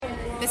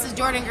This is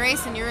Jordan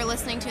Grace, and you're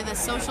listening to the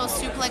Social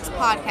Suplex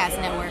Podcast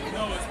Network.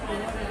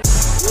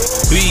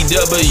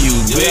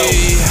 BWB,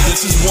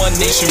 this is One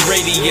Nation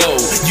Radio.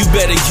 You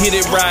better get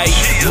it right.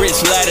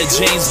 Rich Ladder,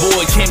 James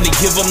Boyd came to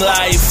give them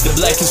life. The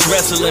Blackest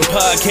Wrestling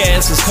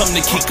Podcast has come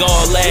to kick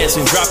all ass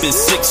and drop it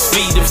 6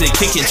 feet if they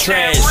kicking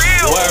trash.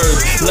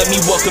 Word, let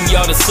me welcome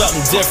y'all to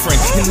something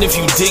different. And if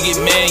you dig it,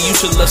 man, you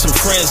should let some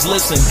friends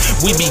listen.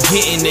 We be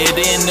getting it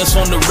in, this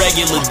on the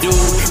regular dude.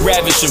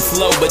 Ravish and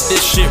flow, but this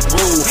shit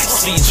rude.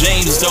 See,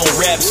 James don't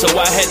rap, so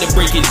I had to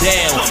break it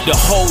down. The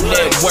whole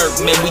network,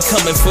 man, we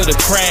coming for the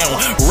crown.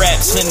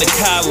 Raps in the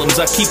columns,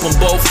 I keep them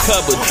both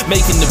covered.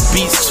 Making the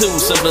beats too,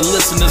 so the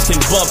listeners can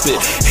bump it.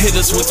 Hit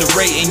us with the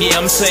rating, yeah,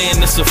 I'm saying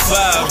it's a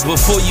 5.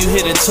 Before you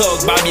hit it,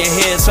 talk, bob your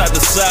head side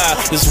to side.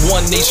 It's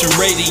One Nation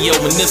Radio,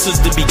 and this is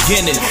the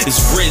beginning.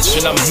 It's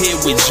Rich, and I'm here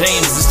with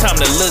James. It's time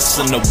to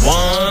listen to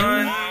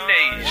One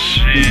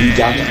Nation. We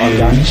got to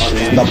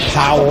unleash the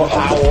power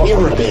of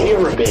the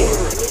pyramid.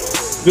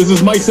 This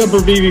is Mike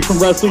Sempervive from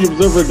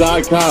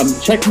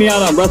WrestlingObserver.com. Check me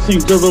out on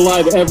Wrestling Observer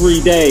Live every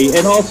day.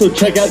 And also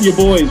check out your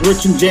boys,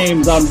 Rich and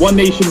James, on One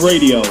Nation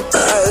Radio. This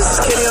is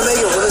Kenny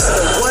Omega. We're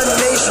listening to One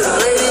Nation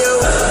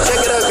Radio.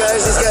 Check it out,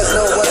 guys. These guys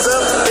know what's up.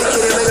 Big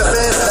Kenny Omega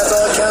fans, and that's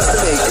all that counts to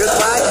me.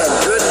 Goodbye and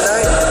good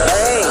night.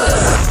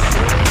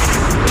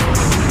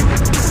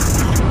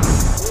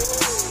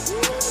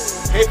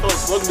 Hey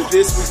folks, welcome to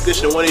this week's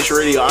edition of One Nation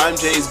Radio. I'm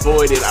James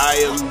Boyd, and I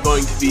am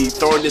going to be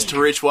throwing this to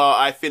Rich while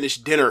I finish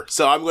dinner.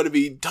 So I'm going to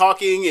be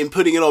talking and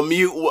putting it on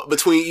mute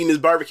between eating his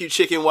barbecue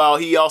chicken while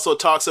he also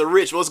talks. So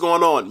Rich, what's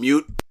going on?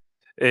 Mute.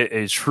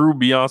 A true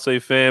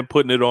Beyonce fan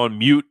putting it on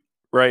mute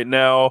right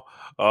now.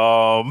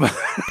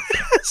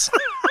 That's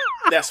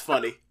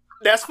funny.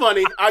 That's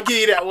funny. I'll give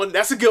you that one.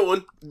 That's a good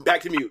one.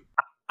 Back to mute.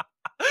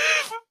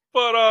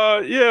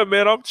 But yeah,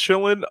 man, I'm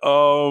chilling.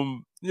 I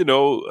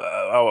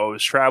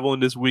was traveling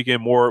this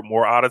weekend,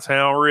 more out of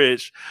town,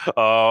 Rich. Been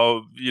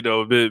on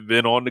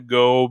the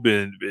go,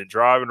 been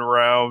driving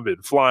around,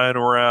 been flying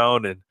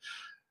around, and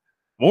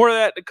more of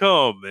that to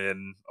come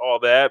and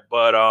all that.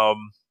 But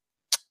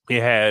he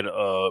had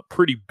a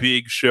pretty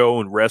big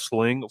show in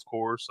wrestling, of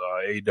course.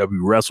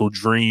 AEW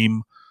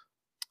WrestleDream.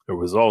 There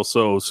was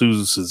also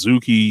Susan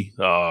Suzuki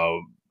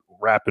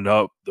wrapping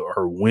up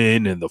her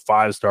win in the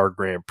 5-star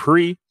Grand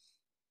Prix.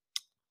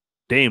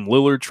 Dame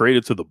Lillard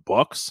traded to the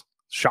Bucks.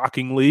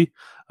 Shockingly,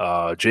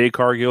 Jade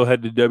Cargill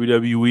head to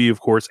WWE. Of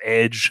course,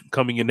 Edge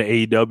coming into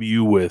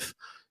AEW with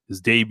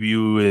his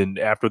debut and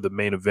after the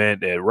main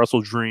event at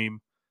WrestleDream.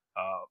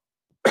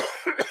 A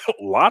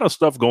lot of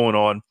stuff going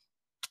on,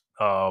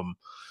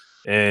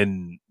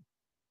 and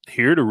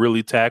here to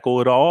really tackle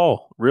it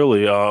all.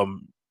 Really,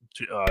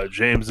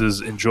 James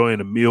is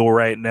enjoying a meal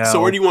right now. So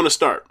where do you want to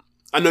start?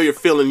 I know you're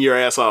feeling your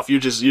ass off. You're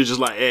just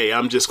like, hey,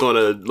 I'm just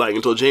gonna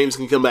until James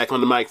can come back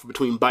on the mic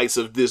between bites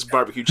of this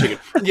barbecue chicken.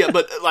 Yeah,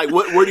 but where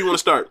do you want to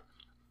start?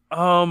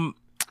 I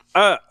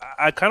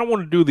kind of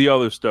want to do the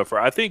other stuff.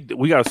 I think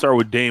we got to start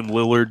with Dame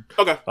Lillard.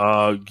 Okay.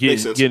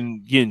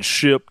 Getting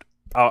shipped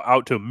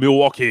out to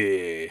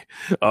Milwaukee.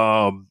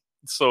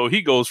 So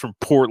he goes from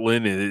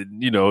Portland,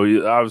 and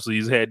obviously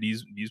he's had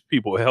these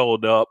people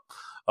held up,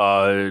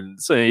 and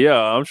saying, yeah,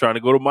 I'm trying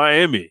to go to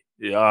Miami.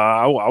 Yeah,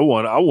 I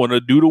want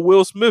to do the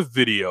Will Smith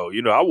video.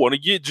 I want to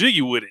get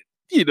jiggy with it.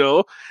 He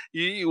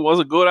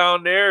wants to go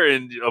down there,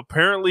 and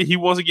apparently he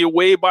wants to get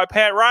weighed by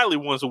Pat Riley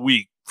once a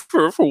week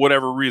for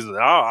whatever reason.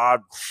 I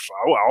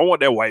don't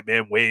want that white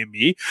man weighing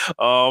me.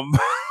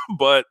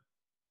 But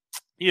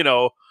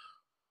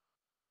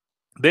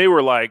they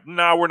were like,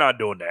 nah, we're not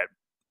doing that.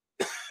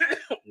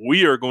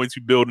 We are going to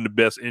build in the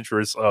best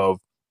interests of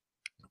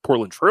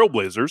Portland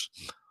Trailblazers,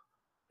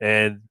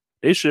 and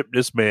they shipped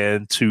this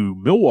man to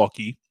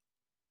Milwaukee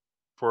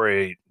for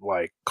a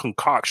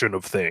concoction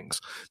of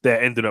things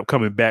that ended up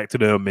coming back to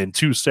them in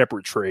 2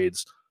 separate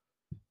trades.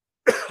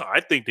 I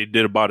think they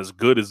did about as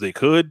good as they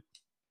could.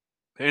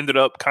 Ended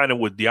up kind of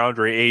with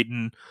DeAndre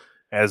Ayton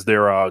as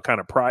their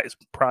kind of prize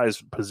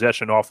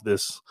possession off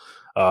this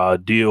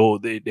deal.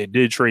 They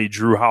did trade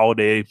Drew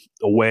Holiday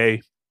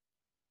away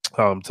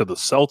to the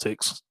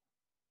Celtics,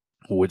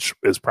 which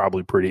is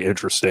probably pretty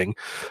interesting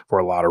for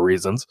a lot of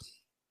reasons.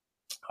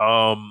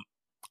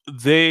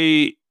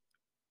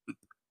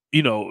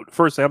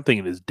 First thing I'm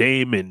thinking is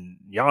Dame and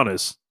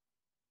Giannis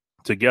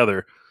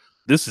together.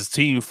 This is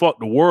team fuck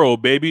the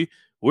world, baby.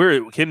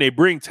 Where can they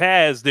bring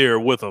Taz there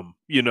with them?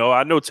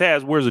 I know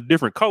Taz wears a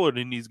different color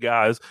than these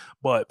guys,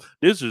 but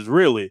this is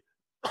really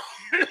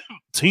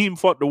team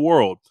fuck the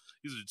world.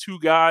 These are 2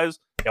 guys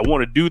that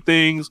want to do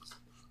things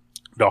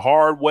the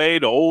hard way,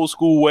 the old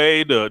school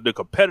way, the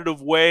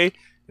competitive way,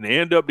 and they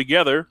end up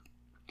together.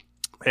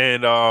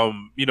 And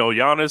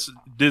Giannis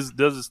does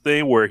this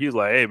thing where he's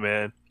like, hey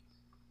man,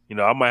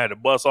 I might have to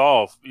bust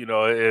off,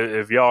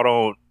 if y'all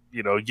don't,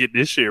 get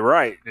this shit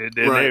right. And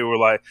then right. they were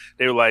like,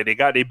 they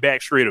got their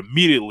back straight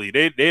immediately.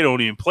 They don't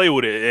even play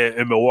with it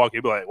in Milwaukee.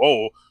 They'd be like,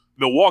 whoa,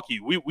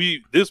 Milwaukee,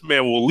 we this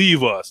man will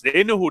leave us.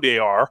 They know who they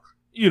are.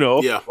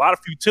 A lot of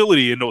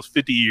futility in those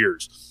 50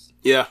 years.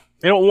 Yeah.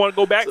 They don't want to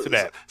go back to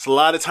that. It's a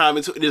lot of time.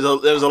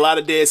 There was a lot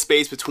of dead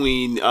space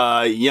between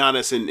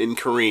Giannis and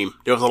Kareem.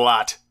 There was a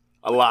lot.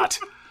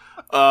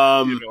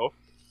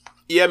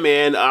 Yeah,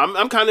 man.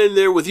 I'm kind of in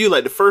there with you.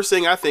 Like, the first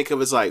thing I think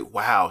of is like,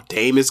 wow,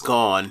 Dame is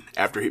gone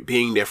after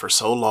being there for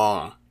so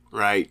long,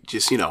 right?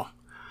 Just, and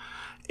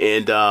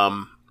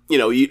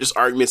you just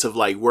arguments of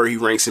like where he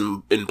ranks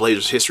in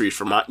Blazers history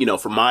for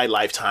my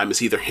lifetime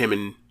is either him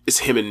and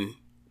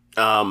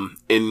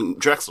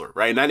Drexler,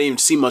 right? And I didn't even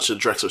see much of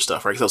the Drexler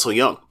stuff, right? Because I was so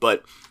young.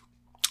 But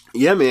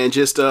yeah, man,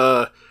 just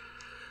to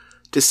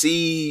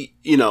see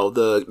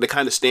the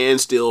kind of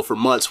standstill for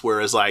months,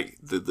 whereas like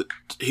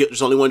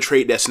there's only one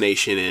trade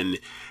destination, and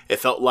it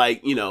felt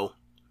like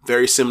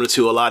very similar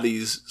to a lot of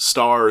these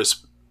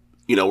stars,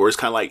 where it's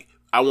kind of like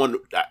I want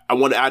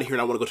out of here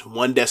and I want to go to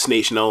one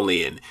destination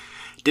only, and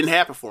it didn't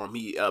happen for him.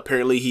 He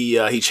apparently he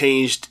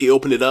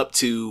opened it up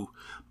to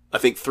I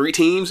think 3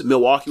 teams.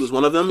 Milwaukee was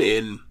one of them,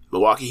 and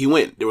Milwaukee he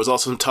went. There was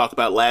also some talk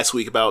about last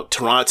week about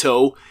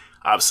Toronto.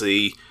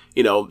 Obviously,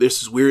 there's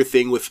this weird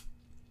thing with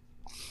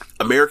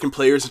American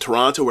players in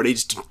Toronto where they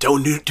just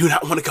do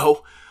not want to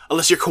go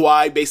unless you're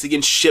Kawhi, basically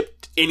getting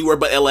shipped anywhere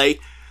but LA.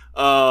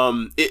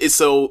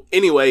 So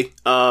anyway,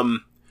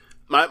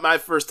 my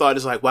first thought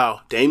is like,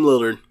 wow, Dame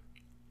Lillard,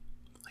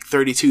 like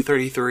 32,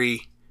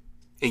 33,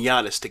 and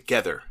Giannis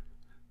together.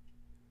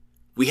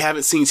 We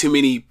haven't seen too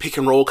many pick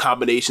and roll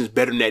combinations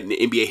better than that in the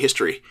NBA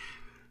history.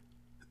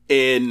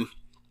 And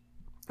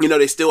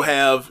they still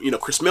have,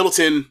 Chris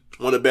Middleton,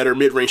 one of the better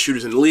mid-range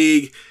shooters in the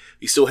league.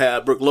 You still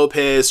have Brook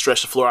Lopez,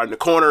 stretch the floor out in the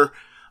corner.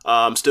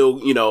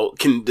 Still,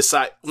 can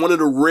decide, one of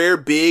the rare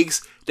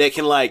bigs that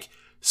can, like,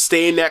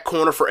 stay in that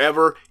corner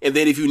forever. And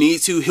then if you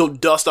need to, he'll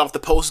dust off the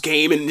post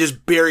game and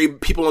just bury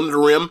people under the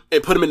rim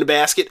and put them in the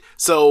basket.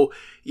 So,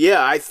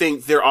 yeah, I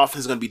think their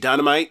offense is going to be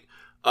dynamite.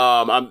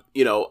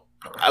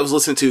 I was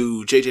listening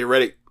to JJ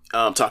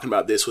Redick talking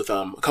about this with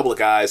a couple of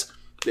guys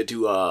that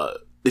do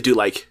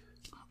like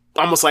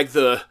almost like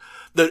the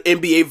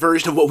NBA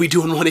version of what we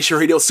do in One Nation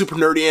Radio, super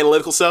nerdy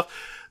analytical stuff,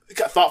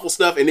 thoughtful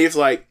stuff, and it's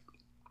like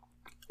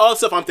all the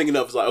stuff I'm thinking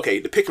of is like, okay,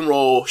 the pick and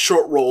roll,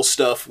 short roll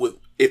stuff with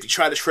if you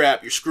try to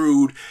trap, you're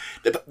screwed.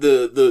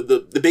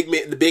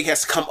 The big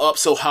has to come up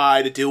so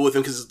high to deal with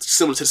him because it's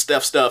similar to the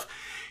Steph stuff,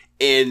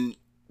 and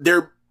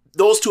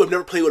those two have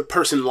never played with a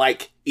person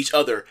like each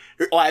other.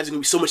 Their lives are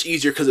going to be so much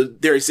easier because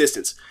of their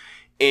existence.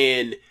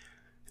 And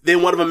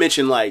then one of them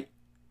mentioned, like,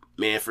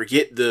 man,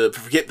 forget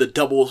the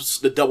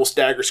double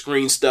stagger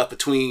screen stuff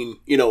between,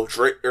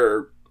 Drake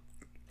or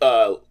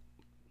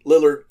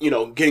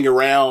Lillard, getting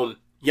around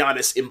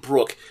Giannis and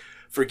Brook.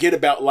 Forget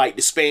about like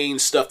the Spain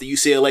stuff, the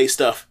UCLA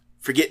stuff.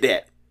 Forget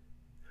that.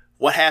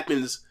 What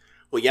happens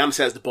when Giannis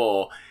has the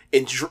ball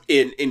and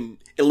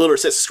Lillard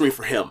sets the screen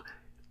for him?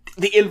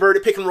 The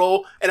inverted pick and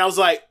roll, and I was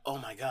like, oh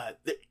my God,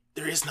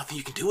 there is nothing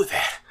you can do with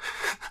that.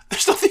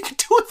 There's nothing you can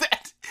do with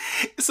that.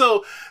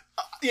 So,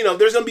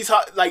 there's going to be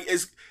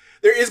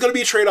there is going to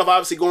be a trade-off,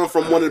 obviously, going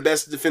from one of the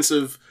best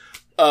defensive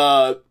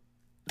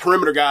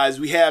perimeter guys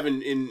we have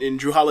in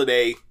Drew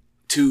Holiday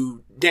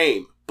to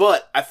Dame.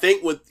 But I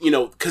think with,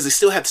 because they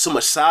still have so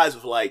much size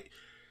with, like,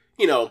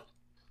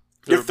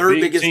 their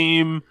third biggest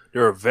team.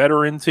 They're a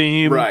veteran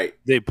team. Right.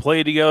 They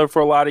played together for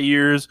a lot of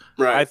years.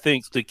 Right. I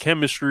think the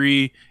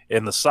chemistry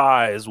and the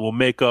size will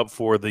make up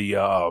for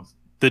the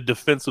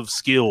defensive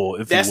skill,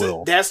 if you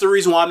will. That's the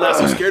reason why I'm not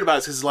so scared about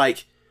it. Because,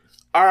 like,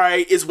 all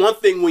right, it's one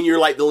thing when you're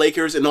like the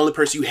Lakers and the only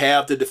person you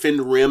have to defend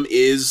the rim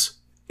is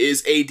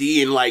AD,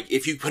 and like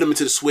if you put him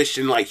into the switch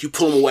and like you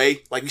pull him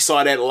away, like we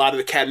saw that a lot of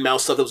the cat and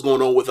mouse stuff that was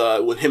going on with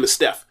him and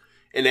Steph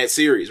in that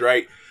series,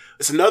 right?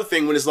 It's another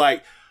thing when it's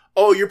like,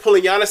 oh, you're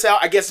pulling Giannis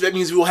out, I guess that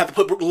means we will have to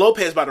put Brook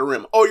Lopez by the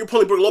rim. Oh, you're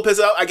pulling Brook Lopez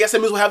out, I guess that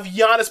means we'll have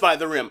Giannis by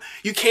the rim.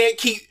 You can't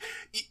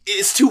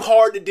it's too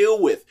hard to deal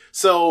with.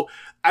 So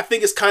I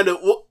think it's kind of,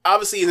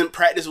 obviously in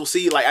practice we'll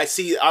see, like I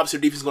see obviously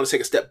the defense is going to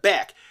take a step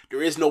back.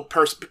 There is no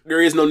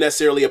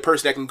necessarily a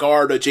person that can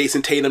guard a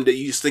Jason Tatum that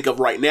you just think of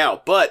right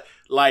now. But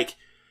like,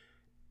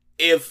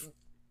 if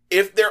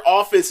their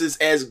offense is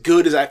as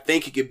good as I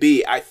think it could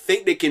be, I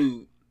think they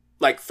can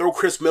like throw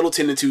Chris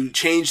Middleton into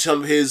change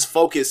some of his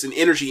focus and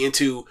energy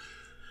into.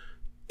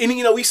 And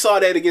we saw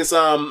that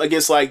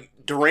against like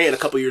Durant a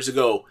couple years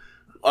ago,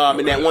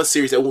 in that one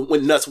series that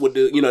went nuts with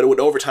with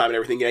overtime and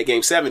everything in that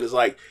Game 7. Is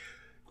like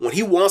when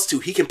he wants to,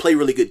 he can play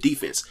really good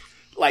defense.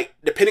 Like,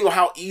 depending on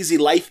how easy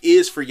life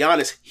is for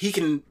Giannis, he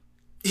can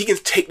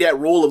take that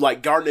role of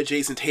like guarding a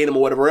Jason Tatum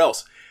or whatever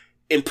else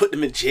and put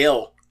them in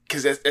jail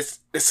because that's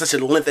such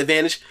a length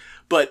advantage.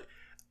 But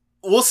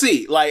we'll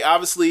see. Like,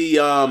 obviously,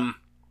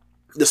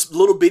 this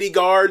little bitty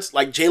guards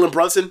like Jalen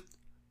Brunson.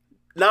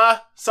 Nah,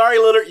 sorry,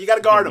 Lillard, you got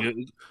to guard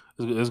him.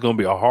 It's going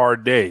to be a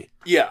hard day.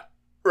 Yeah,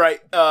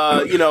 right.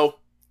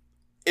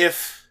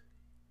 If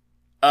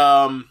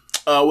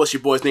what's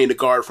your boy's name? The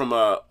guard from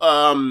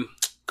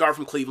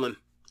Cleveland.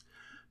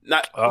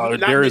 Not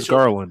Darius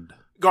Mitchell.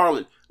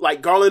 Garland.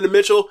 Like Garland and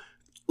Mitchell,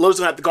 Lillard's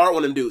gonna have to guard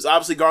one of them dudes.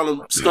 Obviously,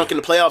 Garland stunk in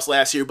the playoffs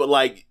last year, but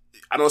like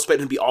I don't expect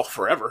him to be off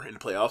forever in the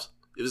playoffs.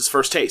 It was his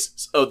first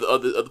taste of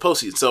the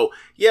postseason. So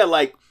yeah,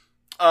 like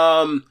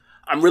I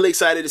I'm really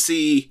excited to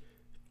see,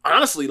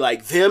 honestly,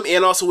 like them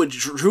and also with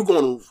Drew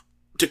going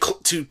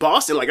to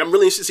Boston. Like, I'm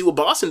really interested to see what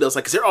Boston does.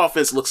 Like, because their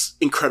offense looks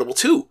incredible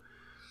too.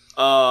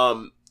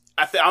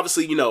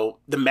 Obviously, you know,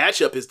 the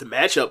matchup is the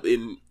matchup.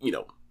 In, you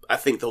know, I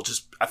think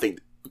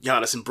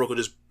Giannis and Brook will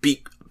just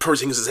beat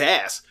Porzingis'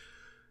 ass,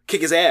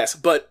 kick his ass.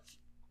 But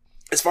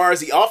as far as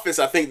the offense,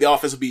 I think the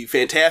offense will be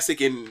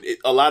fantastic. And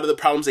a lot of the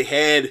problems they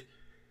had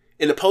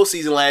in the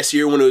postseason last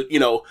year, when you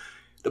know,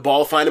 the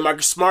ball finding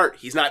Marcus Smart,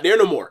 he's not there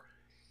no more.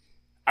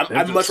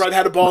 I'd much rather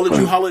have the ball in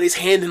Drew Holiday's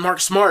hand than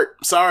Marcus Smart.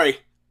 I'm sorry.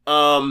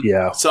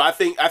 So I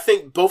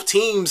think both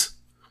teams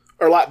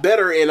are a lot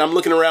better. And I'm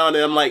looking around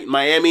and I'm like,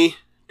 Miami,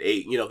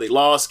 they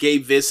lost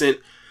Gabe Vincent.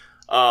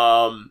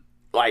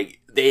 Like,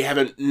 they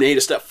haven't made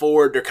a step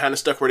forward. They're kind of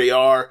stuck where they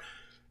are.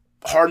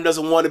 Harden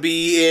doesn't want to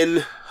be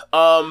in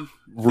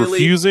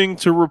refusing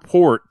Philly. To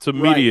report to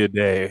media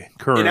day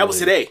currently. And that was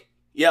today.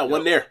 Yeah,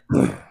 one there.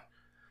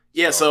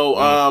 Yeah, so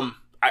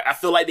I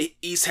feel like the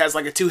East has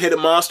like a two-headed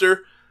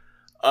monster.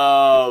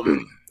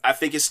 I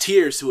think it's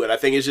tiers to it. I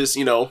think it's just,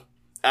 you know,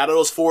 out of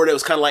those four, that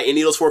was kind of like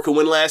any of those four could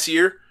win last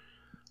year.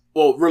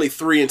 Well, really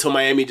three, until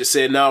Miami just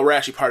said, no, we're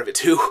actually part of it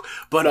too.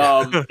 But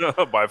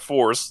by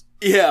force.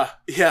 Yeah.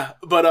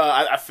 But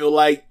I feel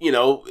like, you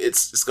know,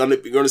 it's gonna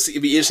be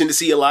interesting to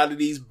see a lot of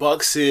these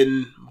Bucks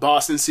and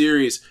Boston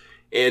series,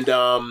 and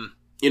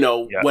you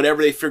know,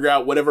 whatever they figure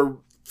out, whatever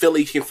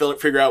Philly can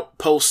figure out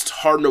post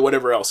Harden or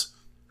whatever else.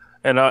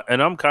 And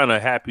I'm kind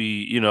of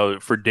happy, you know,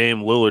 for Dame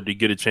Lillard to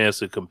get a chance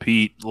to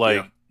compete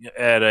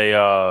at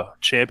a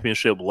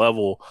championship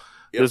level.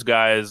 Yep. This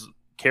guy has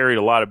carried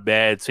a lot of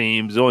bad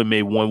teams. He only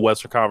made one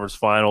Western Conference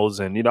Finals,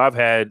 and you know, I've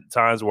had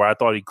times where I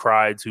thought he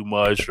cried too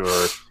much, or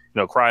you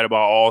know, cried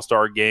about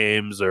All-Star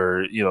games,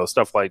 or you know,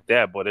 stuff like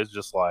that. But it's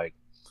just like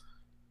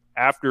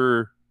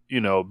after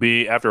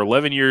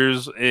 11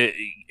 years and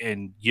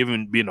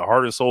being the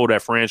heart and soul of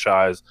that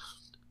franchise,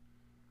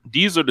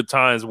 these are the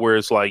times where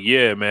it's like,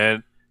 yeah,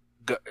 man,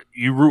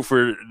 you root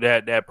for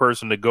that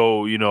person to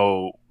go, you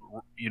know,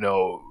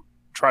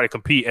 try to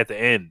compete at the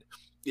end.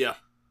 Yeah.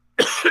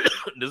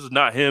 This is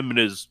not him in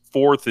his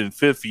fourth and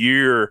fifth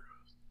year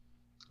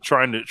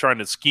trying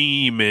to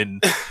scheme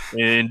and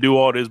do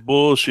all this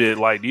bullshit.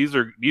 Like, these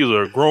are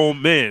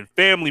grown men,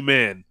 family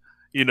men,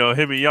 you know,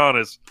 him and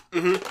Giannis.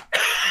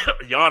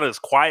 Mm-hmm.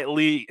 Giannis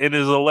quietly in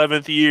his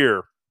 11th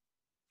year.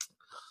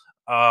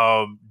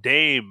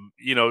 Dame,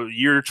 you know,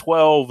 year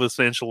 12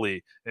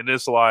 essentially. And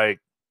it's like,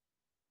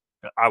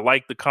 I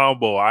like the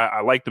combo.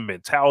 I like the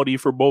mentality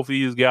for both of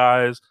these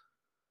guys.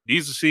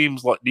 These seem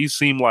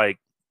like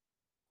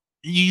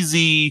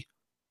easy,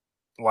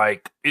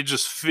 like it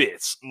just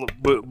fits,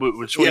 but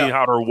between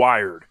how they're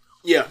wired.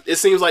 Yeah, it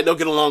seems like they'll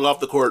get along off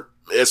the court,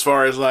 as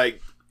far as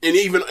like, and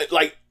even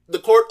like the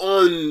court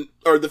on,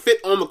 or the fit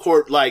on the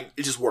court, like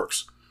it just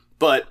works.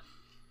 But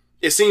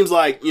it seems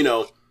like, you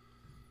know,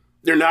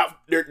 they're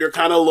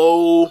kind of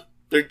low.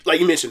 They're, like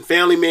you mentioned,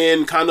 family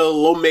men, kind of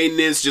low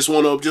maintenance, just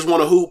want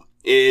to hoop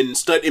and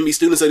be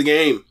students of the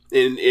game,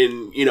 and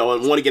you know,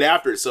 and want to get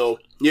after it. So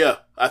yeah,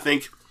 I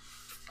think,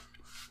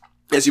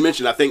 as you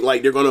mentioned, I think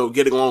like they're going to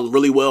get along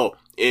really well.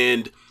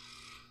 And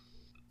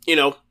you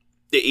know,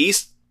 the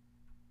East,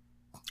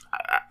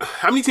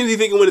 how many teams do you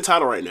think can win the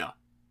title right now?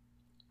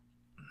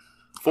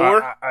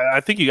 4?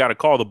 I think you got to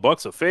call the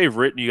Bucks a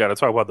favorite. You got to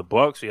talk about the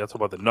Bucks. You got to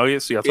talk about the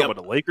Nuggets. You got to talk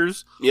about the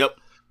Lakers. Yep.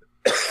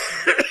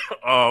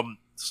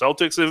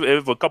 Celtics,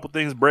 if a couple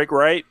things break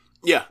right.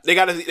 Yeah, they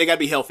gotta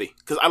be healthy,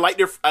 because I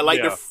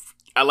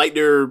like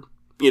their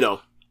you know,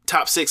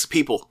 top 6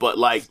 people, but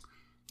like,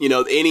 you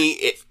know,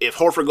 if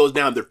Horford goes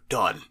down, they're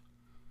done.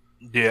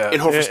 Yeah,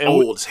 and Horford's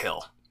old as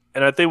hell.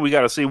 And I think we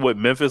got to see what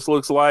Memphis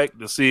looks like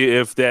to see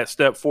if that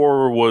step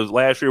forward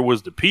last year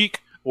was the peak,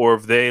 or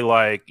if they,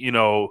 like, you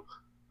know,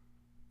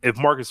 if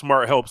Marcus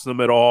Smart helps them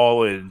at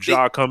all and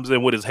Ja comes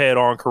in with his head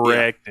on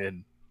correct,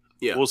 and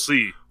we'll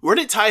see. Where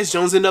did Tyus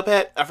Jones end up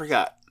at? I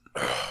forgot.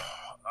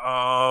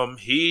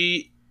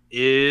 He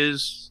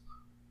is.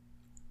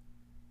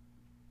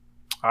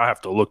 I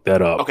have to look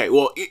that up. Okay,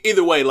 well,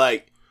 either way,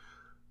 like,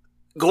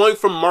 going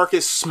from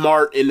Marcus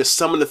Smart into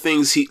some of the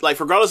things he, like,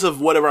 regardless of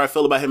whatever I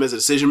feel about him as a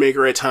decision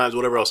maker at times,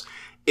 whatever else,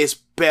 it's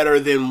better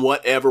than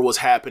whatever was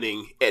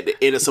happening at the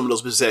end of some of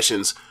those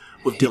possessions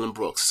with Dylan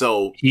Brooks.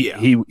 So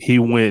he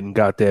went and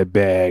got that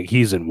bag.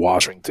 He's in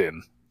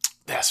Washington.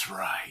 That's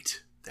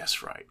right.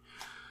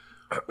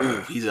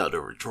 He's out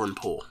there with Jordan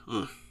Poole.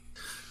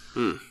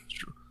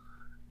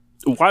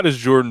 Why does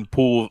Jordan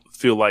Poole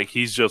feel like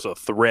he's just a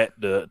threat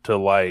to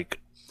like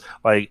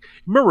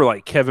remember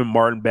like Kevin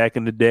Martin back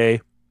in the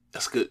day?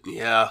 That's good.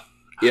 Yeah.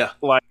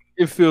 Like,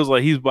 it feels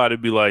like he's about to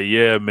be like,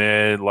 yeah,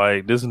 man,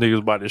 like this nigga's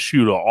about to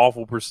shoot an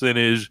awful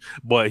percentage,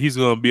 but he's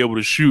gonna be able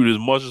to shoot as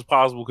much as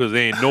possible because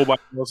there ain't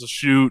nobody else to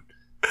shoot.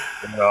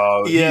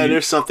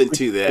 There's something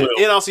to that.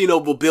 And also, you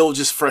know, Bill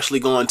just freshly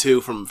gone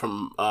too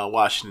from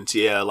Washington. So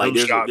yeah, like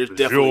there's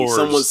definitely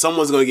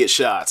someone's gonna get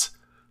shots.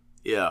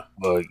 Yeah.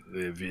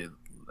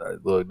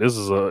 Look, this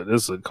is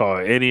a call.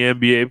 Any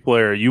NBA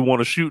player, you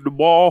want to shoot the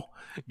ball,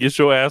 get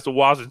your ass to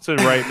Washington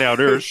right now.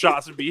 There are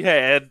shots to be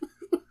had.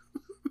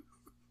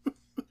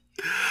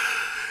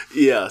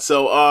 Yeah.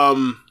 So,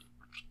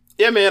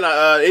 yeah, man.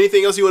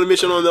 Anything else you want to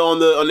mention on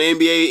the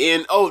NBA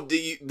and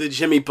the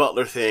Jimmy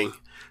Butler thing?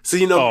 So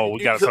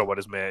we gotta talk about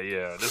this man.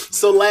 Yeah.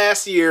 So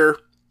last year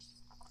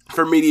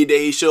for media day,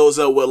 he shows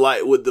up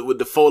with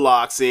the faux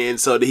locks in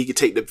so that he could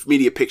take the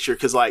media picture.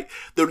 Because like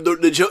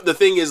the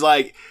thing is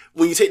like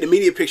when you take the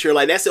media picture,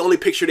 like that's the only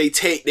picture they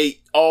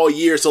take all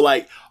year. So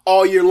like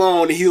all year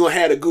long, he don't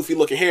have a goofy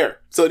looking hair.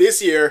 So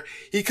this year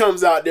he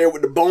comes out there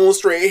with the bone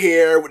straight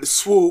hair with the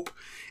swoop,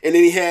 and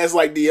then he has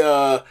like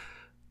the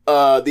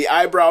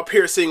eyebrow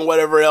piercing,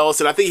 whatever else,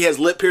 and I think he has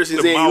lip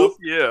piercings.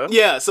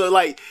 Yeah. So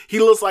like he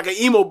looks like an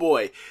emo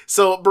boy.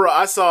 So, bro,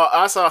 I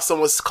saw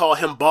someone call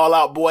him Ball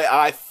Out Boy.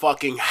 I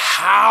fucking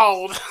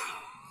howled.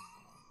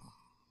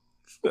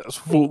 That's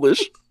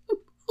foolish.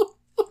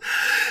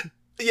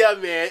 Yeah,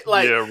 man.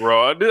 Like, yeah,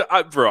 bro.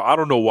 I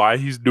don't know why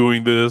he's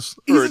doing this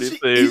or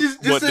anything. He's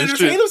just to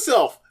entertain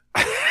himself.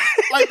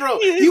 Like, bro,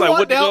 he like,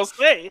 walked out.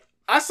 Say?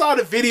 I saw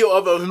the video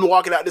of him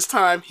walking out this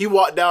time. He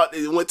walked out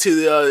and went to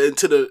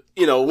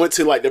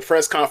like the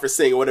press conference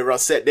thing or whatever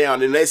else, sat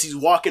down. And as he's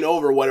walking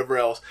over or whatever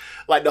else,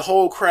 like the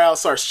whole crowd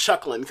starts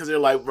chuckling because they're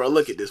like, bro,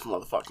 look at this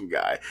motherfucking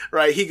guy.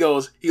 Right? He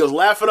goes,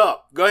 laugh it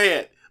up. Go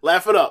ahead.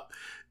 Laugh it up.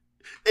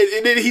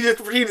 And then he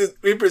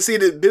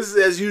proceeded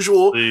business as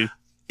usual. See?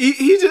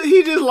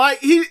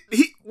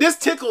 This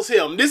tickles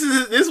him. This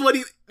is what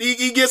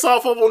he gets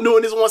off of on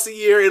doing this once a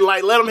year and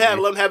like let him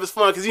have his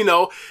fun because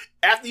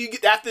after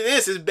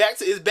this it's back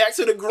to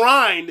the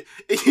grind.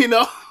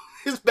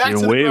 It's back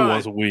to the grind.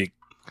 Once a week.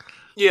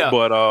 Yeah,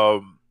 but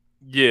all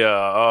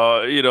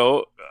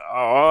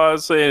I'm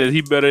saying is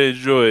he better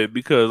enjoy it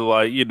because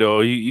like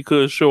he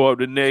could show up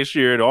the next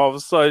year and all of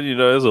a sudden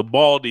there's a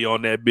baldy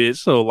on that bitch.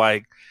 So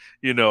like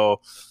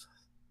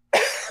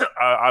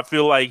I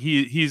feel like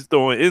he's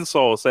throwing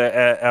insults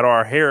at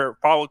our hair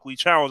follically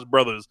challenged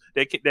brothers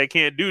that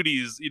can't do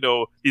these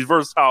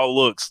versatile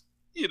looks.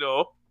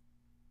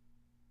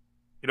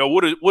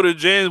 What if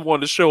James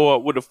wanted to show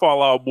up with the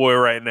Fallout Boy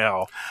right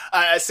now?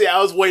 I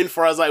was waiting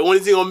for. I was like, when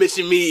is he gonna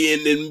mention me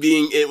and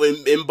being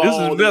in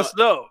bald? This is messed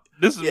up.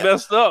 This is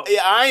messed up.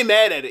 Yeah, I ain't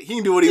mad at it. He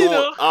can do what he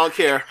wants. I don't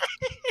care.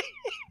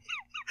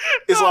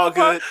 It's all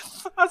good.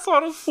 I saw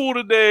this fool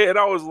today, and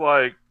I was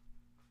like,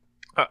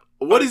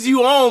 "What is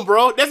you on,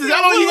 bro? That's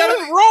exactly all you got.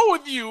 What's wrong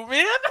with you,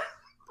 man?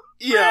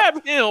 Yeah.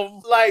 Grab him.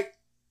 Like,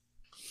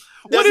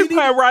 what did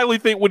Pat Riley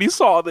think when he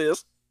saw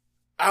this?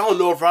 I don't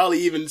know if Riley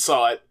even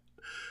saw it.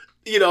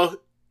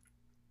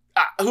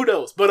 Who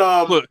knows?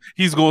 But look,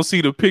 he's gonna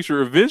see the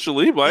picture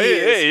eventually. Like,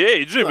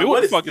 hey, Jimmy,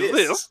 what the fuck is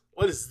this?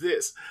 What is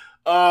this?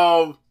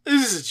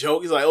 This is a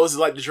joke. He's like, this is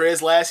like the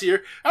dreads last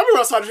year. I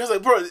remember I saw the dreads,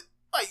 like, bro,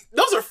 like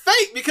those are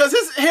fake because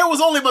his hair was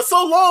only but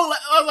so long. Like,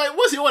 I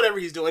was like, whatever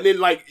he's doing. And then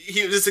like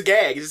he was just a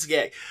gag. It's just a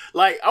gag.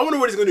 Like, I wonder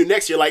what he's gonna do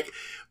next year. Like,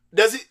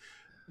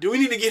 do we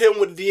need to get him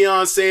with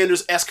Deion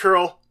Sanders S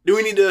curl? Do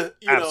we need to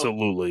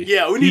absolutely?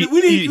 Yeah, we need him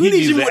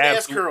with the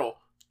S curl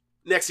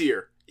next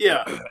year.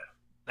 Yeah.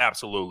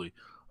 Absolutely.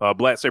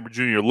 Black Saber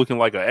Jr. looking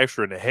like an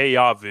extra in the Hey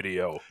Ya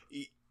video.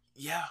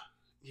 Yeah.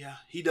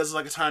 He does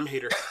like a time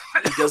hater.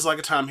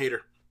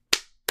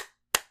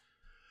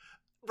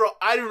 Bro,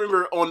 I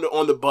remember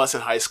on the bus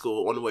in high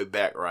school on the way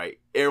back, right?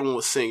 Everyone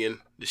was singing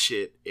the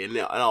shit, and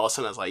all of a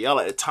sudden I was like, y'all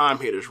like the time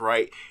haters,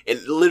 right?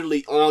 And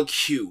literally on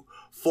cue,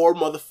 4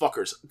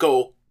 motherfuckers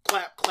go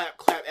clap, clap,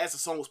 clap as the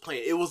song was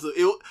playing. It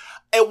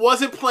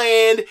wasn't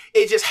planned.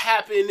 It just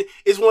happened.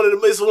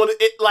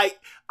 Like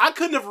I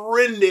couldn't have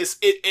written this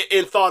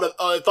and thought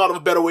of a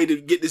better way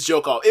to get this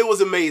joke off. It was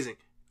amazing.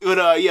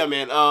 But yeah,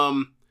 man.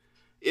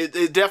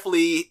 It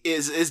definitely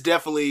is. It's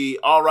definitely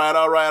all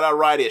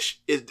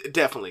right-ish. It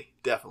definitely.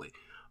 But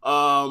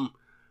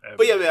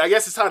yeah, man. I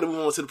guess it's time to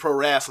move on to the pro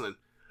wrestling.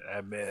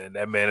 That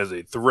man is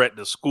a threat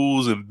to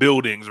schools and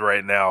buildings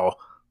right now.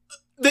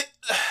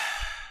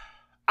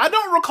 I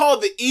don't recall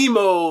the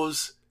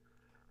emos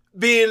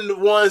being the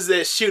ones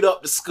that shoot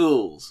up the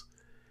schools.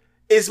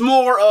 It's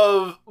more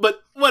of,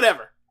 but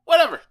whatever.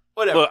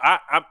 Look,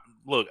 I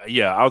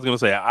was gonna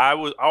say I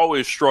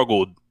always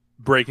struggled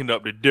breaking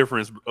up the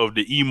difference of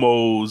the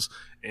emos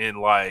and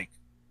like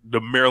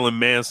the Marilyn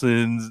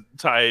Manson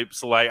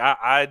types. Like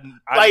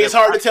it's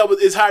hard to tell, but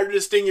it's hard to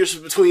distinguish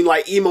between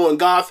like emo and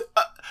goth.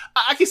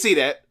 I can see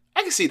that.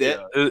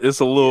 Yeah, it's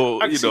a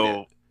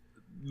little,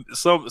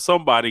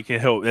 somebody can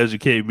help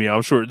educate me.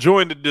 I'm sure.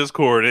 Join the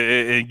Discord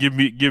and give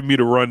me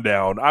the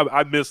rundown.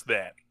 I missed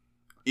that.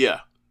 Yeah.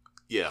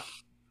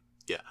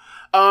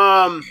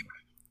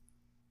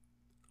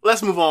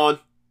 Let's move on.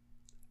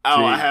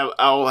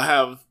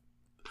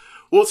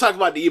 We'll talk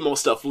about the emo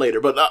stuff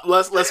later, but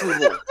let's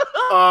move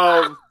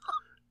on.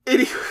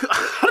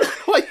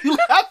 Why you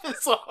laughing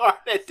so hard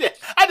at that?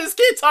 I just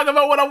can't talk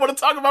about what I want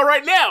to talk about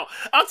right now.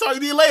 I'll talk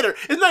to you later.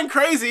 It's nothing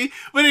crazy,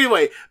 but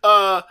anyway,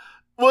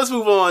 let's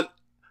move on.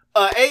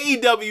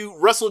 AEW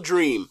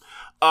WrestleDream.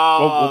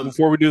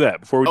 Before we do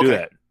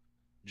that,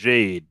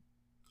 Jade.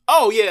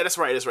 Oh yeah, that's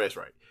right.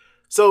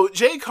 So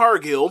Jade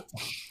Cargill.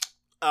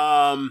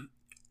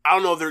 I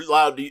don't know if they're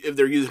allowed if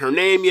they're using her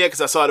name yet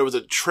because I saw there was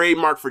a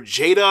trademark for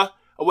Jada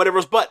or whatever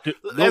else. But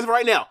as of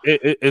right now,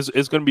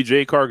 it's going to be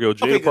Jade Cargill.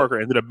 Jada Parker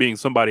ended up being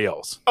somebody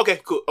else. Okay,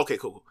 cool.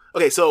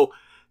 Okay, so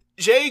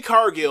Jade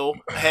Cargill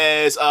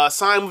has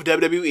signed with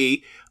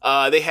WWE.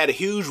 They had a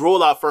huge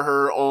rollout for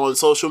her on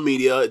social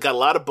media. It got a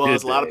lot of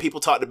buzz. A lot of people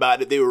talked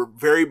about it. They were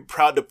very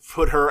proud to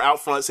put her out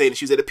front, saying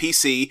she was at a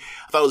PC.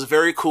 I thought it was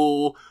very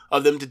cool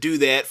of them to do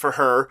that for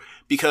her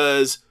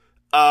because,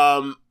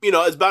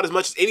 it's about as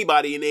much as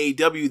anybody in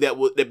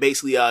AEW that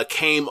basically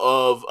came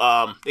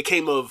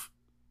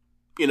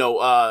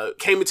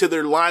into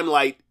their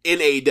limelight in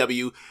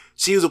AEW.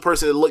 She was a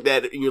person that looked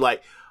at it and you're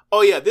like,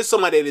 oh yeah, this is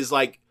somebody that is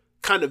like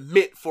kind of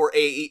meant for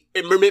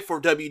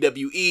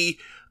WWE.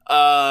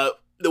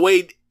 The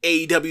way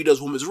AEW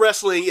does women's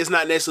wrestling is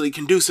not necessarily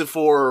conducive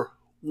for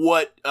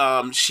what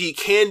she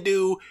can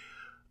do.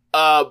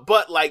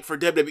 But like for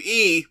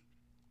WWE,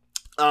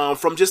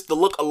 from just the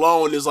look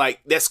alone is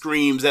like, that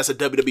screams that's a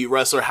WWE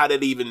wrestler. How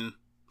did it even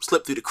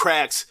slip through the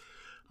cracks?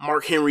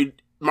 Mark Henry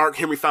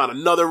found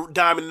another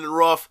diamond in the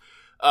rough.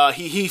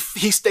 He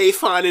stayed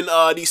finding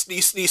these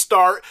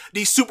superstar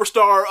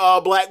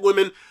black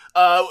women.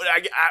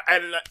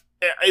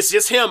 It's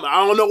just him.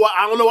 I don't know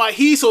why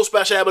he's so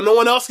special, but no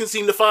one else can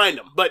seem to find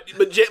him. But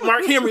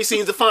Mark Henry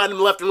seems to find him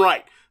left and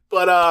right.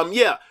 But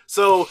yeah.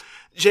 So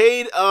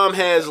Jade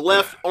has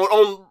left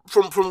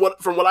from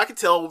what I could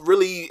tell,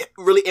 really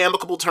really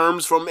amicable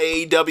terms from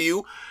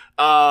AEW.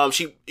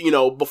 She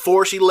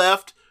before she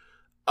left,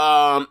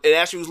 and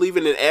as she was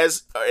leaving, and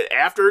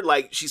after,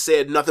 like, she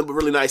said nothing but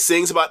really nice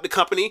things about the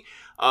company.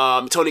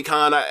 Tony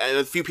Khan and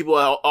a few people,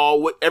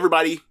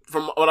 everybody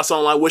from what I saw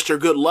online wished her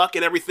good luck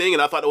and everything,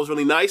 and I thought it was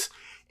really nice.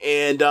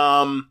 And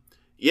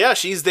yeah,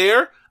 she's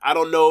there. I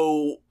don't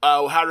know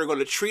how they're going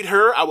to treat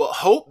her. I would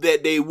hope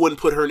that they wouldn't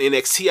put her in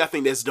NXT. I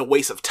think that's a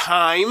waste of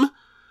time.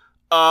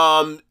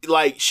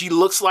 Like, she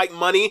looks like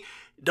money.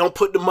 Don't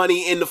put the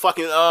money in the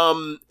fucking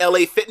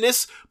LA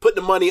Fitness. Put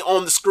the money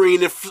on the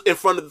screen in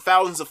front of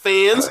thousands of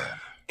fans.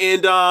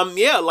 And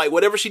yeah, like,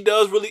 whatever she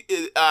does, really,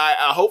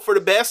 I hope for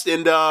the best.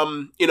 And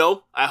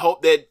I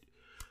hope that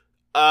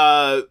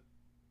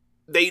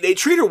they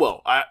treat her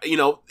well.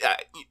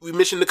 We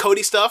mentioned the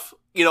Cody stuff.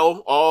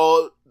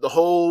 The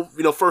whole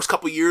first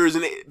couple years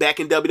back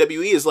in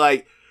WWE is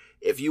like,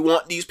 if you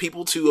want these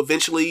people to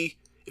eventually,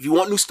 if you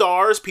want new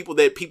stars, people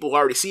that people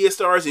already see as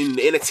stars, and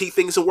the NXT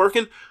things are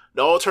working,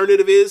 the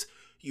alternative is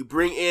you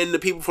bring in the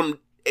people from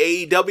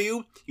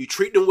AEW, you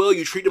treat them well,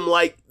 you treat them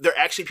like they're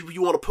actually people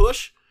you want to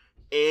push,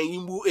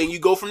 and you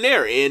go from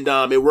there. And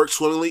it worked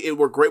swimmingly. It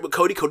worked great with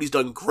Cody. Cody's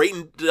done great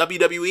in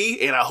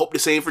WWE, and I hope the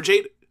same for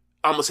Jade.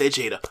 I'm gonna say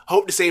Jada.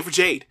 Hope the same for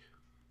Jade.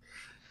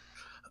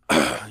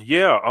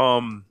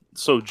 Yeah.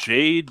 So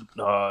Jade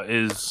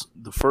is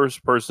the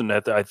first person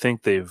that I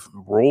think they've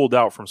rolled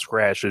out from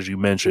scratch, as you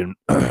mentioned,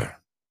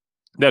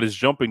 that is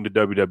jumping to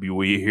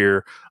WWE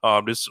here.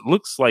 This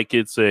looks like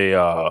it's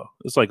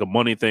like a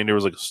money thing. There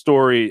was like a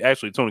story.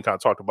 Actually, Tony Khan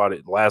talked about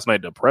it last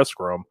night. The press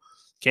scrum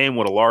came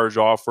with a large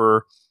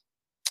offer.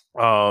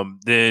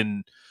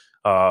 Then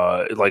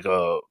like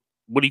a,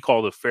 what do you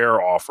call the fair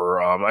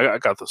offer? I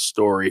got the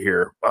story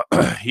here.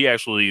 He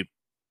actually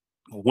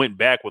went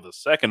back with a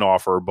second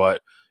offer,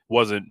 but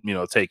wasn't,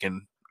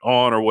 taken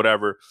on or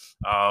whatever.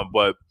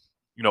 But,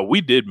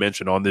 we did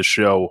mention on this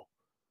show,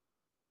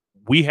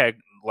 we have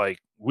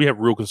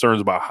real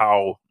concerns about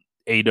how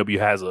AEW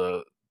has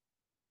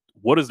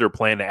what is their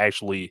plan to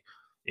actually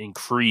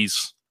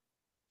increase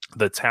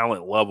the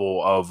talent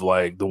level of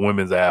like the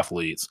women's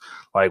athletes?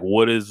 Like,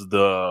 what is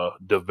the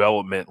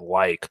development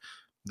like?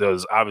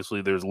 There's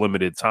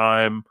limited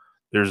time.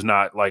 There's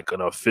not like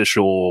an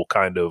official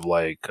kind of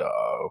like,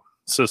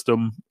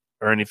 system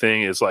or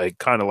anything. It's like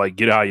kind of like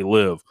get how you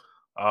live.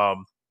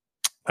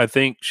 I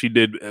think she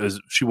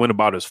went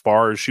about as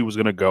far as she was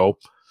going to go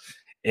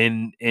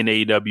in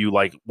AEW,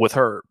 like with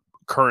her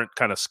current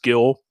kind of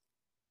skill.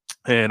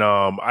 And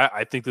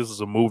I think this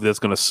is a move that's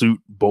going to suit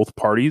both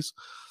parties,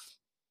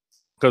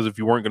 because if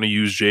you weren't going to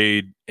use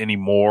Jade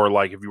anymore,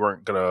 like if you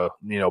weren't going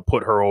to,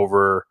 put her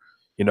over,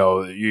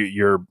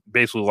 you're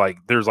basically like,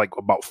 there's like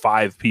about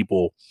 5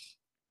 people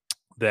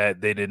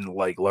that they didn't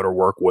like let her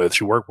work with.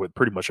 She worked with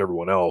pretty much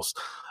everyone else.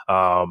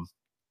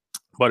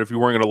 But if you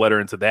weren't going to let her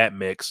into that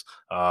mix,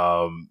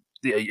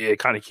 it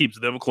kind of keeps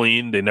them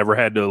clean. They never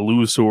had to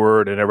lose to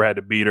her. They never had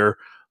to beat her.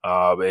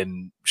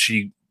 And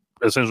she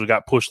essentially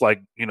got pushed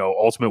like,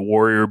 Ultimate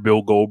Warrior,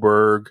 Bill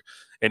Goldberg,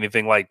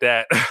 anything like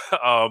that.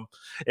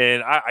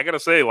 And I got to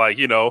say, like,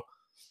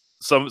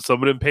 some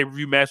of them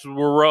pay-per-view matches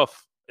were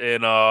rough.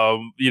 And,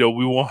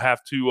 we won't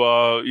have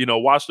to,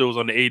 watch those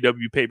on the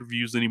AEW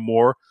pay-per-views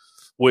anymore,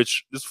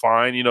 which is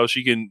fine.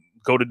 She can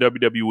go to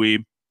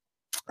WWE.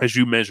 As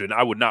you mentioned,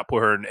 I would not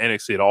put her in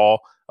NXT at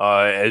all.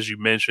 As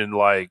you mentioned,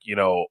 like,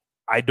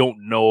 I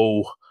don't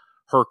know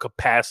her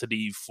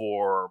capacity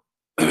for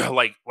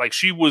like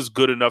she was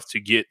good enough to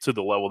get to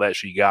the level that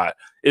she got.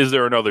 Is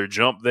there another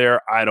jump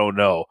there? I don't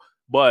know.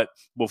 But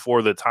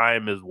before the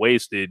time is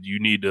wasted, you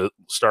need to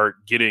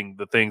start getting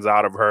the things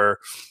out of her,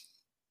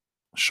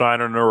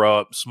 shining her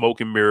up, smoke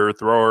and mirror,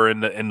 throw her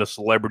in the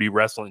celebrity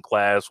wrestling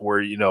class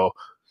where,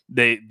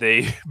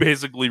 they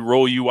basically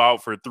roll you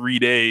out for 3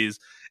 days,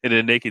 and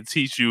then they can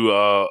teach you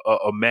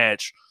a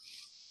match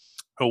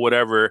or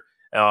whatever.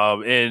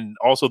 And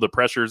also the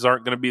pressures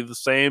aren't going to be the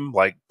same.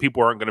 Like,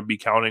 people aren't going to be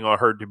counting on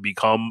her to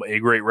become a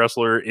great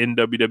wrestler in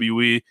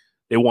WWE.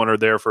 They want her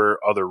there for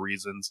other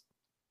reasons.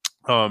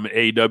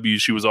 AEW,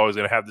 she was always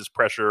going to have this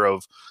pressure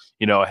of,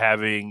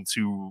 having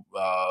to,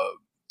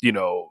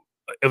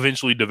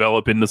 eventually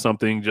develop into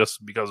something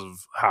just because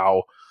of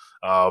how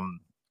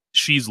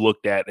she's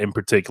looked at in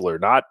particular.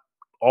 Not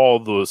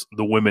all the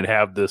women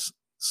have this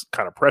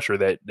kind of pressure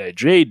that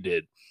Jade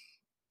did.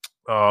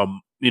 I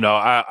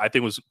think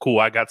it was cool.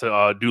 I got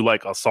to do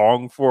like a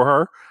song for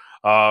her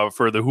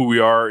for the Who We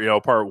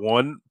Are, part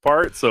 1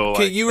 part. So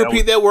can you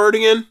repeat that word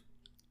again?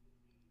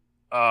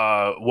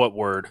 What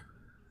word?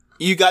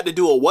 You got to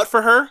do a what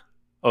for her?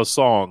 A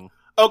song.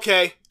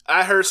 Okay.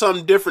 I heard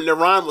something different that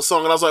rhymed with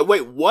song, and I was like,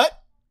 wait,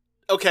 what?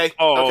 Okay.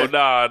 Oh, okay.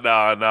 Nah.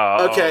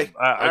 Okay.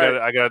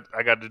 I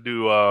got to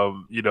do,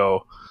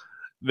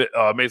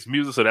 make some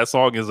music. So that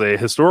song is a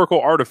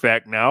historical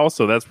artifact now.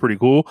 So that's pretty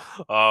cool.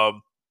 But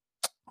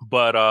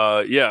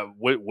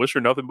wish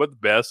her nothing but the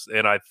best.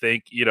 And I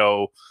think,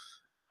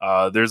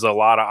 there's a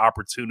lot of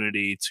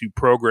opportunity to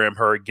program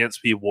her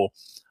against people.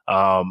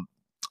 I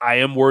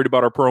am worried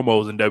about her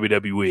promos in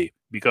WWE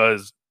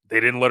because they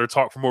didn't let her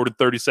talk for more than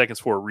 30 seconds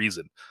for a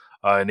reason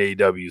in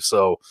AEW.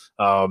 So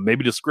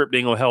maybe the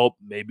scripting will help.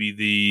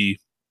 Maybe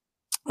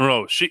I don't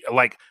know.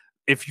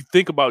 If you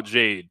think about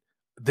Jade,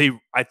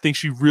 I think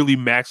she really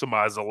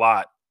maximized a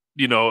lot,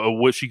 of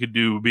what she could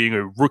do being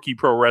a rookie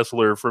pro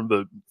wrestler from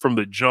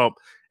the jump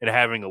and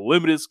having a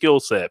limited skill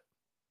set.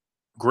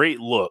 Great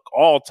look,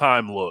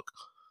 all-time look.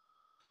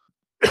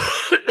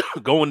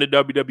 Going to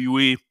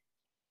WWE,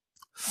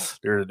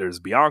 there's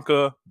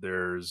Bianca,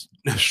 there's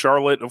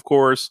Charlotte, of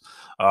course.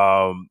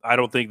 I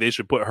don't think they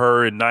should put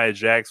her and Nia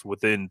Jax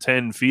within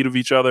 10 feet of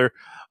each other.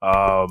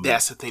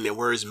 That's the thing that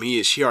worries me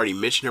is she already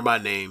mentioned her by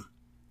name.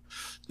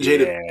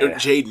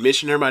 Jade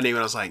mentioned her by name,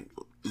 and I was like,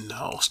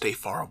 no, stay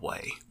far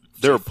away.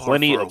 There are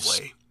plenty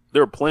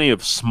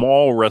of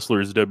small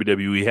wrestlers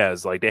WWE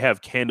has. Like, they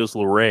have Candice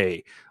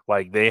LeRae.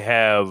 Like, they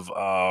have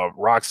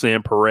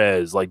Roxanne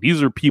Perez. Like,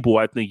 these are people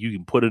I think you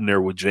can put in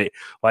there with Jade.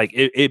 Like,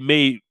 it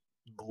may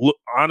look,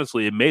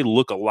 honestly, it may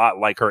look a lot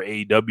like her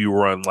AEW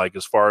run, like,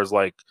 as far as,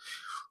 like,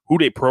 who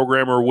they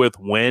program her with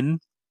when.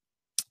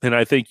 And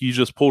I think you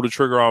just pull the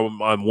trigger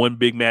on one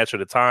big match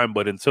at a time.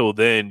 But until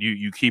then,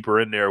 you keep her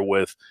in there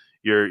with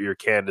your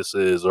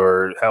Candices,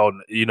 or hell,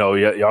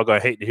 y'all gonna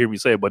hate to hear me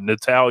say it, but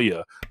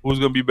Natalya. Who's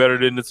gonna be better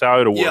than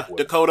Natalya to work with?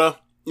 Dakota.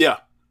 Yeah.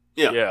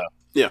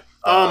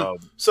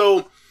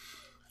 So,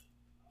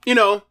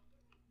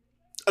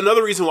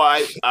 another reason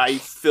why I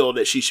feel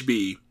that she should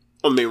be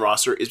on the main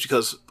roster is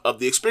because of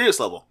the experience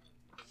level.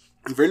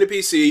 If you're in the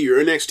PC,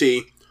 you're in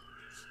NXT,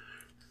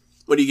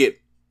 what do you get?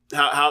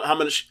 How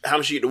much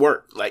you get to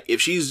work? Like, if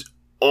she's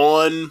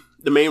on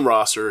the main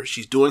roster,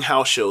 she's doing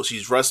house shows,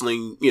 she's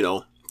wrestling,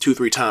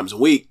 2-3 times a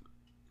week,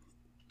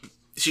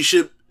 she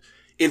should,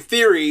 in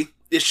theory,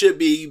 it should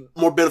be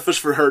more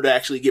beneficial for her to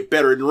actually get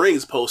better in the ring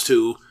as opposed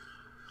to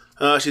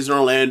she's in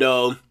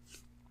Orlando,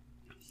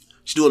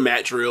 she's doing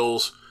mat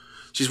drills,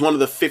 she's one of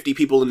the 50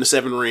 people in the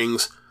 7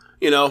 rings,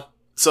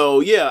 So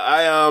yeah,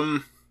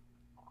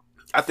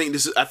 I think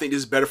this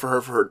is better for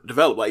her to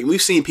develop. Like,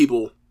 we've seen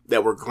people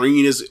that were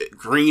green as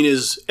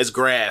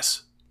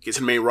grass get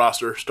to the main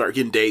roster, start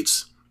getting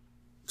dates,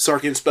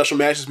 start getting special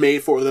matches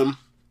made for them,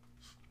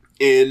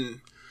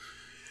 and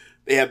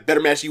they have better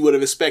matches you would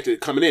have expected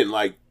coming in.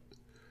 Like,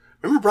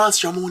 remember Braun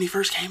Strowman when he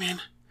first came in?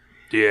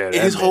 Yeah, and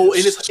his whole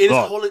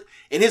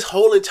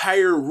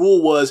entire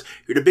rule was,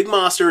 you're the big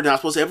monster, not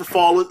supposed to ever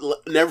fall,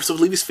 never supposed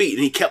to leave his feet,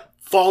 and he kept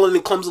falling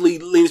and clumsily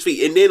leaving his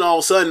feet. And then all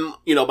of a sudden,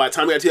 by the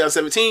time we got to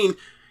 2017,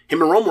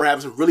 him and Roman were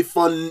having some really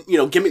fun,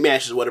 gimmick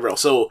matches or whatever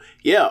else. So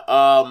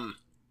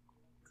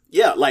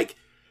like,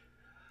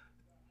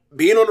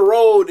 being on the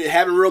road and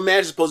having real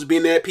matches as opposed to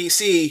being there at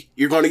PC,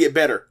 you're going to get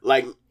better.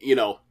 Like,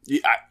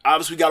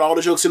 obviously we got all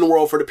the jokes in the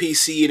world for the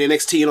PC and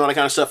NXT and all that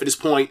kind of stuff at this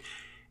point,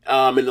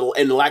 and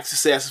the lack of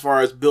success as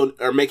far as building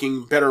or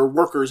making better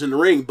workers in the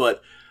ring.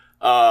 But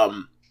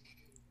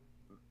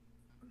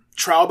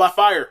trial by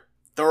fire.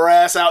 Throw her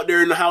ass out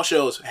there in the house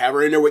shows. Have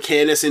her in there with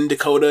Candice and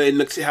Dakota and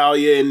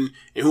Natalya and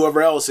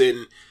whoever else,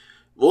 and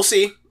we'll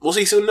see. We'll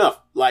see soon enough.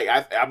 Like,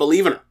 I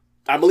believe in her.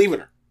 I believe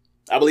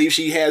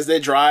she has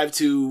that drive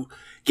to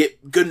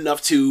get good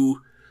enough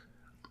to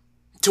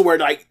where,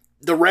 like,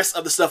 the rest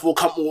of the stuff will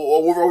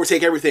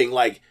overtake everything.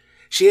 Like,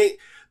 she ain't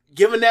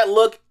given that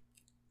look,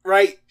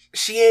 right?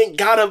 She ain't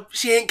gotta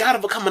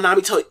become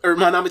Manami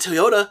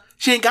Toyota.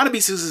 She ain't gotta be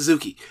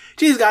Suzuki.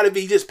 She's gotta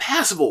be just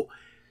passable.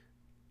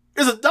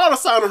 There's a dollar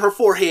sign on her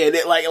forehead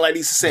that like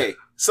needs to say.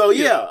 So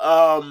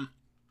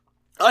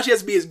all she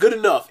has to be is good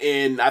enough,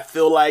 and I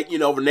feel like,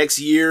 over the next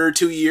year,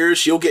 2 years,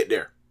 she'll get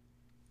there.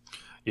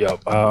 Yeah.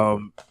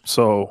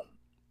 So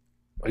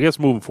I guess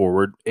moving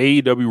forward,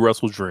 AEW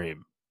WrestleDream.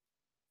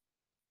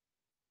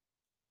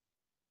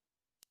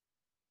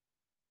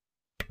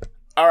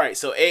 All right,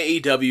 so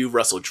AEW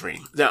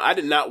WrestleDream. Now, I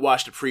did not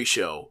watch the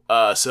pre-show,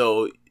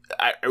 so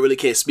I really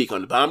can't speak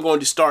on it, but I'm going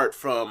to start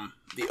from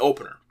the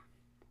opener.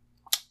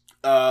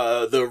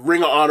 The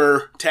Ring of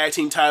Honor tag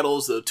team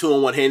titles, the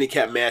 2-on-1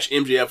 handicap match,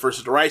 MJF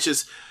versus The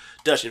Righteous,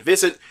 Dutch and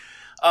Vincent.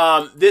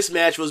 This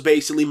match was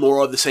basically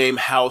more of the same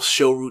house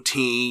show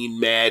routine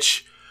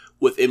match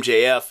with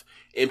MJF.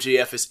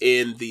 MJF is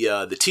in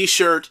the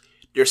t-shirt.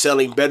 They're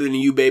selling Better Than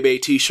You Baby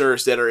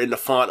t-shirts that are in the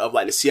font of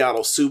like the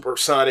Seattle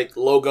Supersonic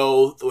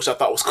logo, which I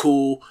thought was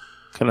cool.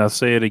 Can I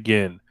say it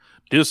again?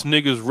 This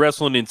nigga's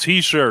wrestling in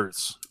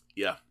t-shirts.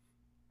 Yeah.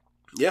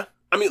 Yeah.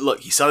 I mean, look,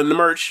 he's selling the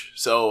merch,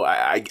 so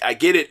I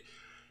get it.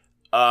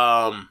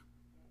 I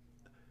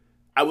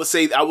will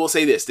say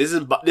this. This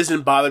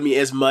didn't bother me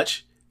as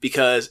much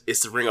because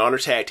it's the Ring of Honor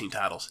tag team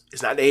titles.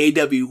 It's not the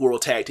AEW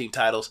World Tag Team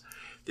titles.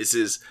 These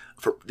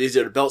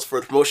are the belts for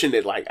the promotion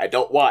that like I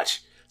don't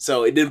watch.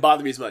 So it didn't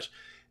bother me as much.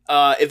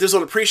 If this was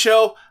on the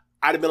pre-show,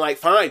 I'd have been like,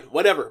 fine,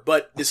 whatever.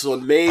 But this was on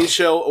the main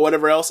show or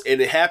whatever else,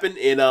 and it happened.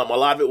 And a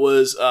lot of it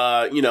was,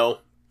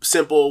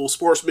 simple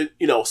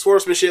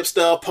sportsmanship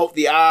stuff, poke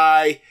the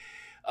eye.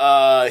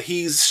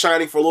 He's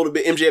shining for a little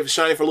bit. MJF is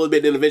shining for a little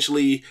bit, then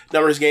eventually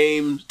Numbers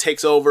Game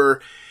takes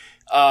over.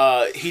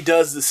 He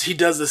does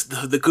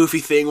the goofy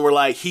thing where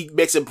like he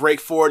makes a break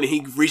for it and he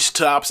reaches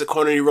to the opposite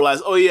corner and he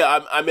realizes, oh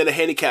yeah, I'm in a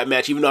handicap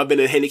match, even though I've been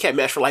in a handicap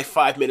match for like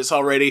 5 minutes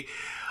already.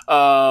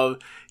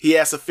 He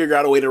has to figure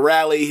out a way to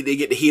rally. They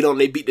get the heat on.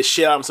 They beat the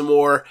shit out of him some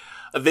more.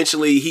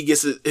 Eventually, he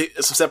gets some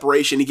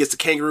separation. He gets the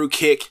kangaroo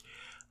kick.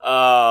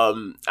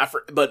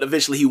 But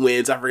eventually he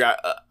wins. I forgot.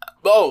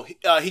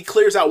 He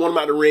clears out one of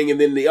them out of the ring,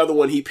 and then the other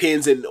one he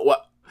pins. And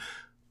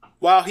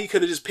while he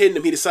could have just pinned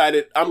him, he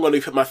decided, I'm going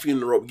to put my feet on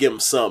the rope, give him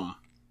some.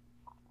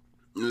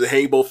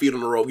 Hang both feet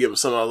on the rope, give him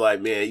some. I was like,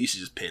 man, you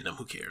should just pin him.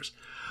 Who cares?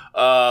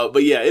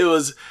 But yeah, it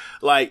was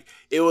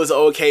an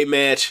okay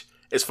match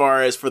as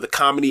far as for the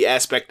comedy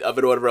aspect of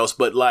it or whatever else.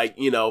 But like,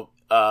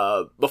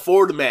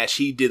 before the match,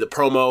 he did the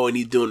promo and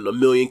he's doing a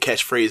million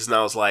catchphrases, and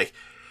I was like,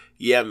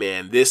 yeah,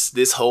 man,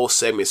 this whole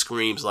segment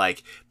screams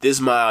like this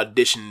is my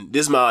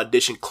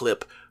audition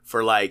clip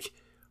for like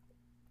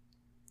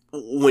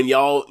when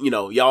y'all,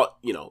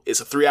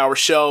 it's a 3-hour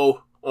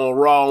show on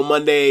Raw on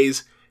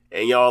Mondays,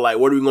 and y'all like,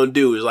 what are we gonna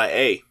do? It's like,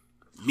 hey,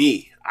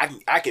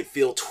 I can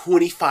fill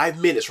 25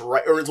 minutes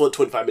right, or it's only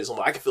 25 minutes.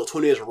 I can fill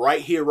 20 minutes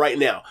right here, right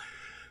now.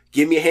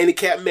 Give me a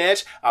handicap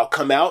match. I'll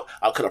come out.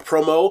 I'll cut a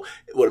promo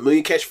with a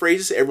million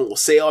catchphrases. Everyone will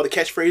say all the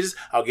catchphrases.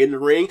 I'll get in the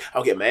ring.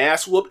 I'll get my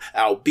ass whooped.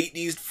 I'll beat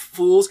these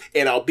fools,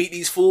 and I'll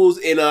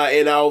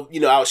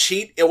I'll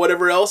cheat and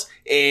whatever else,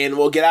 and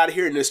we'll get out of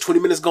here. And there's 20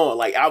 minutes gone.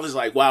 Like, I was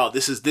like, wow,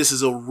 this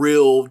is a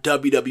real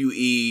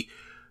WWE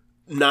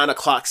 9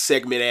 o'clock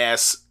segment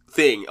ass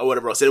thing or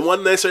whatever else. And it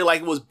wasn't necessarily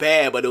like it was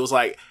bad, but it was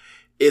like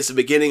it's the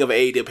beginning of an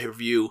AEW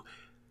pay-per-view.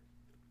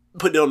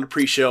 Put it on the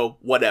pre-show,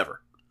 whatever.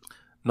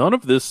 None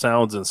of this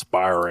sounds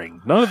inspiring.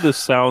 None of this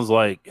sounds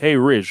like, hey,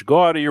 Rich,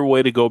 go out of your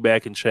way to go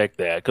back and check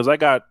that. Because I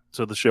got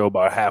to the show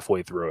about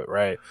halfway through it,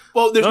 right?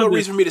 Well, there's no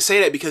reason for me to say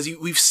that because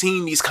we've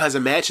seen these kinds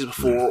of matches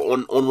before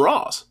on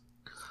Raws.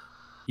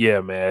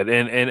 Yeah, man.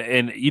 And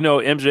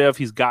MJF,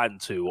 he's gotten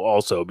to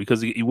also because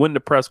he went to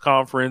press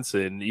conference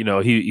and,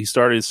 he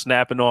started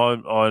snapping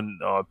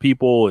on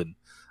people and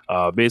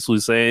basically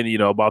saying,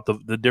 about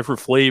the different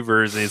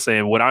flavors and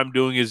saying what I'm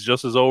doing is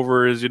just as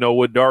over as,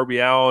 what Darby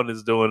Allin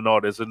is doing and all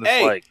this. And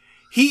it's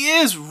he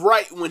is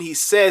right when he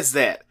says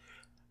that.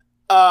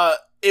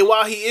 And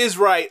while he is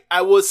right,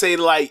 I would say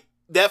like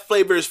that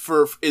flavor is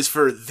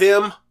for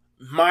them.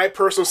 My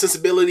personal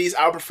sensibilities,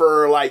 I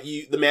prefer like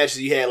the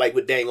matches you had like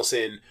with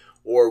Danielson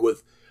or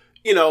with,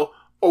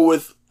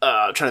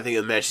 I'm trying to think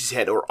of the matches he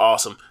had that were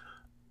awesome.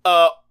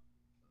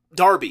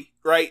 Darby.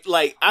 Right,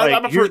 like I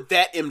prefer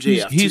that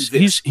MJF.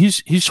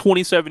 He's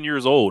 27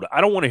 years old. I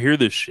don't want to hear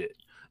this shit.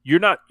 You're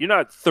not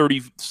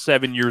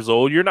 37 years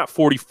old. You're not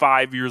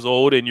 45 years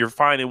old, and you're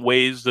finding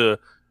ways to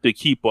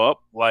keep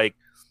up. Like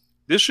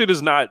this shit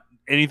is not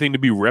anything to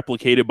be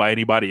replicated by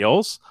anybody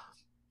else.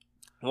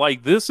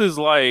 Like this is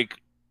like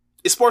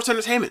it's sports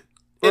entertainment,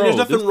 and there's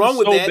nothing wrong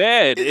with that.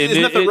 Bad. There's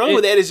nothing wrong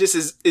with that. It's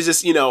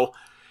just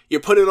you're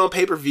putting it on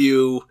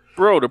pay-per-view,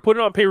 bro. To put it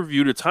on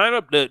pay-per-view to tie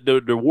up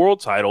the world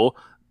title.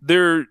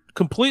 They're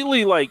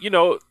completely like,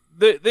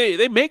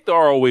 they make the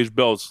ROH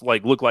belts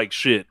like look like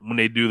shit when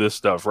they do this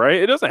stuff, right?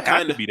 It doesn't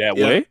have to be that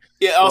way.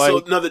 Yeah. Also,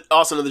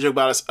 another joke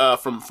about us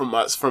from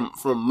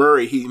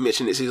Murray. He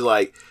mentioned this. He's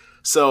like,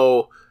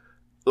 so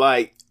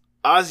like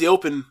Aussie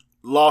Open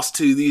lost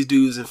to these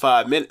dudes in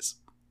 5 minutes.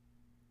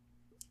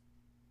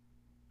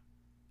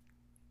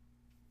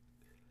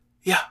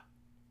 Yeah.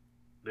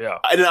 Yeah.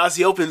 And then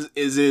Aussie Open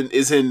is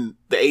in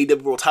the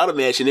AEW World Title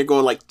match, and they're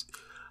going like,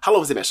 how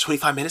long was the match?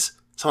 25 minutes,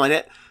 something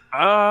like that.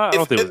 I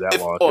don't think it was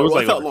that long.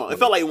 It felt long. It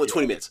felt like it went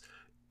 20 minutes.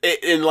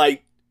 And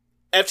like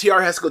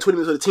FTR has to go 20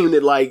 minutes with a team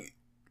that like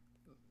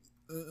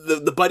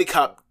the buddy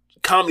cop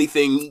comedy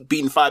thing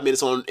beating 5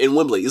 minutes in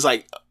Wembley. It's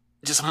like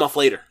just a month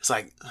later. It's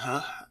like,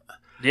 huh?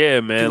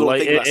 Yeah, man.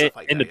 Like,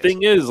 and the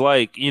thing is,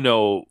 like,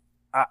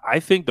 I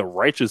think the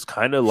Righteous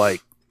kind of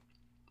like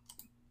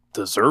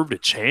deserved a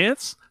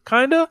chance,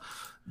 kind of.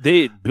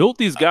 They built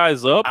these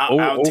guys up.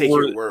 I'll take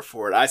your word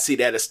for it. I see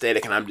that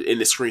aesthetic, and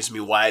it screams to me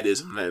why it is,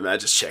 and I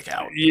just check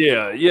out.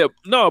 Yeah.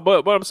 No,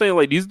 but I'm saying,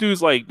 like, these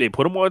dudes, like, they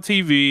put them on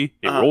TV,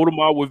 they rolled them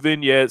out with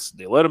vignettes,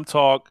 they let them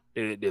talk,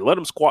 they let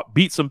them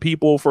beat some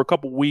people for a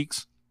couple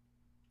weeks,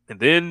 and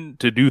then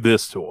to do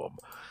this to them.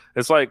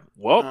 It's like,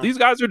 well, these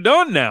guys are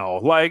done now.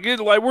 Like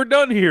we're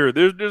done here.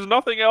 There's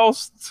nothing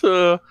else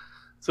to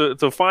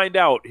find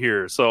out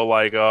here. So,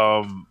 like,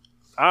 I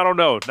don't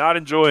know, not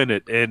enjoying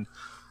it. And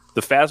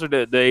the faster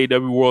that the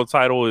AEW World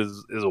Title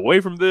is away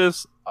from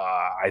this,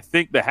 I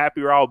think the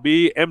happier I'll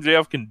be.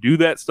 MJF can do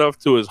that stuff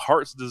to his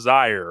heart's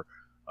desire,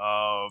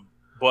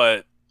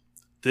 but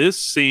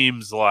this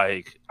seems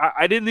like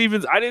I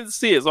didn't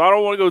see it, so I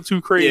don't want to go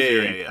too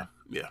crazy.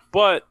 Yeah.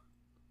 But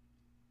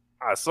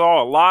I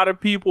saw a lot of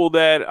people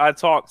that I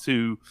talked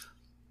to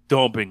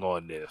dumping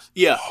on this.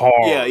 Yeah,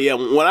 hard. Yeah.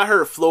 When I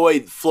heard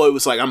Floyd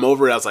was like, "I'm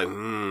over it," I was like,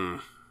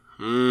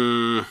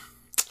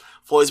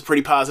 Floyd's a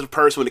pretty positive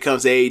person when it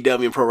comes to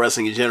AEW and pro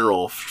wrestling in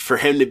general. For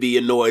him to be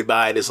annoyed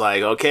by it is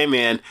like, okay,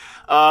 man.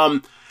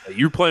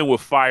 You're playing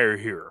with fire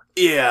here.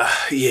 Yeah.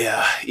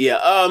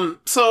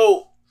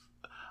 So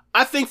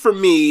I think for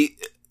me,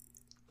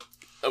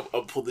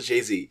 I'll pull the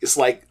Jay-Z. It's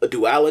like a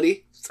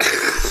duality.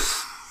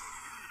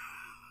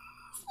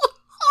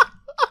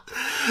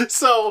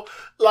 So,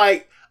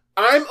 like,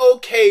 I'm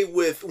okay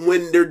with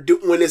when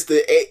it's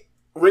the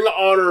Ring of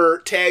Honor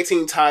tag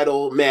team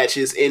title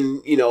matches,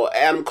 and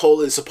Adam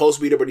Cole is supposed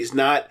to be there, but he's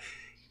not.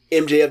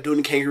 MJF doing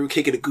the kangaroo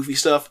kick and the goofy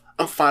stuff.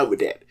 I'm fine with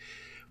that.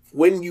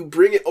 When you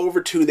bring it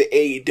over to the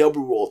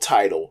AEW World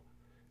Title,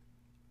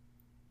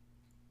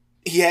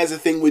 he has a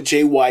thing with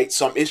Jay White,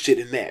 so I'm interested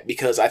in that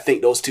because I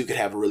think those two could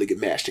have a really good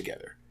match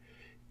together.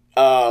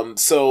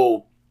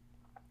 So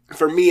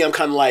for me, I'm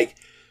kind of like,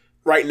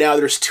 right now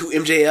there's two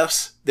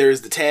MJFs.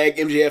 There's the tag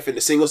MJF and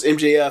the singles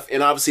MJF,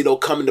 and obviously they'll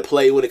come into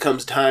play when it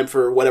comes time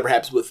for whatever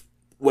happens with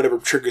whatever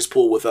triggers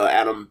pull with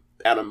Adam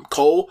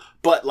Cole.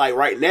 But like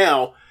right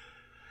now,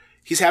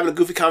 he's having a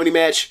goofy comedy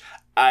match.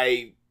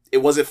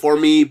 It wasn't for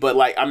me, but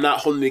like I'm not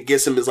holding it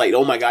against him as like,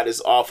 oh my god, this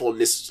is awful,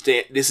 and this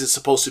is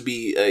supposed to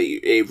be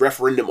a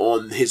referendum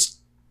on his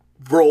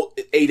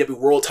AEW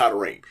World Title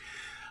reign.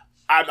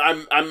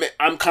 I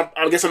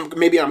guess I'm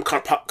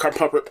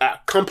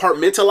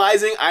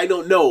compartmentalizing. I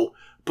don't know,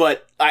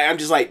 but I'm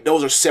just like,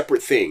 those are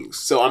separate things.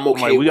 So I'm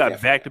okay. Like, we with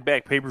got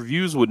back-to-back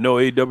pay-per-views with no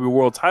AEW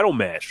World Title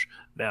match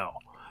now.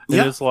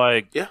 And it's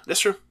like, yeah,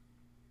 that's true.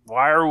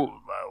 Why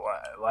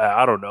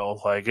I don't know.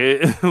 Like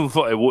it.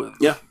 Like, what?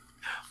 Yeah,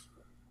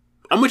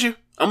 I'm with you.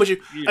 I mean,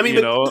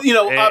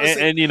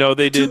 obviously, and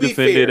they did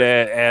defend it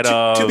at.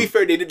 To be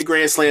fair, they did the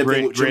Grand Slam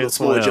thing with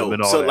Samoa Joe.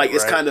 So like,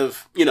 it's kind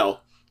of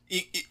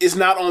it's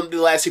not on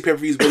the last two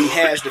pay-per-views, but he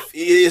has.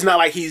 It's not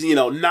like he's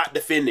not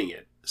defending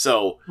it.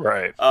 So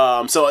right.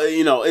 So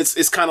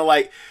it's kind of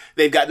like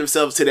they've gotten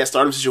themselves to that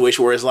Stardom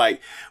situation where it's like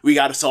we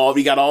got all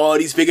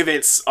these big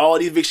events, all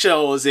these big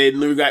shows,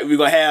 and we're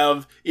gonna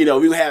have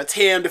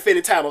Tam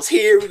defending titles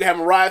here, we're gonna have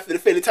Mariah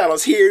defending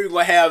titles here, we're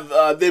gonna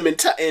have them in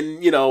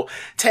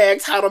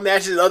tag title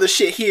matches and other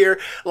shit here.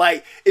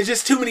 Like, it's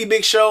just too many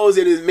big shows,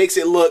 and it makes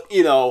it look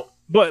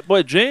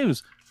But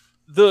James,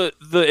 the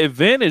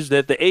advantage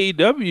that the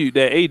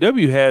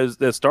AEW has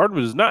that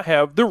Stardom does not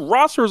have, their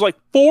roster is like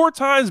 4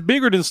 times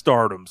bigger than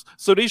Stardom's,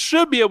 so they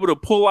should be able to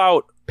pull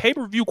out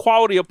pay-per-view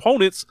quality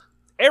opponents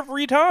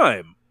every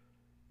time.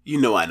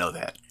 I know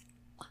that.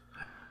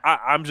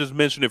 I'm just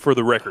mentioning it for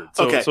the record.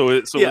 So, okay.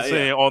 It's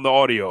saying on the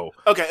audio.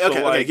 Okay.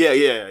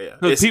 Yeah.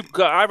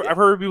 I've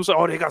heard people say,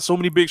 "Oh, they got so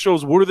many big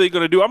shows. What are they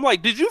going to do?" I'm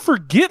like, did you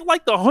forget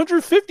like the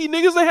 150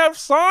 niggas they have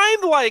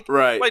signed? Like,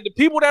 right. Like the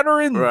people that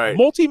are in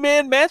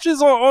multi-man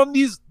matches on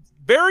these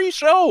very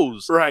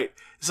shows. Right.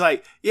 It's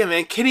like, yeah,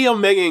 man, Kenny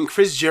Omega and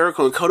Chris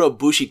Jericho and Kota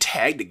Ibushi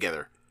tagged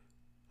together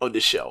on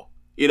this show.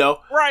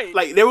 Right?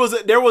 Like there was a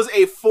tag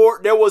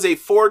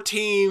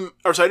team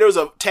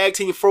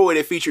 4-way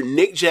that featured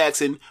Nick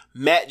Jackson,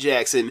 Matt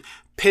Jackson,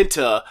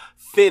 Penta,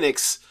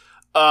 Phoenix,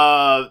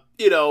 the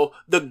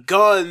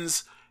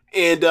Guns,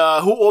 and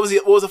what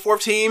was the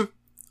fourth team?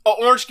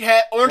 Orange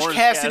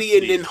Cassidy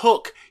and then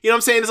Hook. You know what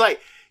I'm saying? It's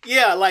like,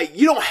 yeah, like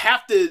you don't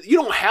have to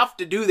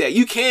do that.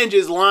 You can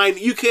just line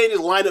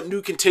up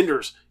new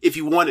contenders if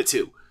you wanted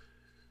to.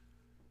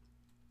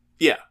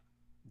 Yeah.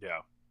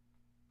 Yeah.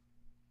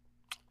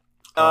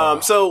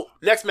 So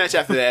next match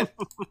after that,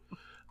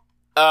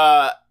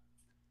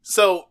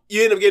 so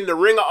you end up getting the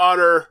Ring of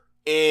Honor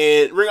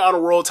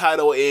World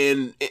Title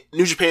and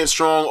New Japan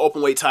Strong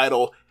Openweight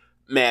Title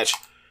match.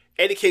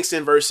 Eddie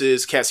Kingston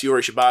versus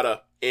Katsuyori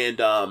Shibata, and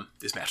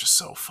this match is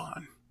so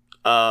fun.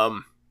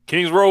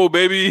 King's Road,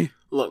 baby.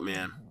 Look,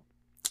 man,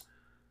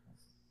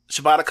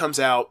 Shibata comes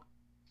out.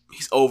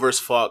 He's over as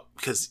fuck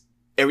because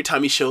every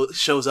time he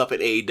shows up at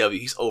AEW,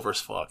 he's over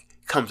as fuck.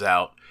 Comes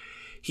out.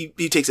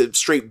 He takes a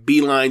straight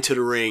beeline to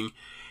the ring,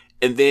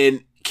 and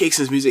then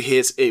Kingston's music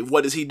hits, and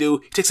what does he do?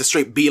 He takes a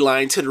straight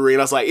beeline to the ring.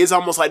 I was like, it's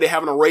almost like they're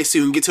having a race so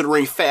you can get to the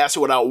ring faster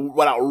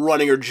without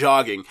running or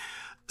jogging.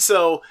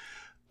 So,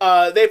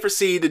 they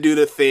proceed to do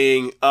the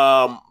thing.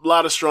 A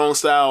lot of strong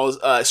styles,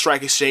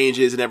 strike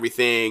exchanges and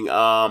everything.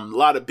 A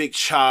lot of big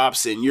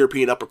chops and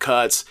European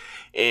uppercuts.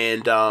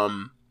 And,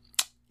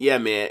 yeah,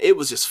 man, it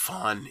was just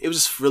fun. It was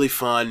just really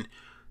fun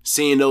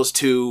seeing those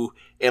two.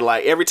 And,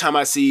 like, every time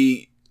I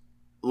see,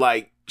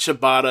 like,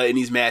 Shibata in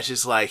these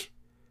matches, like,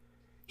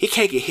 he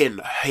can't get hit in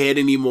the head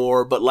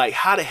anymore. But, like,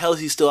 how the hell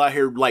is he still out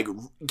here, like,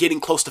 getting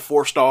close to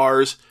 4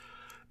 stars?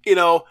 You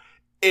know?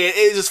 And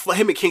it's just,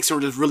 him and Kingston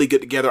were just really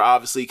good together,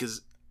 obviously,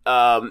 because,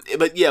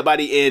 but yeah, by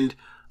the end,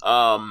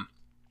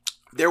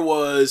 there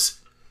was,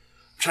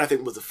 I'm trying to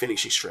think what the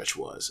finishing stretch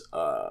was.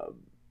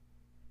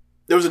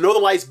 There was a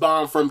Northern Lights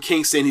bomb from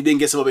Kingston. He didn't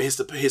get some of it, hits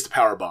the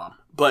power bomb.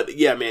 But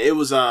yeah, man, it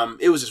was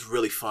just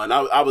really fun.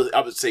 I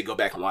would say go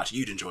back and watch it.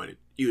 You'd enjoyed it.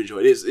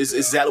 It's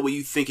exactly what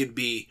you think it'd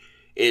be,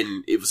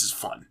 and it was just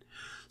fun.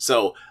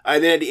 So,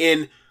 and then at the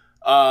end,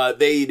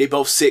 they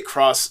both sit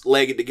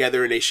cross-legged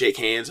together and they shake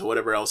hands or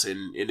whatever else,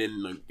 and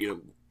then, you know,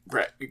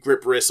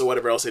 grip wrists or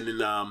whatever else, and then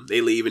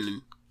they leave, and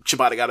then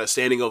Shibata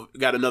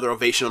got another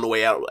ovation on the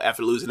way out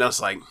after losing. I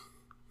was like,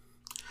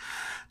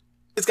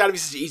 it's got to be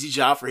such an easy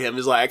job for him.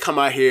 It's like, I come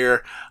out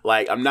here,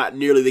 like, I'm not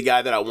nearly the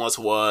guy that I once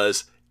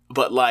was,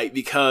 but, like,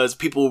 because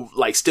people,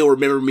 like, still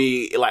remember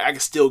me, like, I can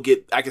still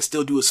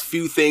do a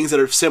few things that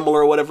are similar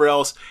or whatever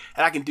else,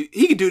 and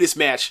he can do this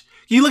match.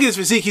 You look at his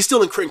physique, he's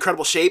still in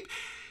incredible shape.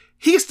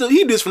 He can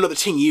do this for another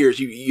 10 years,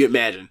 you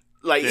imagine.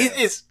 Like,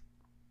 yeah.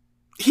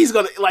 He's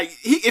gonna, like,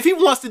 if he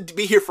wants to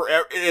be here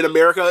forever in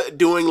America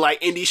doing,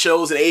 like, indie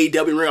shows and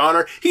AEW Ring of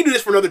Honor, he can do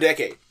this for another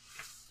decade.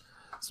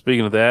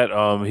 Speaking of that,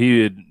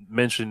 he had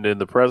mentioned in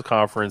the press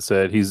conference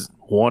that he's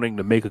wanting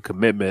to make a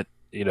commitment,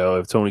 you know,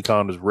 if Tony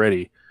Khan is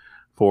ready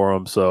for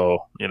him.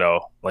 So, you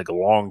know, like a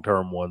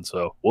long-term one.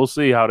 So we'll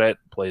see how that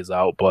plays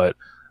out. But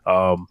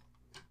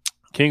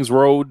Kings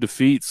Road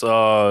defeats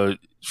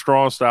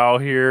Strong Style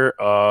here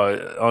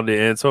on the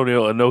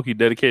Antonio Inoki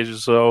dedication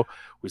show.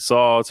 We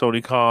saw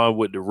Tony Khan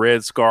with the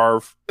red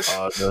scarf,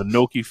 the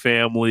Inoki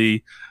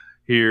family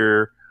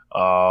here.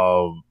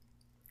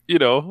 You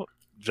know,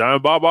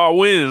 Giant Baba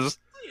wins.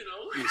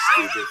 You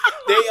stupid.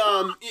 They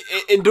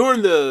and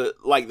during the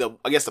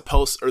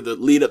post or the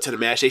lead up to the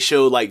match, they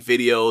showed like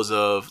videos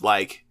of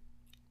like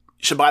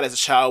Shibata as a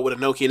child with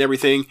Inoki and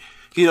everything.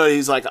 You know,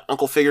 he's like an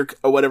uncle figure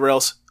or whatever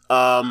else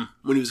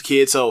when he was a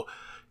kid. So,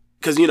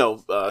 because you know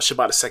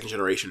Shibata's second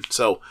generation.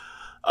 So,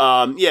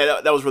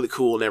 yeah, that was really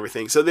cool and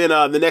everything. So then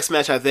the next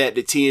match after that,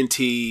 the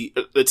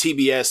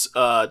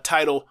TBS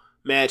title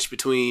match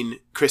between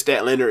Chris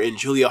Statlander and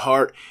Julia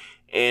Hart,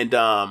 and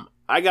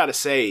I gotta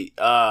say,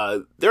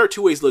 there are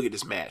two ways to look at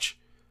this match.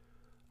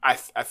 I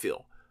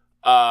feel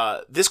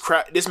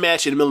this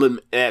match in the middle of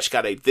the match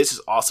got a "This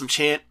is awesome"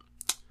 chant,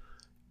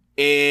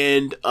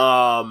 and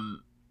I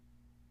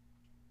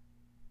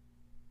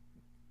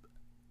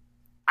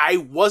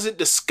wasn't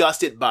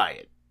disgusted by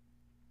it.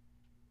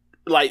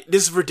 Like,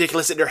 this is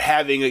ridiculous that they're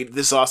having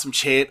this awesome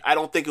chant. I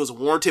don't think it was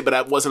warranted, but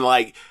I wasn't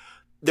like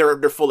they're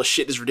full of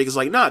shit. This is ridiculous.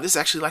 Like, nah, this is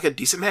actually like a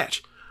decent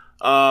match.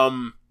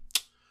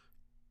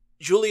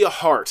 Julia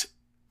Hart,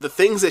 the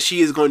things that she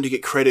is going to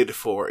get credited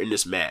for in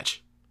this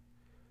match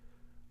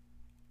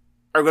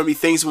are going to be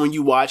things when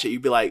you watch it,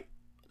 you'd be like,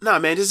 nah,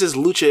 man, this is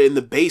lucha in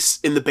the base.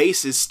 In the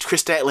base is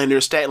Chris Statlander.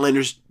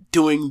 Statlander's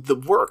doing the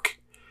work.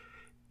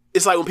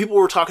 It's like when people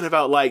were talking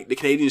about like the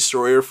Canadian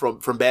Destroyer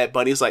from Bad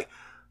Bunny, it's like,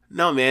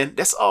 no, man,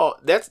 that's all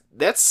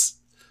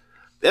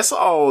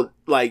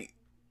like,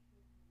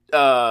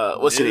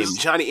 what's his name?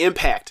 Johnny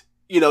Impact.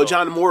 You know,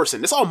 John Morrison.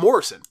 That's all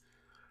Morrison.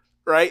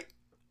 Right?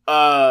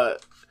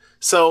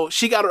 So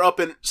she got her up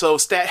so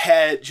Stat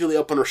had Julia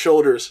up on her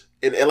shoulders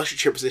in the electric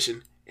chair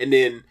position, and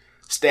then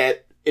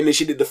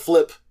she did the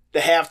flip,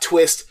 the half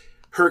twist,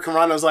 Hurricane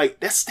Rana. I was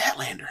like, that's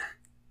Statlander.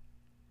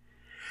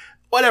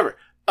 Whatever.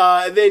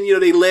 And then, you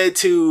know, they led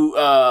to,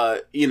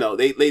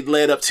 they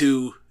led up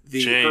to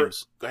the...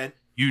 James. Go ahead.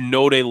 You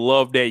know they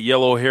love that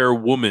yellow hair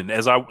woman.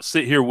 As I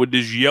sit here with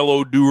this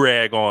yellow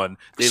do-rag on,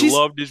 they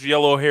love this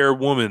yellow hair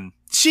woman.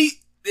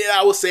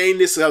 I was saying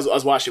this, I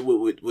was watching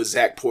with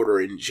Zach Porter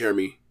and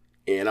Jeremy,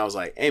 and I was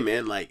like, hey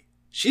man, like,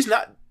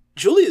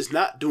 Julia's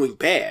not doing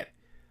bad,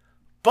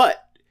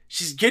 but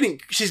she's getting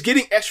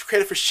extra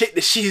credit for shit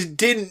that she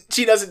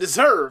doesn't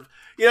deserve.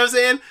 You know what I'm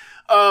saying?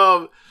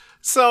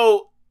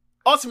 So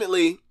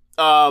ultimately,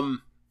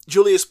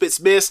 Julia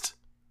spits mist.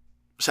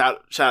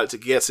 Shout out to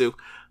Getsu.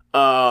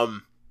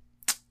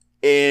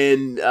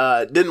 And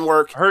didn't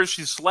work.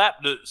 She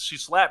slapped her,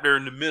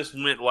 and the mist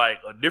went like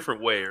a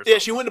different way or something. Yeah,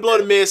 she went to blow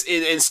the mist,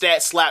 and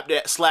Stat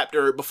slapped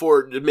her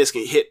before the mist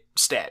can hit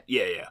Stat.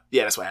 Yeah,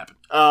 that's what happened.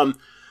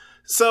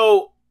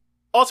 So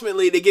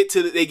ultimately they get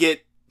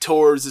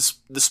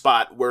towards the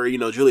spot where, you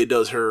know, Julia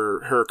does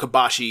her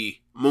Kabashi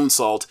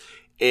moonsault,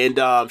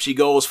 and she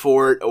goes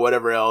for it or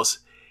whatever else,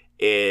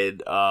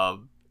 and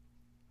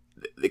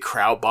the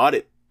crowd bought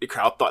it. The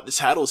crowd thought the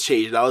title was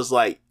changed, and I was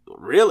like,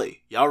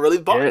 really? Y'all really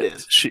bought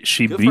this?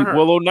 She beat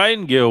Willow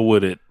Nightingale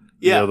with it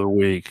the other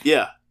week.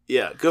 Yeah,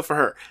 good for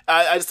her.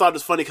 I just thought it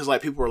was funny because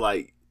like people were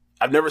like,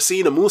 I've never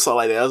seen a moonsault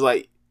like that. I was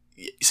like,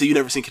 So you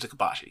never seen Kenta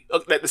Kobashi.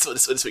 Okay, that's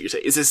what you're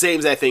saying. It's the same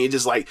exact thing. It's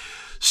just like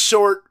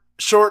short,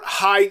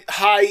 high,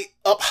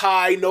 up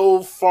high,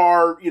 no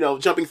far,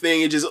 jumping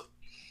thing. It's just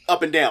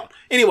up and down.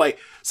 Anyway,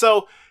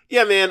 so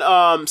yeah,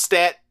 man,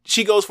 Stat,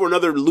 she goes for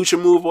another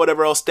lucha move or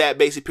whatever else. Stat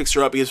basically picks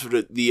her up, gives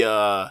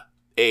her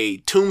a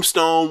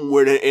tombstone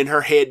where in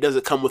her head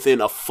doesn't come within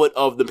a foot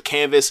of the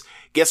canvas,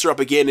 gets her up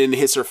again and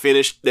hits her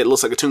finish that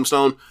looks like a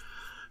tombstone,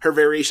 her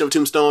variation of a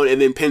tombstone,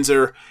 and then pins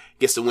her,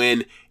 gets the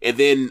win. And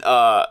then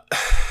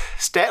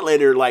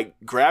Statlander like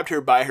grabbed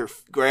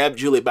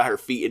Julia by her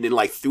feet and then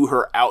like threw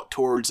her out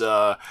towards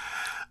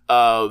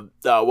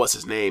what's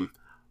his name?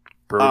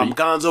 Brody.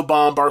 Gonzo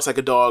Bomb, Barks Like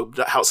a Dog,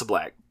 House of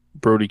Black.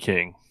 Brody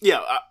King. Yeah,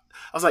 I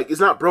was like, it's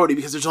not Brody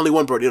because there's only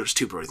one Brody. There's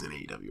two Brodys in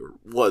AEW, or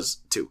was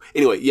two.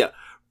 Anyway, yeah.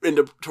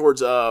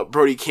 Towards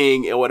Brody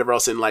King and whatever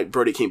else, and like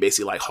Brody King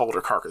basically like hauled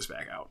her carcass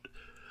back out.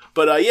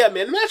 But yeah,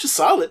 man, the match was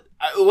solid.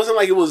 It wasn't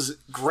like it was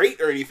great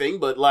or anything,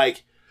 but I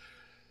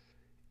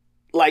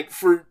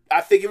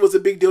think it was a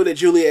big deal that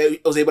Julia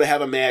was able to have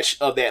a match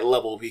of that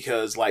level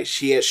because like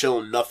she had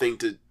shown nothing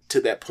to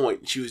that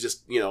point. She was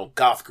just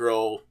goth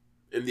girl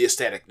in the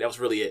aesthetic. That was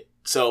really it.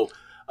 So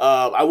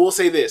I will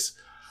say this.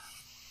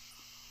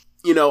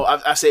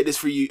 I've said this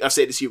for you. I've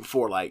said this to you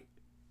before. Like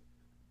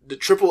the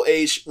Triple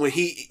H when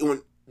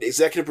the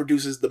executive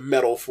produces the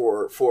metal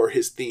for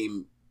his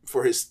theme,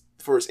 for his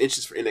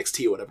inches for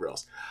NXT or whatever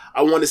else,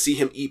 I want to see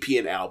him EP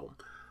an album.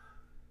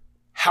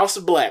 House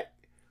of Black.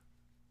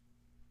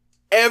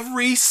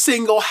 Every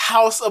single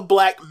House of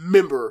Black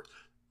member,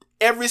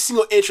 every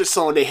single entrance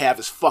song they have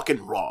is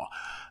fucking raw.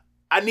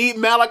 I need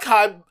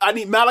Malachi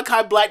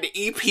Black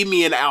to EP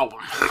me an album.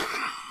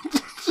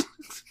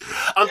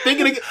 I'm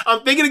thinking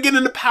of getting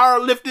into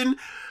powerlifting.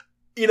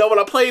 When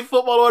I played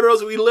football or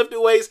whatever, we lifted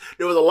weights.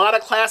 There was a lot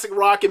of classic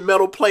rock and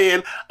metal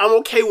playing. I'm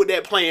okay with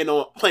that playing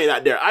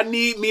out there. I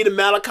need me the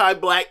Malachi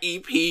Black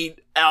EP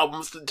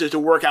albums to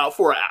work out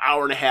for an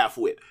hour and a half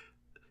with.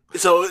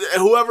 So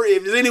whoever,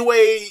 if there's any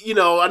way,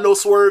 I know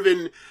Swerve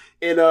and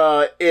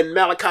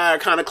Malachi are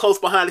kind of close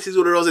behind the scenes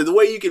with those. The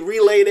way you can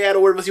relay that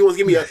or whatever, he wants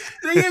to give me an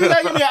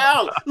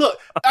album. Look,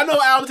 I know an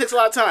album takes a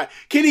lot of time.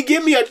 Can you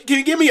give me a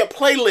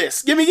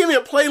playlist? Give me a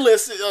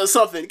playlist or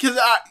something. Because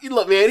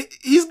look, man,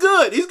 he's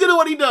good. He's good at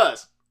what he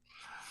does.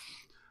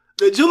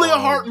 The Julia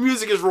Hart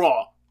music is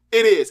raw.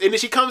 It is. And then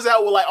she comes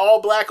out with like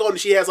all black on and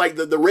she has like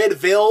the red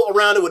veil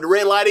around it with the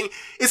red lighting.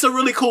 It's a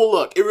really cool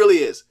look. It really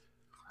is.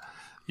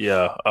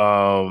 Yeah.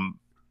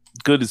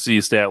 Good to see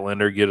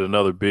Statlander get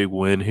another big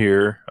win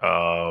here.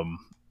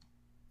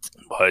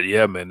 But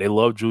yeah, man, they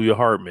love Julia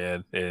Hart,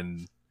 man.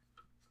 And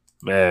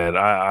man,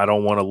 I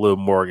don't want to Liv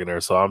Morgan there,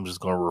 so I'm just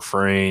going to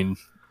refrain.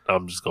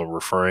 You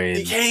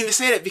can't even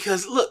say that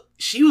because look,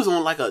 she was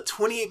on like a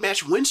 28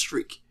 match win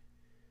streak.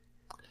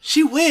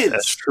 She wins.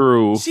 That's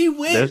true. She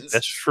wins.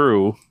 That's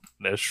true.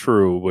 That's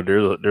true. But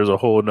there's a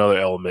whole nother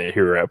element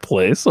here at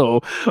play.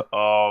 So,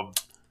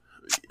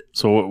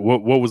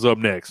 what was up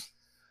next?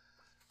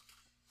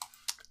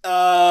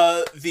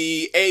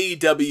 The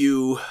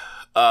AEW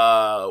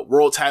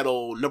world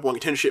title number one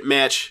contendership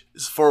match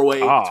is a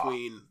 4-way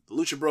between the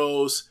Lucha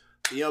Bros,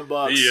 the Young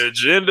Bucks.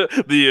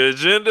 The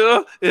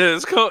agenda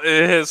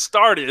has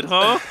started,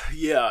 huh?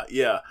 Yeah.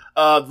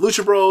 The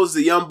Lucha Bros,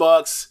 the Young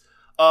Bucks.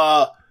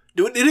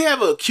 Did they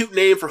have a cute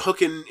name for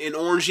Hook and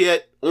Orange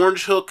yet?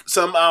 Orange Hook?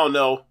 I don't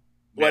know.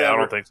 Whatever. Yeah, I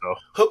don't think so.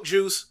 Hook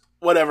Juice,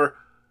 whatever.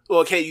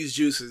 Well, can't use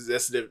juice because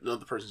that's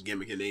another person's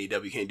gimmick in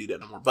AEW. Can't do that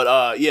no more.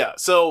 But yeah.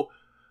 So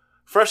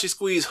freshly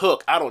squeezed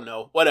Hook. I don't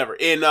know. Whatever.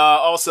 And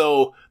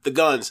also the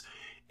Guns.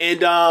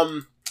 And they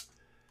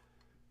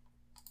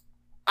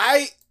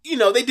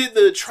did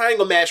the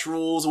triangle match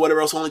rules or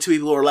whatever else. Only two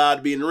people were allowed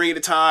to be in the ring at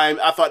a time.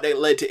 I thought that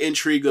led to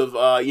intrigue of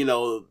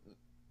the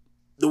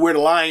weird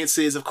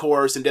alliances, of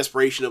course, and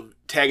desperation of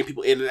tagging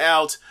people in and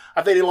out.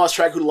 I think they lost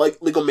track of who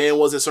Legal Man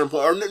was at a certain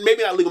point, or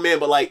maybe not Legal Man,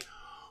 but like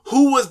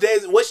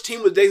which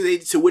team was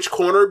designated to which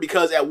corner?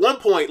 Because at one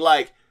point,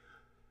 like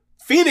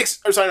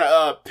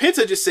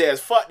Penta just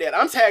says, "Fuck that!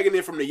 I'm tagging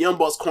in from the Young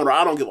Bucks corner.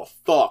 I don't give a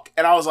fuck."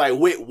 And I was like,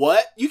 "Wait,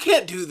 what? You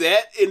can't do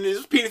that!" And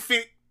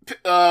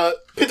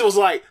Penta was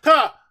like,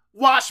 "Huh?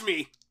 Watch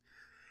me."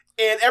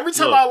 And every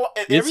time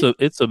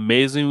it's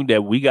amazing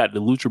that we got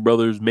the Lucha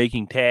Brothers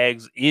making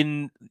tags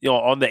on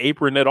the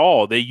apron at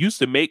all. They used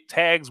to make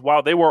tags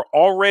while they were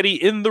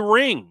already in the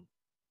ring.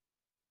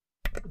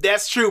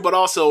 That's true, but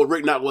also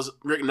Rick Knox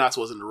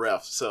wasn't the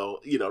ref, so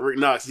Rick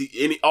Knox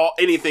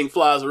anything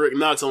flies with Rick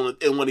Knox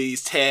in one of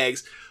these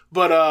tags.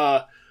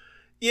 But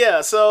yeah,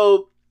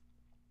 so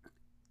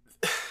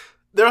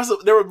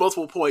there were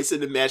multiple points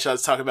in the match I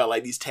was talking about,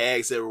 like these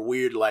tags that were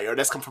weird, like, or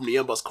that's come from the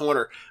Young Bucks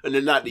corner, and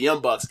they're not the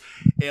Young Bucks.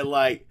 And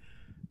like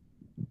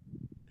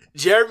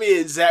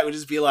Jeremy and Zach would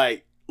just be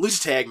like,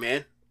 "Lucha tag,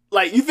 man."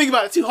 Like, you think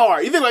about it too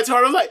hard. I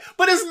was like,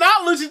 but it's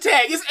not Lucha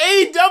tag. It's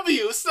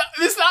AEW.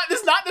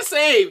 It's not the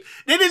same.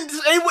 They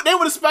would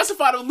have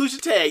specified a Lucha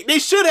tag. They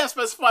should have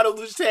specified a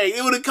Lucha tag.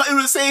 It would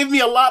have saved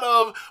me a lot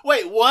of,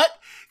 wait, what?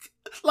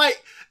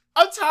 Like,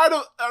 I'm tired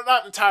of,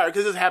 not tired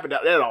because this happened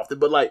that often,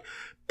 but like,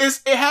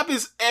 It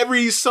happens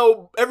every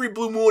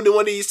blue moon in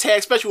one of these tags,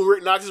 especially when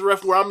Rick Knox is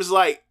ref, where I'm just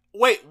like,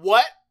 wait,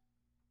 what?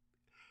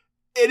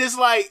 It is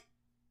like,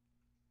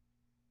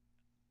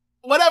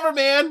 whatever,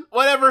 man,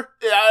 whatever.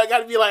 Yeah, I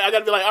gotta be like,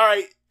 all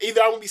right,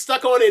 either I'm gonna be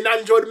stuck on it and not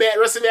enjoy the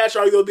rest of the match,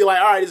 or I'm gonna be like,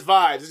 all right, it's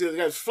vibes. It's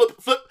gonna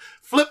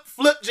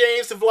flip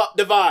James to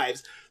the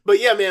vibes.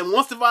 But yeah, man,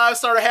 once the vibes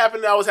started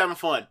happening, I was having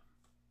fun.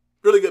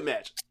 Really good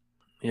match.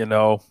 You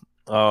know,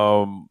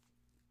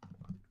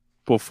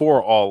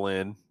 before All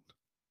In,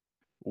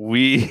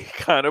 we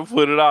kind of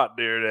put it out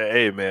there that,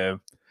 hey,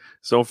 man,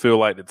 this don't feel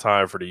like the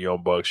time for the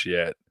Young Bucks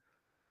yet.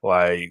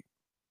 Like,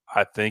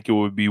 I think it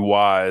would be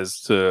wise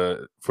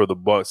for the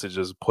Bucks to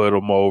just put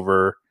them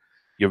over,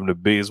 give them the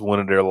biggest win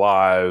of their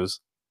lives,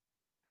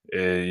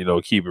 and, you know,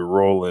 keep it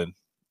rolling.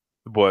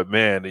 But,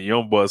 man, the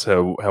Young Bucks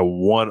have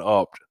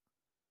one-upped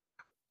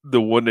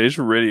the One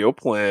Nation Radio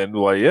plan.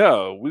 Like,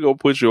 yeah, we gonna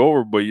put you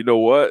over, but you know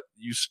what?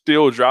 You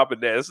still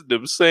dropping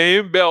them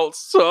same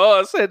belts to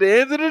us at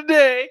the end of the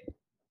day.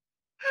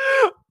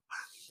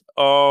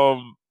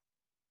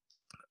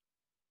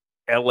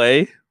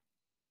 LA,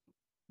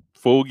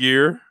 Full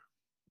Gear,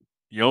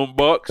 Young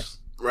Bucks,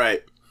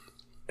 right?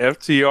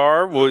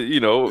 FTR. Well, you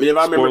know, if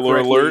I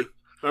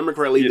remember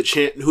correctly,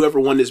 yeah. Whoever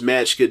won this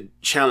match could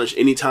challenge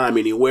anytime,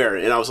 anywhere.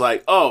 And I was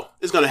like, oh,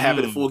 it's going to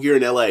happen at Full Gear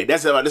in LA.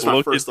 That's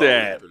my first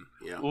thought.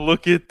 Yeah.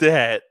 Look at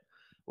that.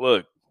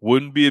 Look,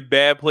 wouldn't be a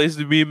bad place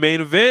to be a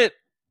main event.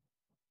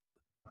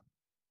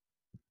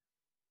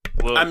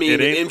 Look, I mean,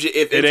 it ain't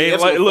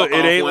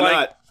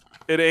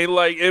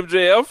like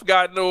MJF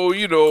got no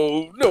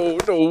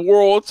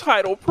world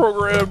title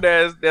program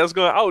that's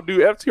gonna outdo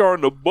FTR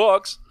and the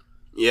Bucks.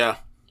 Yeah.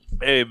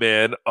 Hey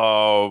man,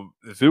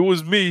 if it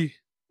was me,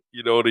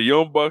 you know, the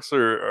Young Bucks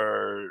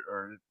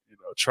are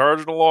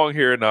charging along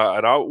here. And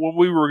I when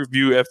we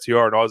review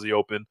FTR and Aussie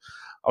Open,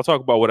 I'll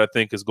talk about what I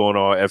think is going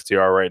on at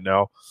FTR right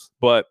now.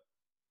 But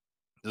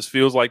this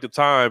feels like the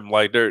time,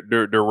 like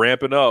they're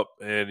ramping up,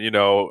 and you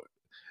know,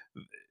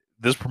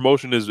 this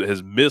promotion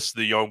has missed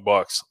the Young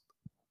Bucks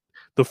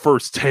the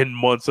first 10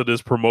 months of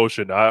this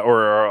promotion,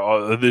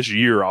 or this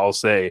year, I'll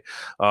say.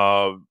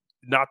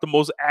 Not the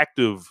most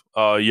active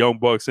Young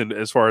Bucks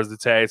as far as the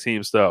tag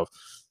team stuff.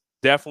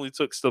 Definitely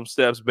took some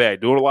steps back,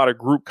 doing a lot of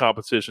group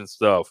competition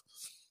stuff.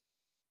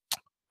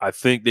 I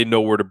think they know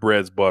where the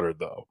bread's buttered,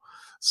 though.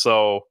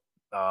 So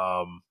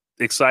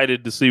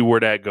excited to see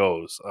where that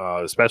goes,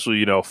 especially,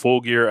 you know,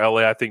 Full Gear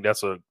LA. I think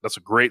that's a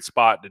great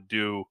spot to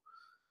do.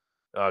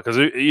 Because,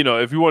 you know,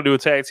 if you want to do a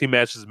tag team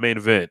match as a main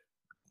event,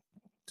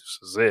 this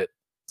is it.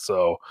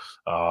 So,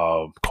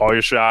 call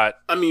your shot.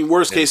 I mean,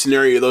 worst case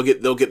scenario,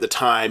 they'll get the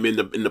time in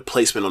the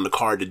placement on the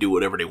card to do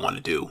whatever they want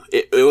to do,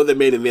 whether they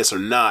main events or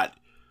not.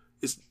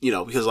 It's, you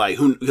know, because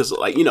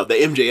you know, the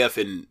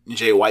MJF and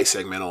Jay White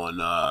segment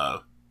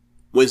on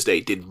Wednesday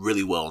did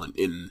really well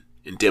in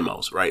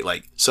demos, right?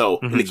 Like, so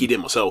in the key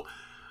demo, so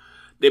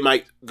they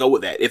might go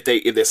with that if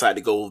they decide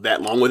to go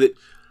that long with it.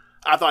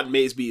 I thought it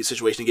may be a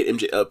situation to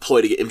get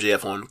ploy to get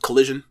MJF on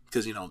Collision,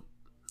 because, you know,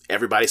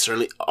 everybody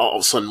certainly all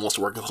of a sudden wants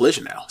to work in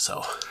Collision now.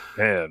 So,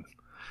 man,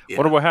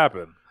 wonder what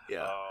happened.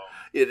 Yeah,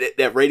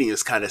 that rating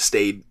has kind of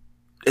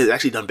has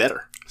actually done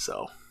better.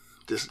 So,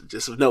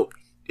 just a note.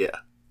 Yeah,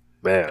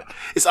 man,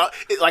 it's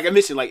like I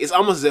mentioned, like it's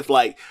almost as if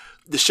like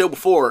the show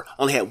before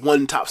only had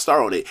one top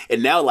star on it,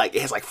 and now like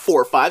it has like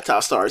 4 or 5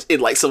 top stars,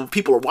 and like some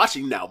people are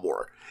watching now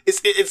more.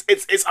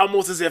 It's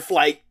almost as if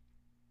like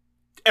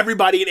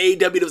everybody in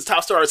AEW that was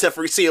top star except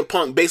for CM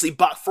Punk basically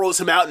Bach froze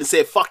him out and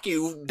said, "Fuck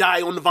you,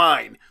 die on the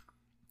vine."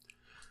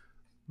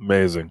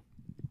 Amazing.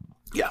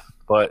 Yeah.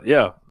 But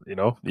yeah, you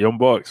know, Young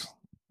Bucks.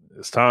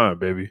 It's time,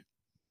 baby.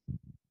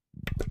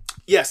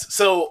 Yes.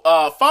 So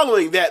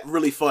following that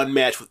really fun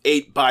match with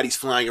 8 bodies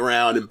flying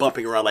around and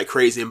bumping around like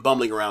crazy and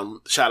bumbling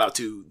around, shout out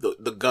to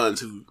the Guns,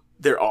 who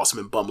they're awesome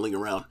and bumbling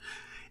around.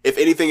 If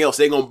anything else,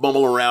 they're gonna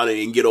bumble around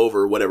and get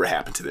over whatever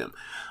happened to them.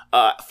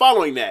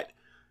 Following that,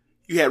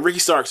 you had Ricky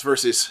Starks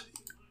versus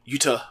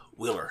Yuta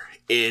Wheeler.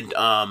 And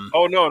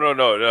oh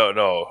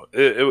no.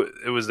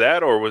 It was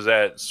that, or was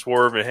that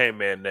Swerve and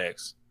Hangman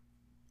next?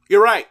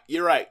 You're right.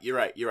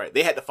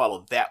 They had to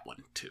follow that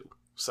one too.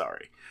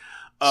 Sorry.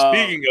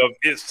 Speaking of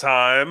it's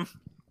time,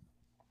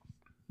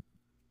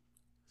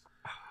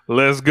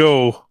 let's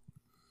go.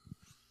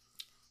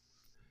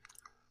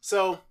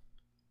 So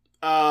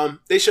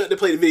they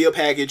played the video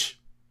package,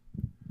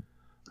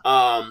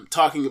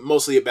 talking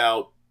mostly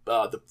about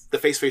the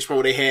face-to-face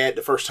promo they had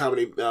the first time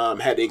they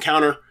had the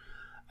encounter,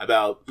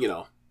 about, you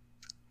know,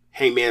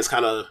 Hangman's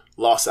kind of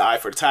lost the eye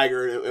for the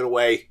tiger in a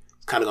way,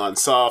 kind of gone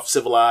soft,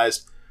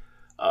 civilized.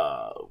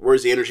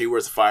 Where's the energy?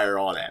 Where's the fire?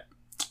 All that.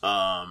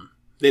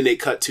 Then they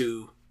cut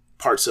to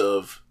parts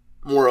of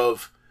more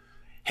of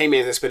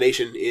Hangman's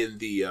explanation in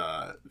the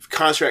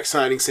contract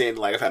signing, saying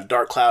like, I've had a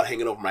dark cloud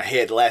hanging over my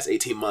head the last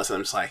 18 months, and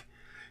I'm just like,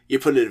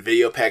 you're putting in a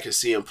video package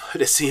to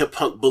CM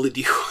Punk bullied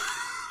you.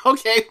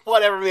 Okay,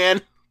 whatever,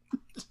 man.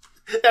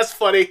 That's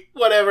funny.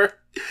 Whatever.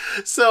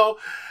 So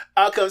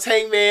out comes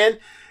Hangman,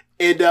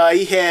 and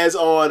he has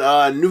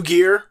on new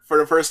gear for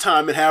the first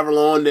time in however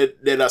long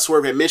that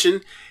Swerve had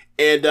mentioned.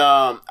 And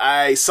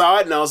I saw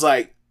it and I was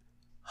like,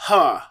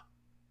 huh,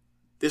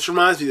 this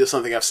reminds me of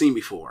something I've seen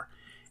before.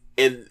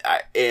 And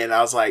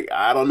I was like,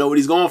 I don't know what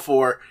he's going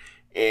for.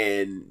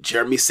 And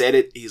Jeremy said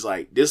it. He's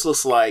like, this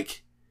looks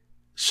like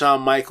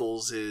Shawn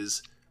Michaels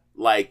is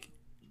like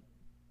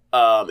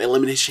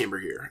Elimination Chamber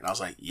here. And I was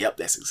like, yep,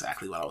 that's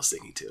exactly what I was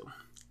thinking too.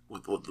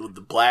 With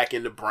the black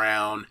and the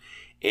brown.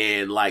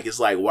 And like,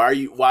 it's like, why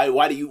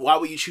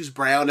would you choose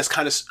brown? That's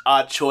kind of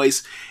odd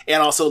choice.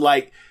 And also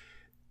like,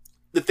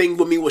 the thing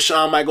with me with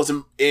Shawn Michaels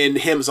and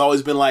him has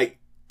always been like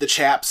the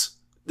chap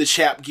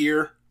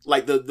gear,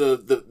 like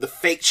the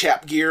fake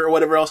chap gear or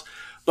whatever else.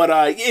 But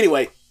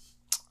anyway,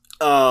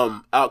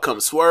 out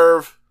comes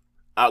Swerve.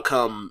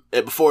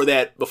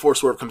 Before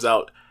Swerve comes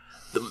out,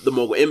 the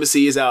Mogul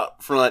Embassy is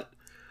out front.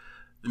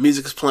 The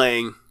music is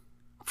playing.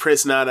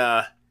 Prince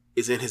Nana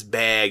is in his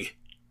bag,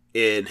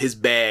 and his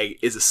bag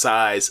is the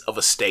size of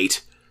a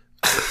state.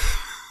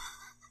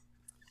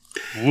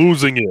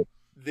 Losing it.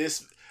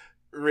 This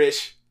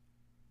Rich.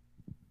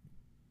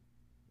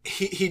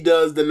 He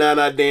does the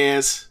Nana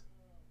dance.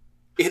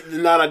 The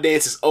Nana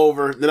dance is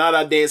over. The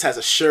Nana dance has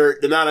a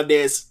shirt. The Nana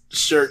dance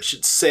shirt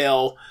should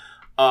sell.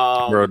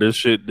 Bro, this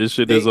shit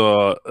is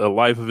a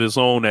life of its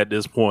own at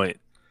this point.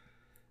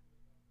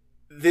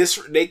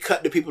 They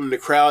cut the people in the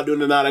crowd doing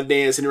the Nana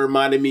dance, and it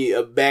reminded me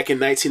of back in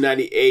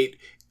 1998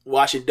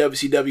 watching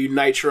WCW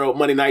Nitro,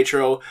 Monday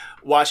Nitro,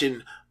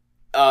 watching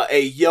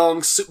a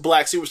young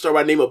black superstar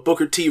by the name of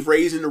Booker T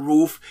raising the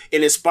roof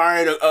and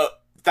inspiring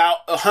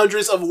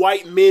hundreds of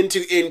white men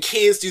and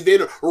kids to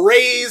then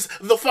raise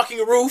the fucking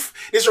roof.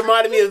 This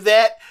reminded me of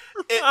that.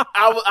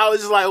 I was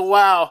just like,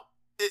 wow.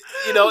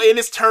 And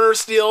it's Turner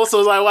still, so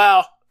it's like,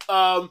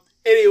 wow.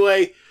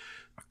 Anyway.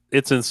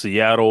 It's in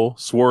Seattle.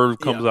 Swerve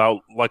comes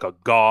out like a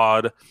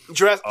god.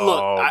 Dressed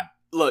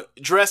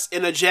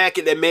in a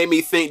jacket that made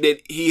me think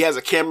that he has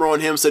a camera on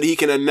him so that he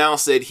can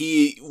announce that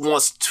he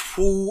wants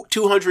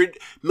 $200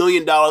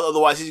 million.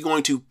 Otherwise, he's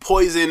going to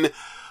poison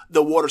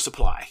the water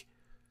supply.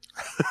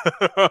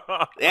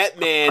 That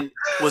man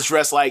was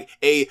dressed like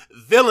a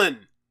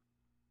villain.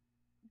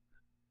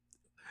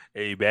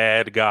 A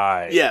bad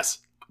guy. Yes.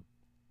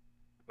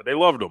 But they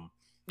loved him.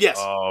 Yes.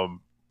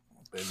 And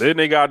then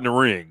they got in the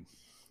ring.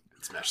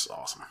 This match is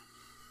awesome.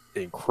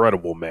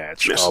 Incredible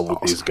match with awesome.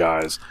 These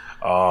guys.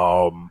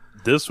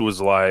 This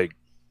was like,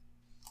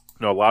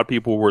 a lot of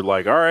people were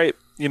like, all right,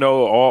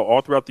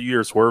 all throughout the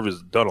year, Swerve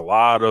has done a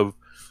lot of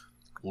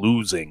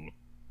losing.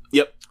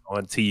 Yep.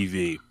 On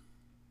TV.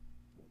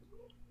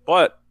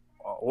 But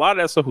a lot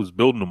of that stuff was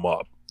building them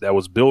up. That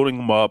was building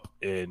them up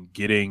and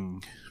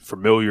getting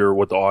familiar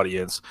with the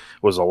audience,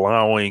 was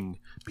allowing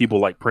people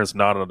like Prince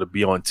Nana to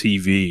be on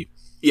TV.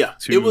 Yeah.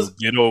 To, it was,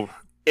 in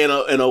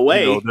a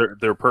way,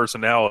 their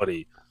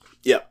personality.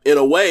 Yeah. In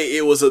a way,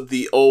 it was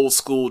the old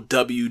school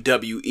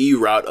WWE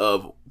route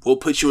of, we'll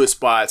put you in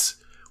spots,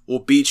 we'll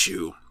beat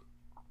you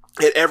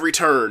at every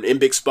turn in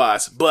big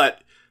spots,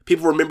 but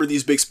people remember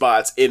these big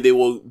spots and they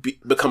will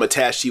become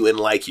attached to you and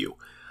like you.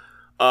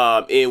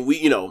 And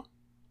we,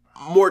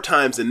 more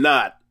times than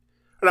not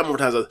more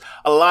times,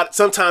 a lot,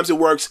 sometimes it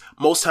works,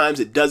 most times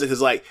it doesn't, because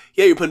like,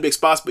 yeah, you're putting big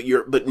spots, but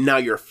now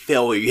you're a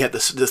failure. You have the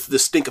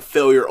stink of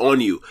failure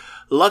on you.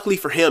 Luckily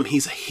for him,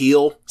 he's a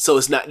heel, so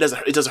it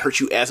doesn't hurt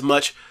you as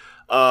much.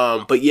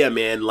 But yeah,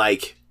 man,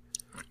 like,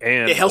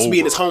 and it helps me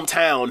in his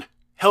hometown,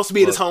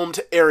 in his home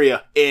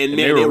area, and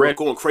man, they were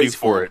going crazy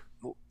for it.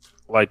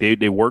 Like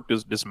they worked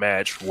this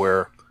match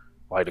where,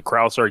 like, the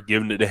crowd started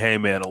giving it to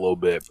Hangman a little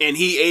bit, and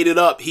he ate it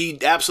up. He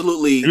was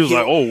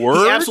like, "Oh,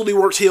 word!" He absolutely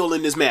worked heel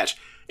in this match,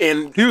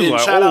 and he was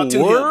like, shout out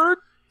to word? him.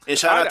 And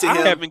shout out to him.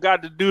 I haven't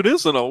got to do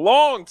this in a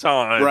long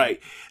time. Right.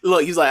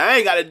 Look, he's like, I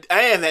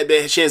haven't had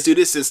a chance to do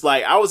this since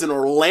like I was in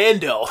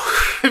Orlando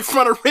in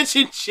front of Rich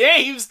and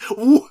James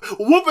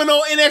whooping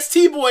on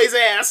NXT boy's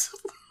ass.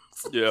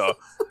 Yeah.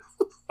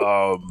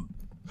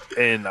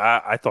 And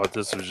I thought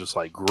this was just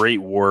like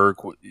great work.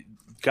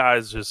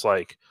 Guys, just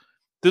like,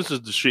 this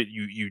is the shit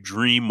you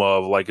dream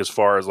of, like, as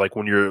far as like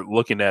when you're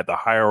looking at the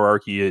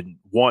hierarchy and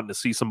wanting to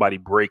see somebody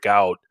break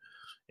out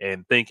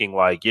and thinking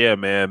like, yeah,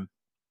 man,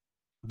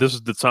 this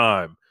is the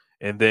time.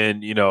 And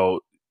then,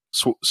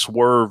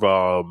 Swerve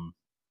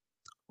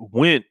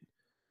went,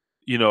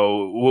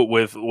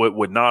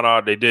 with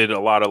Nana. They did a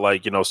lot of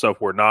like, stuff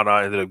where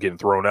Nana ended up getting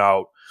thrown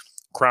out.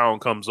 Crown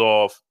comes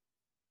off.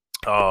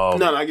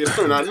 Nana gets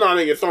thrown out.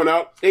 Nana gets thrown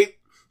out. They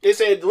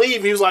said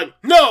leave. He was like,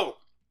 no,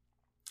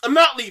 I'm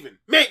not leaving.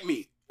 Make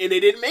me. And they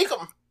didn't make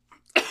him.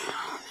 He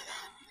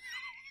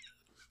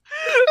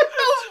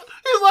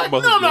was like, no,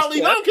 I'm not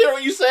leaving. I don't care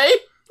what you say.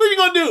 What are you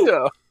going to do?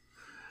 Yeah.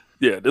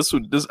 Yeah, this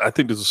I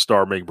think this is a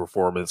star-making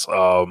performance. We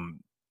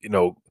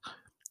told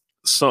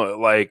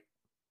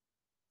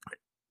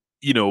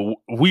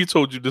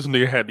you this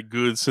nigga had the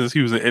goods since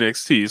he was in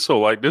NXT, so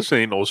like this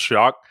ain't no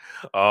shock.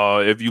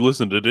 If you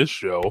listen to this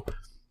show,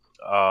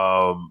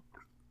 often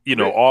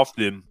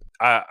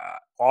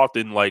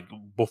like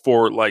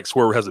before like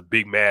Swerve has a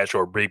big match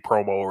or a big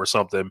promo or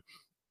something,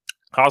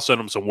 I'll send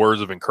him some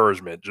words of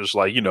encouragement, just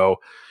like,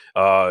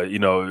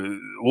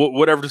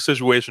 whatever the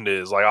situation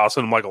is. Like I'll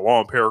send them like a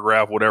long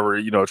paragraph,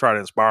 whatever, try to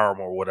inspire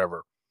them or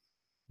whatever.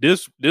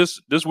 This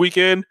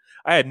weekend,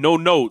 I had no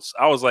notes.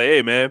 I was like,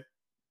 hey man,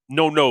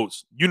 no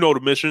notes. You know the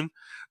mission.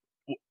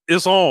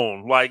 It's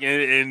on. Like,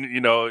 and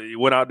he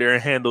went out there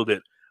and handled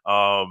it.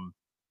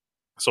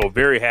 So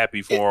very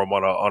happy for him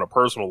on a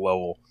personal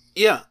level.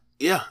 Yeah.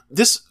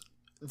 This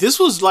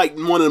was like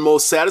one of the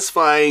most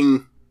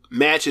satisfying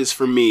matches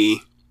for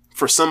me,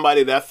 for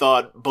somebody that I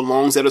thought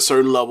belongs at a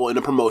certain level in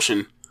a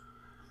promotion,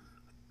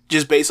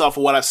 just based off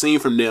of what I've seen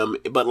from them.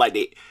 But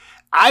like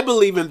I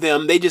believe in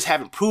them. They just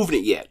haven't proven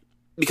it yet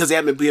because they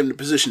haven't been in the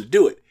position to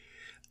do it.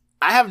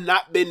 I have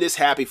not been this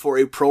happy for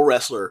a pro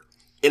wrestler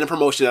in a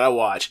promotion that I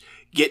watch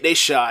get their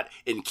shot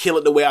and kill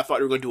it the way I thought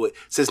they were going to do it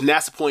since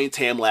NASA Point and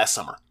Tam last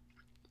summer.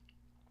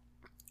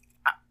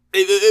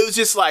 It was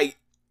just like,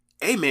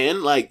 hey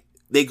man, like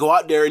they go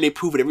out there and they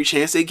prove it every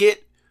chance they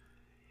get.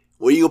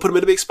 Where you gonna put them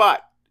in a big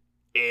spot?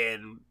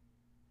 And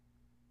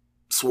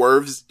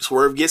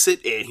Swerve gets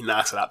it and he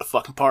knocks it out the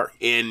fucking park.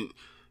 And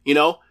you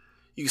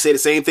can say the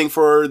same thing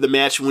for the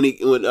match when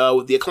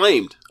with the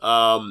Acclaimed.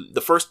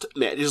 The first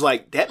match is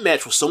like that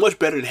match was so much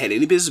better than it had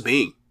any business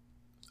being.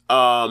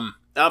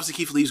 Obviously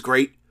Keith Lee's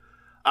great.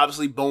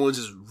 Obviously Bowens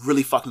is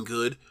really fucking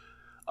good.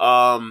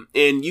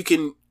 And you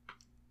can,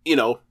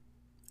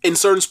 in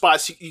certain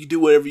spots you can do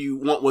whatever you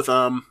want with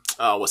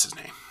what's his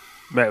name?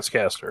 Max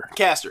Caster.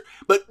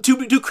 But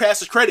to do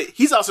Caster's credit,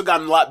 he's also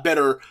gotten a lot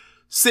better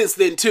since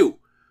then too.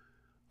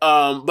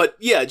 But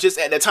yeah, just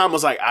at that time I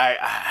was like,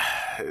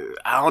 I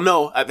don't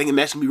know. I think the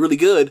match can be really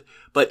good,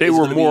 but they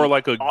were more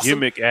like a awesome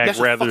gimmick act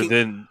rather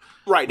than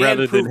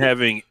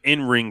having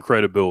in-ring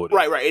credibility.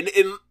 Right.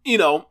 And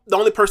the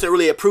only person that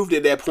really approved it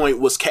at that point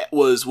was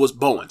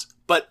Bowens.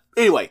 But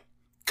anyway,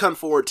 come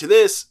forward to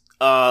this.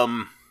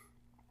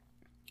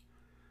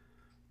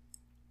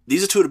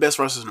 These are two of the best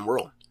wrestlers in the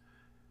world.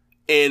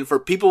 And for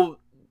people,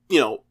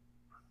 there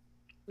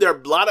are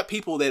a lot of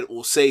people that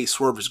will say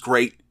Swerve is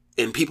great,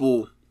 and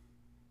people,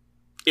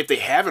 if they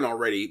haven't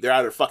already, they're out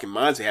of their fucking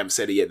minds. They haven't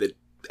said it yet that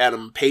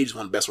Adam Page is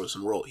one of the best wrestlers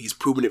in the world. He's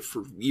proven it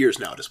for years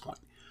now at this point.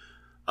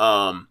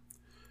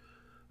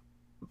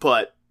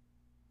 But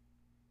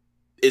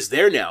it's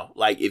there now.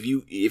 Like if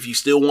you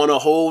still want to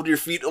hold your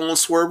feet on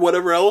Swerve,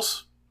 whatever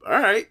else, all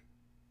right.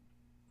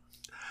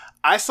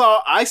 I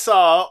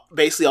saw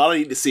basically all I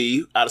need to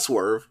see out of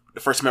Swerve the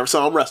first time I ever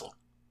saw him wrestle.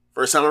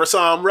 First time I ever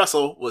saw him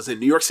wrestle was in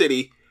New York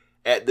City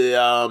at the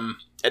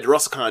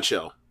WrestleCon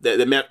show,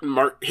 the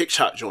Mark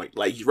Hickshot joint.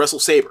 Like he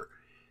wrestled Saber,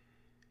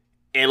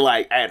 and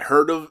like I had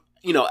heard of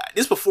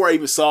this before I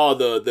even saw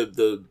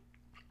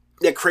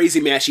that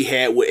crazy match he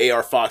had with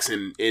AR Fox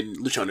in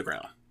Lucha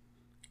Underground.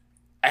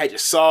 I had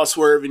just saw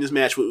Swerve in this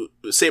match with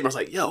Saber. I was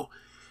like, yo,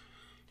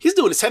 he's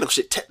doing this technical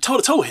shit toe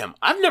to toe with him.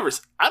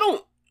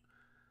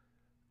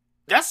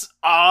 That's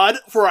odd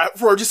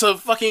for just a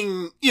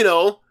fucking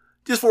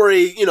just for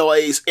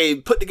a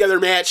put together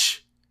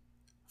match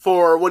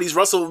for one of these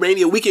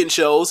WrestleMania weekend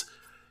shows,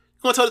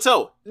 going toe to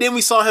toe. Then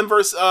we saw him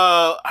versus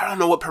I don't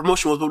know what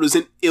promotion was, but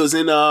it was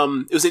in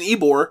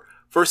Ebor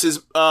versus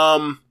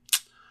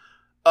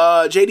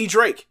JD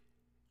Drake.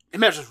 That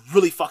match was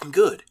really fucking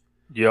good.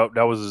 Yep,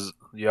 that was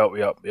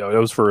That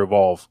was for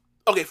Evolve.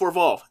 Okay, for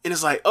Evolve, and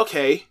it's like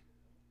okay.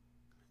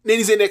 Then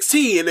he's in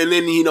NXT, and then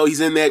he's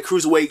in that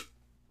cruiserweight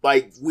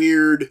like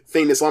weird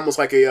thing that's almost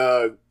like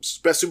a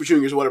Best Super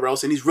Juniors or whatever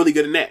else, and he's really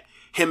good in that.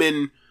 Him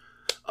and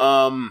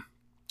I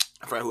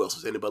forgot who else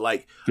was in it, but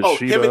like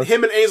Kushida.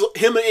 him and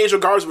Angel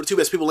Garza were the two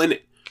best people in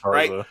it,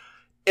 Garza. right?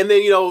 And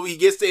then he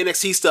gets the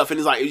NXT stuff, and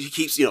it's like he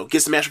keeps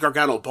gets the match with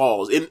Gargano,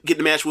 balls, and get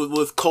the match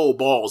with Cole,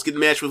 balls, get the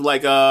match with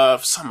like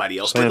somebody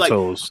else,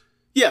 Santos.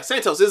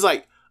 Santos. It's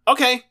like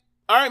okay,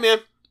 all right, man.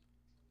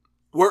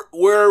 Where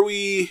are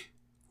we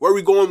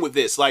going with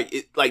this? Like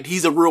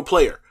he's a real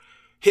player.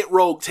 Hit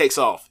Row takes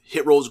off.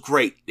 Hit Row's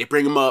great. They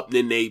bring him up, and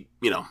then they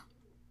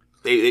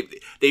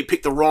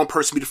pick the wrong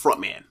person to be the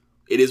front man.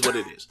 It is what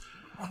it is.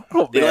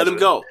 They let him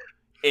go,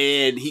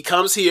 and he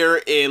comes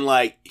here and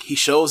like he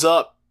shows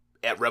up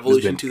at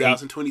Revolution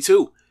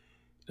 2022.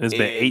 It's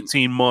been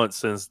 18 months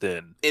since then,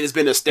 and it's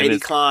been a steady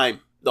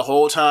climb the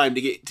whole time to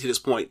get to this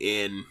point.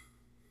 And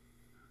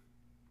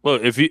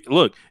if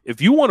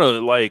you want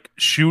to like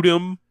shoot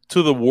him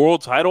to the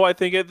world title, I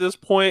think at this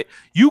point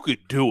you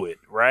could do it,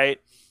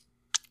 right?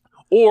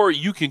 Or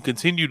you can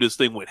continue this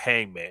thing with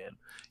Hangman.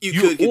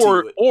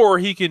 Or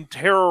he can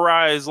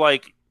terrorize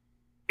like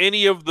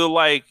any of the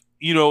like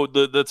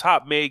the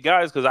top made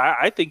guys, because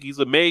I think he's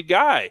a made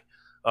guy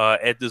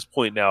at this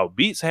point now.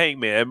 Beats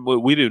Hangman.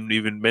 We didn't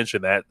even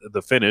mention that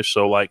the finish.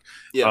 So like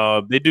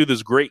they do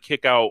this great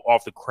kick out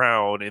off the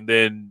crown, and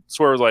then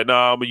Swerve's like,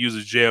 nah, I'm gonna use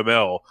his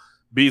JML.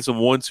 Beats him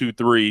 1, 2,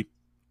 3,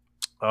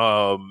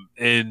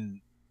 and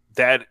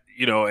that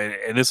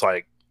and it's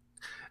like.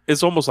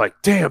 It's almost like,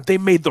 damn, they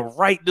made the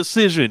right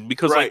decision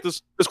because like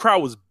this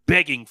crowd was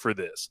begging for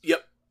this.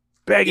 Yep.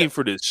 Begging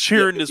for this,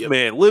 cheering this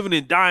man, living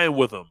and dying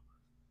with him.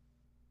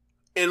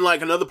 And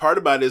like another part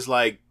about it is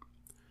like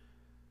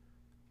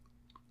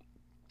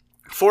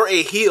for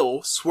a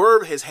heel,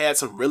 Swerve has had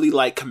some really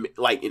like in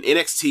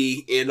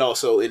NXT and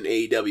also in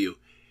AEW.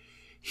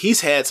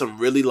 He's had some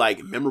really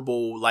like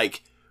memorable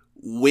like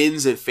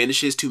wins and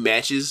finishes to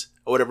matches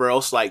or whatever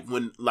else. Like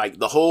when like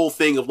the whole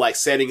thing of like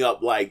setting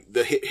up like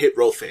the hit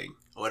row thing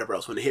or whatever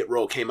else. When the hit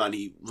row came out, and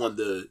he won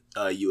the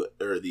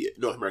the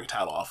North American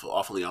title off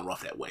of Leon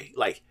Ruff that way.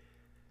 Like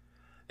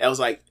that was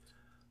like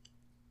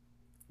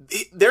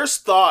there's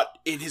thought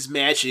in his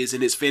matches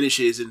and his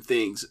finishes and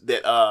things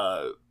that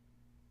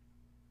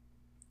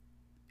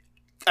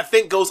I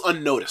think goes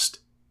unnoticed.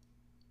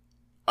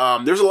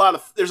 There's a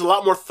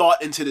lot more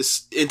thought into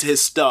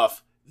his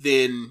stuff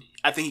than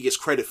I think he gets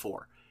credit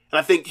for, and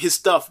I think his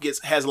stuff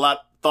has a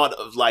lot thought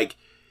of like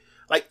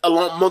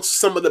amongst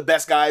some of the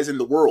best guys in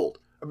the world,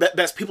 or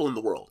best people in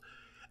the world.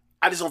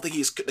 I just don't think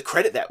he's the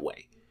credit that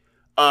way.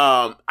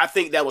 I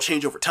think that will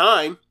change over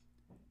time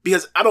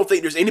because I don't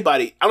think there's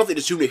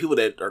too many people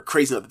that are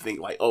crazy enough to think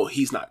like, oh,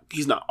 he's not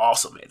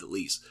awesome at the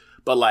least.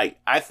 But like,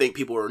 I think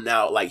people are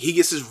now like, he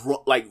gets his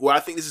like where I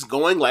think this is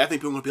going. Like, I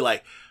think people are gonna be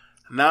like,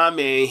 nah,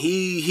 man,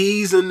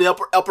 he's in the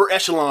upper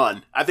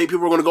echelon. I think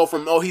people are gonna go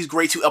from he's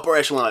great to upper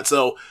echelon.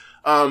 So,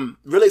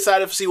 really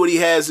excited to see what he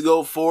has to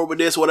go forward with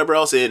this, or whatever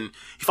else. And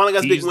he finally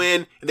got his big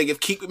win. And they can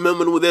keep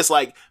moving with this.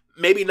 Like,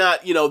 maybe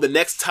not, the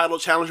next title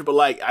challenger, but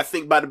like, I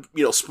think by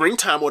the,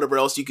 springtime or whatever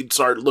else, you could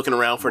start looking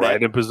around for that.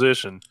 Right in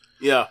position.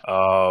 Yeah.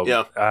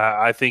 Yeah.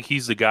 I think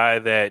he's the guy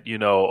that,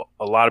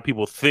 a lot of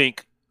people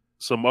think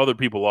some other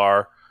people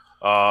are.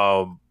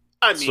 I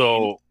mean,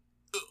 so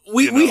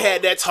we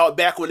had that talk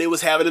back when they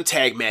was having them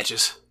tag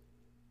matches.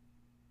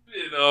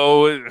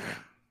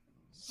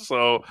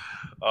 So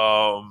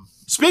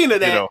speaking of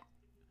that,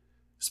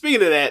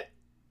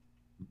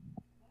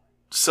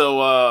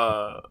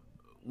 so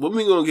when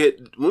we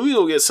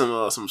gonna get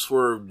some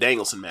Swerve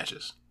Danielson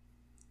matches?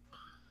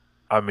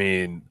 I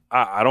mean,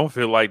 I don't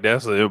feel like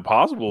that's an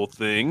impossible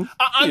thing.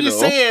 I'm just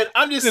saying.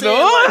 Like,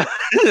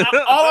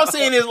 all I'm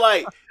saying is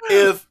like,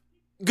 if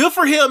good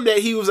for him that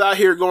he was out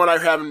here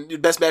having the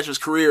best match of his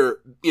career,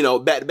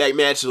 back-to-back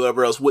matches or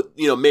whatever else with,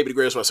 maybe the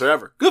greatest wrestler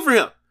ever. Good for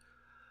him.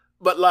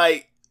 But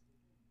like,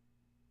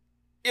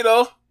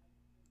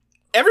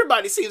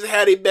 everybody seems to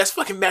have their best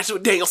fucking matches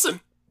with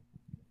Danielson.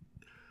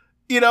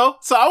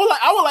 So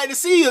I would like to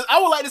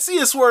see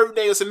a Swerve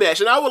Danielson match,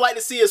 and I would like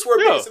to see a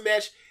Swerve Danielson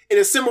match in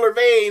a similar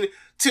vein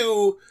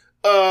to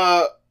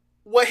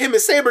what him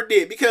and Sabre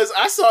did, because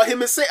I saw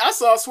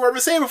Swerve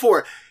and Sabre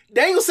before.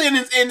 Danielson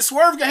and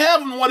Swerve can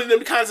have one of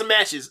them kinds of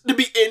matches and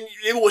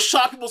it will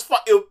shock people's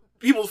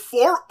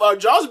floor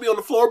jaws would be on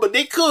the floor, but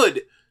they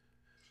could.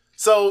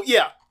 So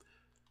yeah,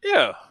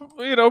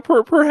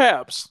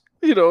 perhaps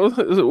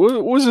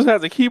we'll just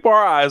have to keep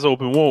our eyes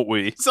open, won't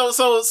we? So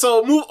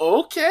move.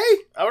 Okay,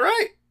 all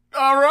right.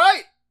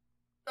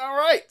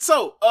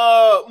 So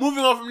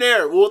moving on from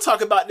there, we'll talk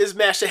about this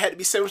match that had to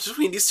be sandwiched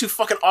between these two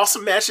fucking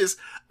awesome matches.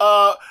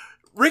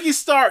 Ricky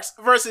Starks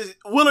versus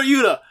Wheeler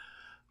Yuta.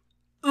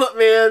 Look,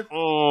 man.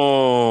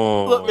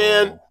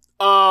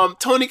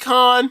 Tony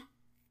Khan,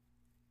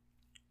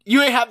 you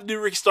ain't have to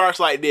do Ricky Starks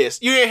like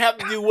this. You ain't have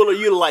to do Wheeler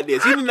Yuta like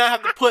this. You did not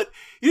have to put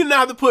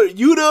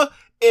Yuta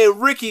and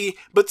Ricky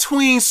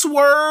between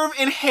Swerve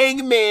and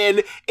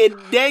Hangman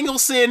and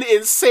Danielson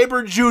and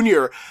Sabre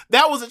Jr.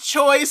 That was a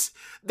choice.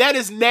 That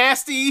is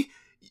nasty.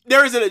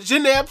 There is an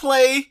agenda at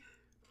play.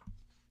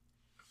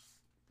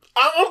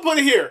 I'm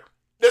putting it here.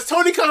 Does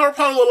Tony Khan have a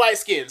problem with light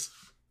skins?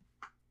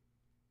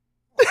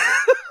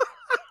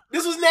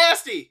 This was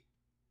nasty.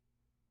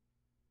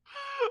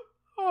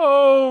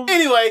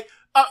 Anyway,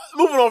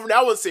 moving on from that,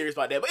 I wasn't serious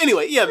about that. But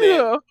anyway, yeah, man.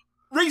 Yeah.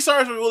 Ricky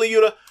Starks with Wheeler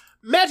Yuta.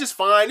 Match is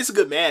fine. It's a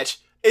good match.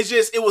 It's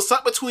just, it was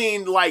stuck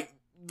between, like,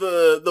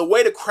 the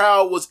way the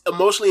crowd was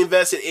emotionally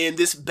invested in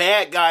this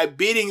bad guy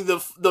beating the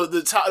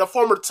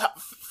former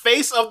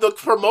face of the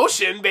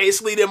promotion,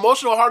 basically. The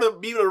emotional heart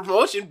of the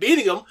promotion,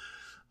 beating him,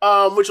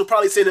 which will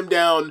probably send him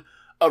down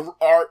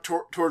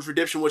towards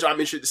redemption, which I'm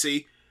interested to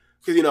see.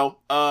 Because,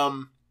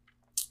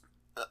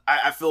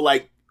 I feel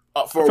like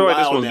for a while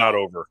this one's now, not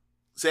over.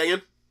 Say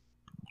again?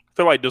 I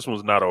feel like this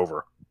one's not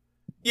over.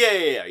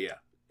 Yeah.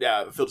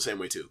 Yeah, I feel the same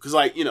way too. Because,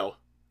 like,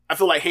 I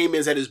feel like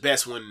Heyman's at his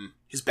best when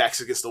his back's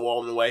against the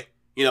wall in a way.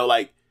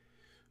 Like,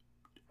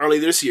 early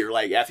this year,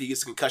 like, after he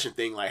gets the concussion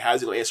thing, like,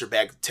 how's he going to answer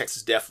back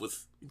Texas Death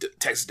with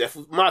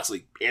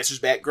Moxley? Answers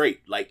back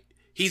great. Like,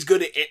 he's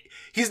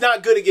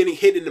not good at getting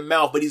hit in the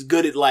mouth, but he's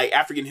good at, like,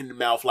 after getting hit in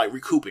the mouth, like,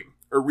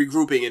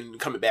 regrouping and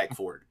coming back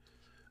forward.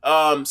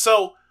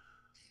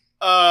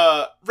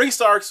 Ricky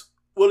Starks,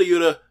 Wheeler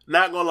Yuta,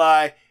 not gonna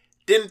lie,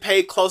 didn't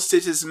pay close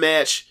attention to this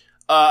match.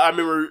 I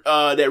remember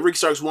that Ricky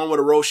Starks won with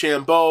a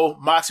Rochambeau.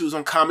 Moxley was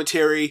on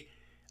commentary.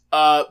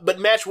 But the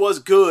match was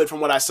good from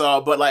what I saw,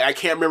 but like I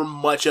can't remember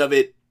much of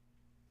it.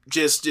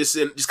 Just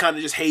kind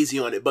of hazy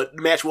on it. But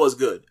the match was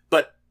good.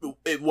 But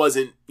it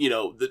wasn't,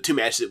 the two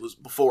matches it was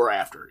before or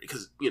after,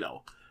 because,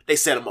 they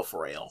set him up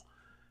for a L.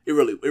 It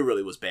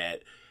really was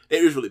bad.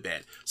 It was really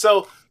bad.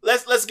 So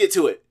let's get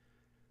to it.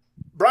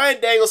 Bryan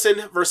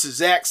Danielson versus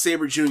Zack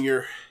Sabre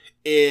Jr.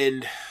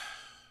 in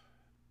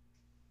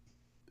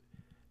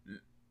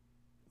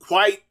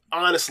quite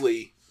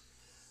honestly,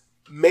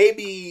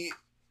 maybe,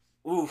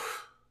 I'm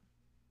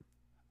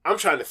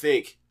trying to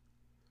think.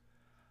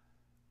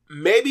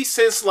 Maybe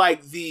since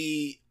like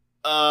the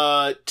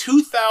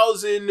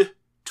 2020,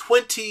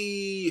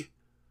 I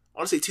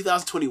want to say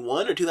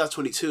 2021 or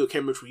 2022, I can't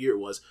remember which year it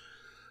was.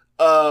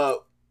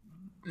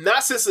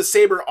 Not since the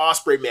Sabre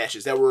Osprey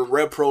matches that were in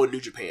Rev Pro in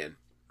New Japan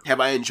have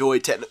I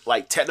enjoyed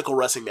technical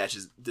wrestling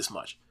matches this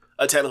much.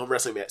 Technical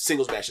wrestling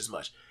singles match as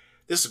much.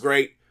 This is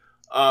great.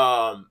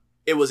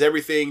 It was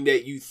everything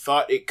that you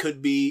thought it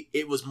could be.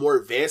 It was more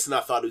advanced than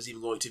I thought it was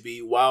even going to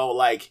be. While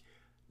like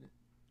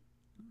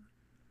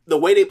the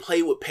way they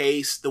played with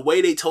pace, the way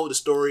they told the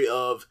story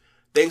of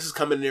things was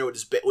coming in there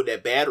with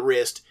that bad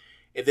wrist,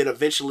 and then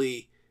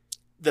eventually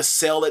the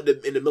sell in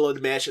the middle of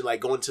the match and like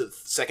going to the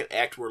second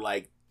act where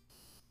like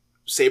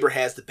Sabre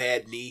has the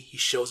bad knee, he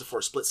shows it for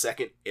a split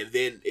second, and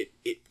then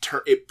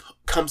it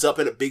comes up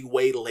in a big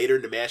way later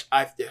in the match.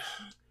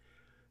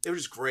 They were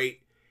just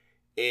great,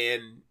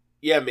 and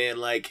yeah, man,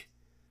 like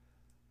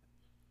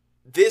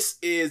this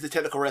is the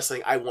technical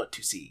wrestling I want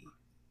to see,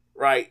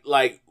 right?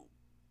 Like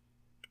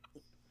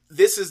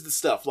this is the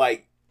stuff.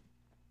 Like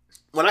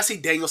when I see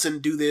Danielson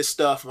do this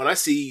stuff, when I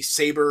see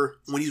Sabre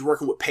when he's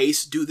working with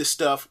pace do this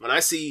stuff, when I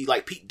see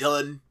like Pete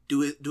Dunne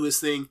do his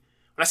thing,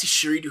 when I see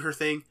Shuri do her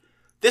thing.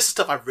 This is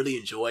stuff I really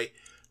enjoy.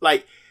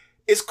 Like,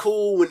 it's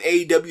cool when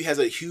AEW has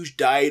a huge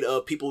diet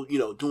of people, you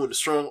know, doing the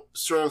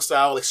strong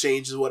style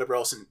exchanges or whatever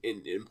else and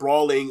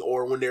brawling,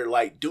 or when they're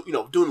like, doing the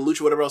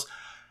lucha or whatever else.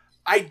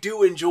 I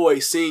do enjoy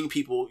seeing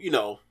people, you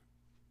know,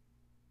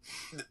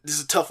 this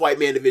is a tough white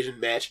man division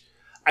match.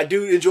 I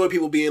do enjoy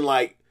people being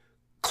like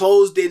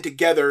closed in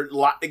together,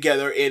 locked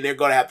together, and they're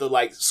going to have to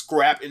like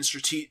scrap and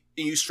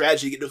use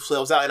strategy to get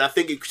themselves out. And I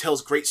think it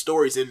tells great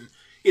stories. And,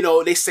 you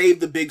know, they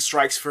save the big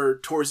strikes for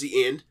towards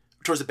the end.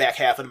 Towards the back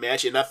half of the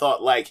match, and I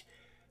thought, like,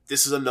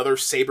 this is another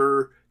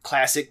Sabre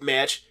classic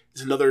match.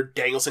 This is another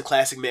Danielson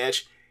classic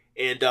match,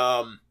 and,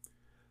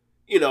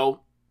 you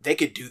know, they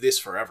could do this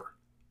forever.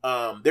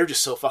 They're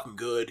just so fucking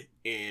good,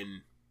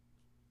 and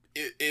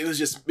it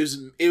was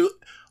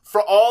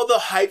for all the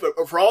hype,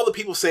 for all the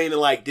people saying that,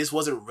 like, this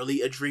wasn't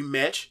really a dream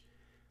match,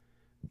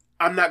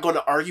 I'm not going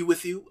to argue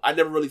with you. I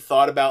never really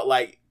thought about,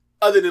 like,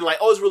 other than like,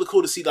 oh, it's really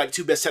cool to see like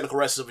two best technical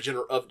wrestlers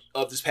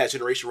of this past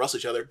generation wrestle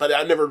each other. But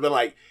I've never been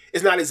like,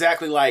 it's not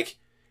exactly like,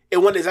 it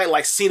wasn't exactly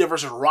like Cena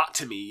versus Rock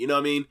to me, you know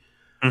what I mean?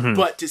 Mm-hmm.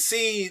 But to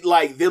see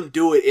like them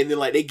do it and then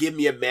like they give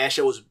me a match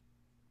that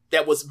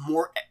was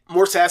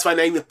more satisfying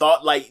than I even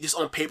thought. Like just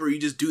on paper, you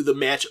just do the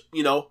match,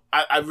 you know.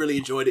 I really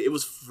enjoyed it. It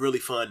was really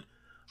fun,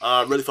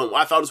 really fun.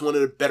 I thought it was one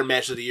of the better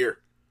matches of the year.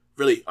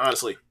 Really,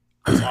 honestly,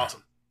 it was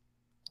awesome.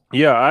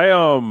 Yeah,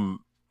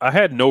 I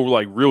had no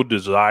like real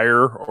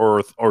desire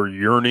or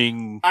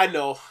yearning. I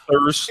know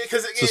thirst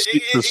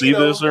to see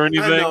this or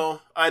anything.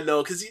 I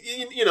know, because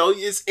you know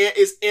it's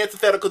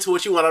antithetical to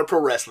what you want out of pro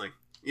wrestling.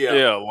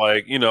 Yeah,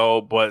 like you know,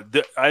 but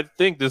I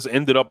think this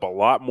ended up a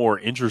lot more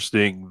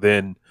interesting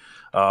than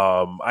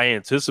I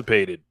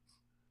anticipated.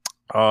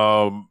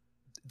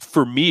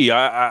 For me,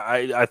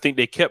 I think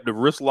they kept the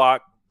wrist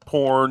lock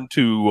porn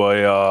to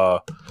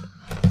a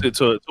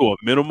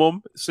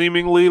minimum,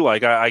 seemingly.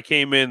 Like I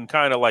came in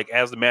kind of like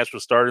as the match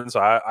was starting, so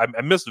I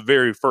missed the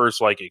very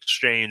first like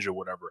exchange or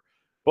whatever,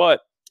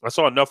 but I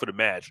saw enough of the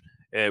match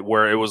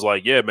where it was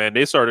like, yeah, man,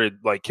 they started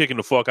like kicking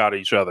the fuck out of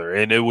each other,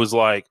 and it was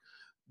like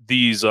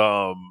these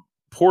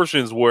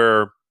portions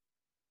where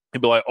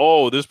it'd be like,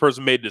 oh, this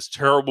person made this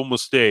terrible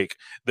mistake,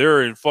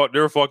 they're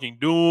fucking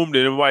doomed,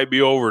 and it might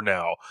be over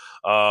now.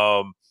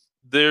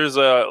 There's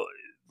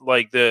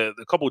like the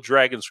couple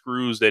dragon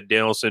screws that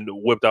Danielson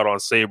whipped out on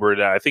Sabre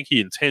that I think he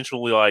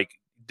intentionally like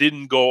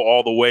didn't go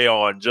all the way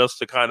on just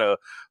to kind of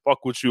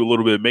fuck with you a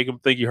little bit, make him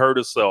think he hurt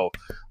himself.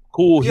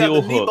 Cool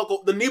heel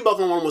hook. The knee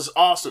buckle one was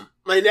awesome.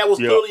 Like that was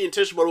clearly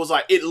intentional, but it was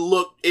like it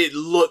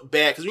looked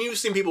bad because when you've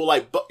seen people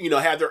like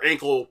have their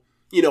ankle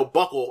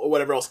buckle or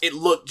whatever else, it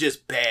looked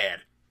just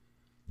bad.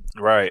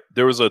 Right.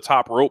 There was a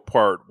top rope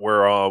part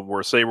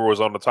where Sabre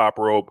was on the top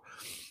rope,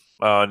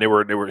 and they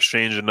were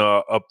exchanging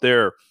up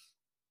there.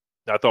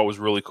 I thought was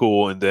really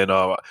cool, and then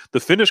the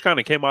finish kind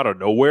of came out of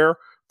nowhere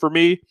for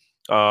me.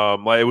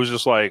 Like it was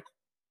just like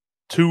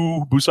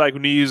two Busaiku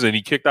knees, and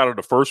he kicked out of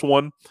the first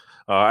one.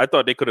 I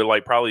thought they could have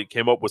like probably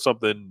came up with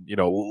something,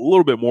 a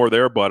little bit more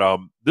there.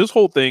 But this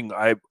whole thing,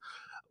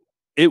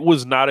 it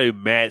was not a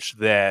match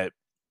that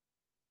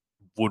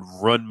would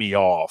run me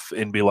off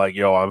and be like,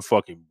 yo, I'm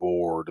fucking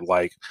bored.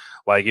 Like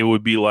it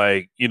would be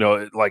like,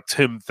 like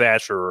Tim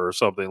Thatcher or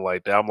something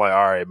like that. I'm like,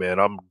 all right, man,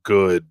 I'm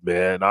good,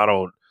 man. I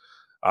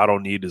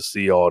don't need to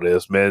see all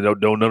this, man.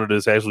 Don't none of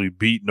this actually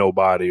beat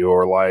nobody,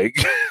 or like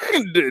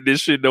this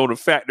shit don't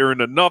factor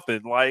into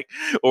nothing, like,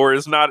 or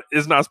it's not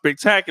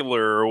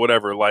spectacular or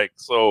whatever. Like,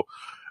 so,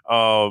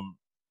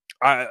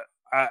 I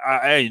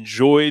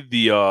enjoyed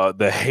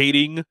the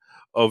hating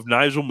of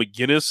Nigel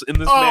McGuinness in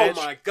this match.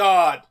 Oh my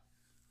god,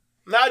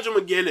 Nigel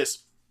McGuinness!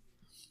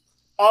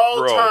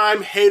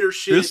 All-time hater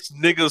shit. This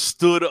nigga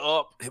stood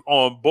up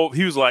on both.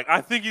 He was like,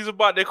 I think he's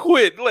about to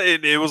quit.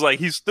 And it was like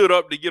he stood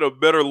up to get a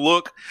better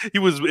look. He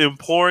was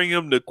imploring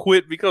him to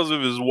quit because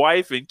of his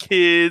wife and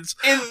kids.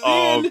 And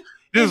then,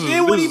 this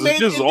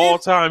is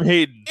all-time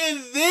hating.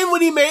 And then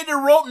when he made the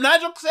rope,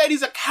 Nigel said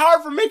he's a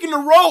coward for making the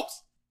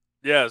ropes.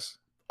 Yes.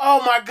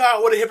 Oh my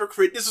God, what a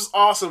hypocrite. This is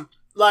awesome.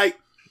 Like,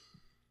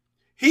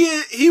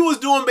 he was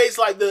doing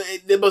basically like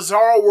the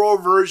Bizarro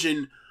World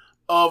version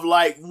of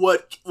like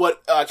what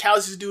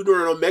Callis used to do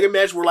during an Omega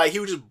match, where like he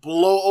would just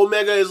blow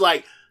Omega. Is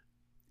like,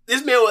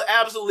 this man was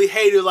absolutely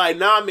hated. Like,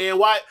 nah, man,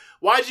 why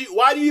do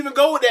you even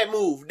go with that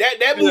move?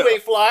 That move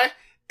ain't fly.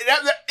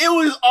 It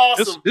was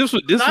awesome.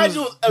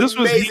 Nigel was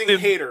an amazing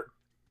hater.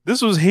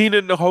 This was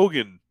Heenan to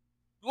Hogan.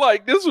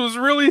 Like, this was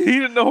really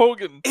Heenan to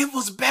Hogan. It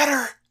was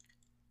better.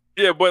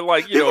 Yeah, but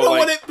like, people might not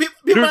want to admit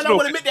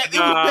that it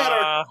was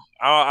better.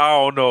 I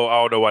don't know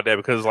about that,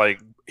 because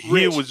like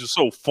Heenan was just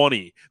so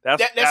funny.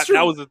 That's true.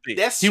 That was the thing.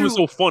 That's he true. was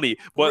so funny,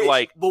 but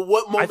like, but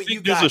what moment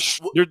you got?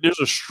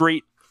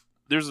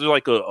 There's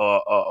like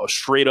a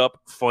straight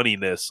up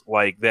funniness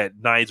like that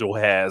Nigel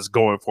has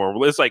going for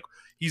him. It's like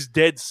he's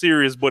dead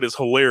serious, but it's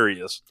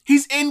hilarious.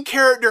 He's in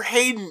character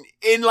hating,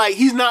 and like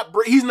he's not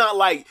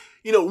like,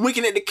 you know,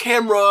 winking at the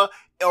camera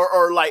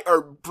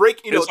or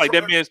breaking. It's like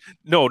that man's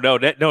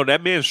that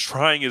man's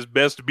trying his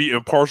best to be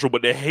impartial,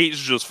 but the hate's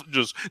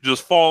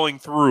just falling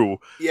through.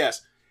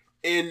 Yes,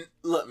 and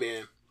look,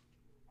 man,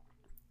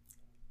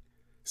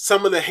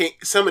 some of the heat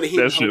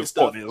that shit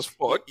stuff, funny as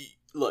fuck.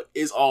 Look,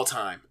 it's all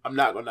time. I'm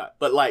not gonna,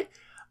 but like,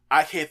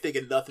 I can't think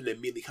of nothing that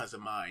immediately comes to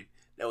mind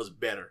that was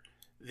better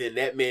than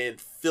that man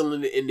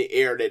feeling it in the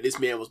air that this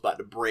man was about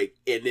to break,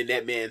 and then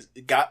that man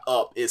got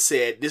up and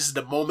said, "This is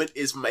the moment.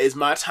 Is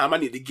my time. I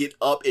need to get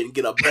up and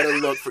get a better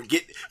look.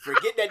 Forget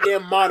that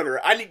damn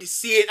monitor. I need to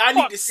see it. I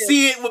need to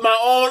see it with my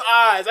own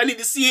eyes. I need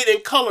to see it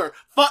in color.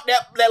 Fuck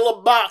that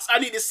little box. I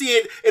need to see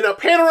it in a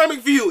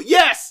panoramic view.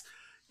 Yes.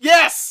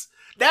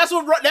 That's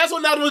what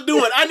Nigel was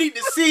doing. I need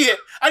to see it.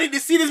 I need to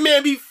see this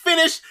man be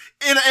finished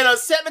in a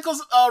technical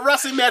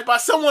wrestling match by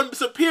someone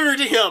superior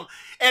to him."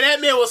 And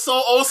that man was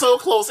so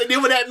close. And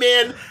then when that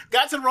man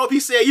got to the rope, he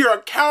said, "You're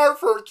a coward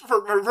for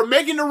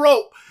making the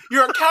rope.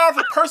 You're a coward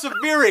for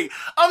persevering."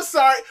 I'm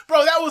sorry,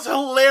 bro. That was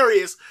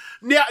hilarious.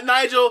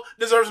 Nigel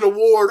deserves an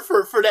award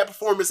for that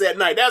performance that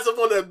night. That's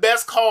one of the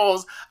best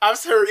calls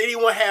I've heard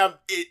anyone have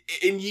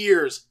in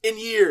years. It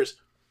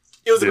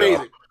was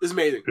amazing. It was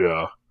amazing.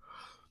 Yeah.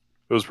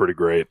 It was pretty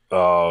great.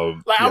 I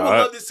would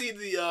love to see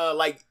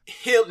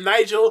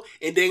Nigel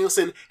and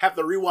Danielson have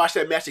to rewatch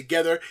that match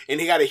together, and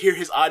they got to hear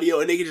his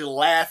audio, and they can just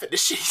laugh at the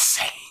shit he's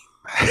saying.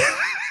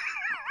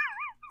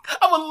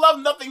 I would love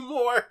nothing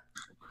more.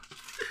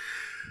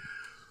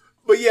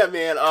 But yeah,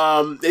 man.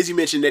 As you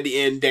mentioned at the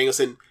end,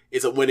 Danielson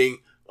is winning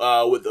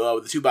with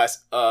the two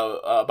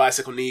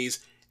bicycle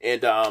knees,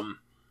 and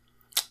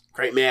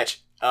great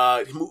match.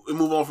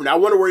 Move on from that.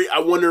 I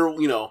wonder,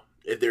 you know,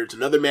 if there's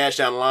another match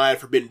down the line,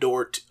 Forbidden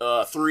Door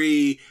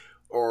 3,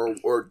 or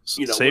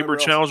you know, Sabre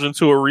challenging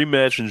to a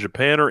rematch in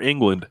Japan or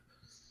England.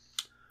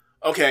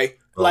 Okay,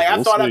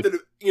 I thought after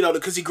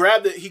because he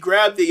grabbed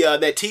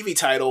that TV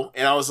title,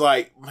 and I was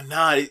like,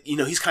 nah, you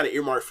know, he's kind of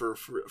earmarked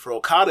for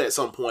Okada at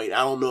some point.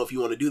 I don't know if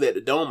you want to do that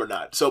to Dome or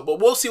not. So, but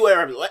we'll see what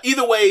happens.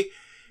 Either way,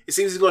 it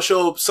seems he's going to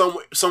show up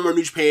somewhere in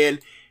New Japan.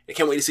 I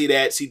can't wait to see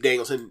that. See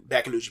Danielson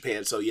back in New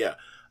Japan. So yeah.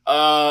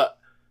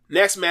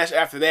 Next match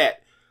after that.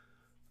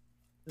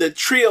 The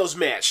trios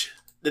match,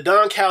 the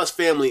Don Callis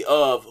family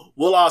of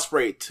Will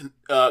Ospreay,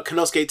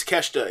 Konosuke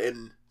Takeshita,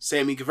 and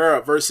Sammy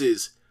Guevara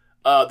versus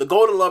the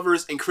Golden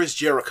Lovers and Chris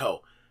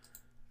Jericho.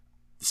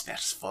 This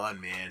match is fun,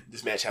 man.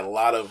 This match had a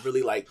lot of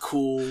really like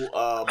cool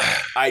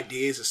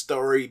ideas and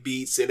story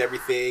beats and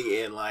everything,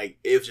 and like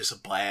it was just a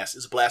blast.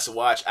 It's a blast to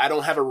watch. I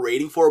don't have a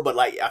rating for it, but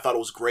like I thought it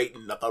was great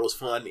and I thought it was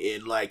fun.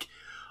 And like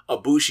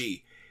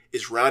Ibushi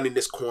is rounding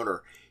this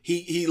corner.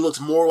 He looks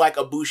more like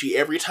Ibushi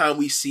every time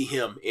we see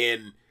him.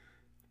 And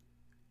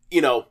you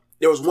know,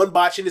 there was one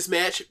botch in this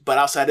match, but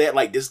outside that,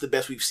 like, this is the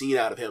best we've seen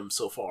out of him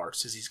so far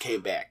since he's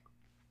came back.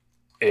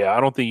 Yeah, I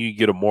don't think you can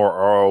get a more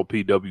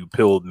ROPW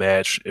pilled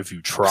match if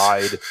you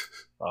tried.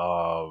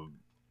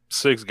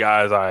 6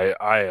 guys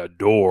I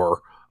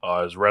adore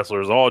as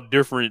wrestlers, all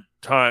different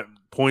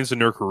points in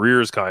their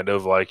careers, kind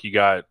of. Like, you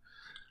got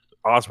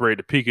Ospreay at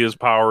the peak of his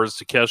powers,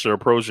 Takeshita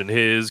approaching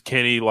his,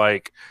 Kenny,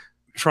 like,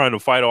 trying to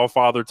fight off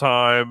Father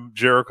Time,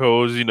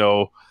 Jericho's, you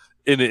know,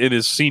 in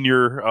his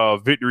senior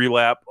victory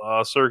lap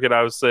circuit,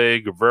 I would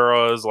say.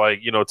 Guevara is like,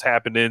 you know,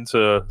 tapping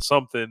into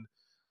something.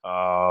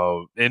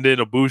 And then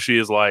Ibushi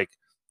is like,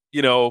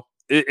 you know,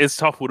 it's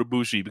tough with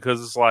Ibushi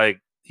because it's like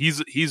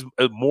he's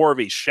more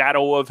of a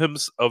shadow of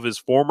his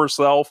former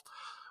self,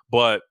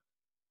 but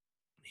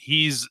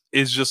it's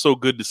just so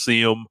good to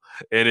see him,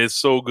 and it's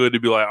so good to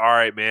be like, all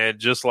right, man,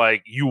 just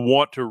like you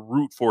want to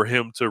root for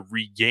him to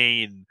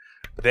regain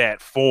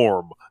that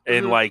form.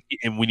 And like,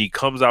 and when he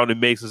comes out and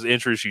makes his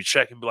entrance, you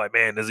check and be like,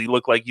 man, does he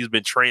look like he's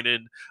been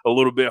training a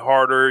little bit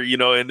harder, you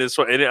know? And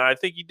I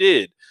think he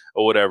did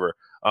or whatever.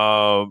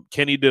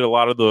 Kenny did a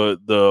lot of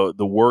the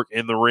work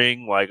in the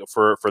ring, like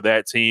for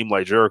that team.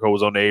 Like Jericho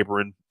was on the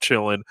apron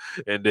chilling,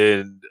 and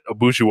then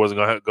Ibushi wasn't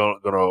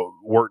gonna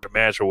work the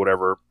match or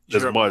whatever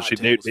as much.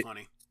 They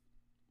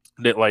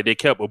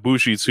kept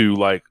Ibushi to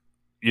like,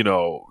 you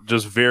know,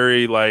 just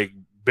very like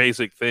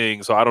basic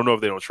things. So I don't know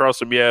if they don't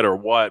trust him yet or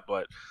what,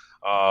 but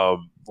a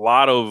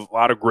lot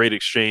of great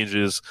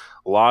exchanges,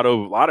 a lot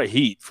of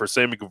heat for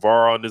Sammy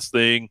Guevara on this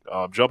thing,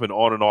 jumping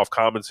on and off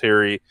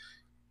commentary.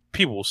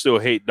 People still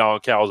hate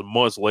Don Callis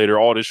months later.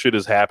 All this shit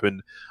has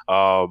happened.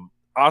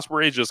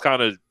 Ospreay just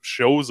kind of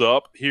shows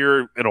up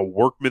here in a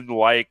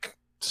workman-like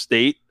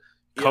state,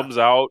 comes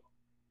out.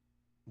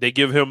 They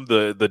give him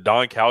the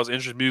Don Callis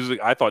entrance music.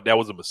 I thought that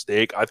was a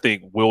mistake. I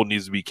think Will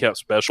needs to be kept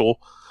special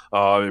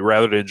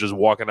rather than just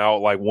walking out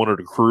like one of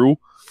the crew.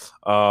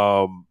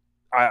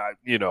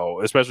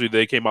 Especially if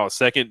they came out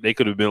second, they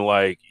could have been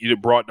like, you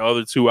brought the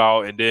other two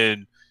out and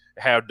then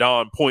have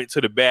Don point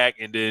to the back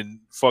and then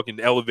fucking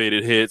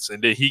elevated hits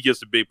and then he gets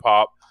the big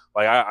pop.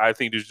 Like I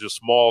think there's just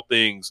small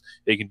things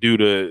they can do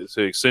to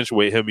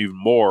accentuate him even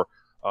more.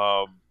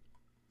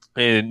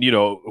 And you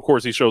know, of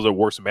course, he shows up,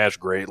 works the match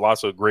great.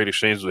 Lots of great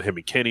exchanges with him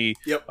and Kenny.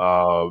 Yep.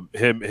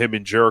 Him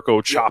and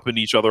Jericho chopping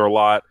each other a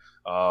lot.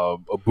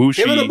 Ibushi.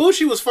 Him and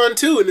Ibushi was fun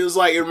too, and it was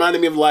like it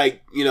reminded me of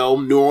like, you know,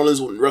 New Orleans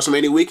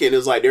WrestleMania weekend. It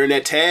was like they're in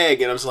that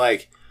tag, and I was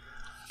like,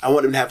 I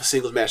want them to have a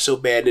singles match so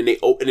bad, and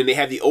then they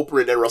have the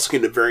opener at Wrestle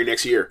Kingdom the very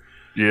next year.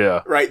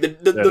 Yeah, right.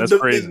 That's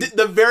crazy.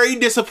 The very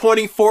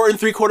disappointing 4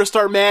 3/4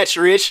 star match,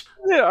 Rich.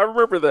 Yeah, I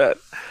remember that.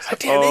 Like,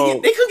 damn,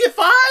 they couldn't get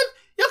 5.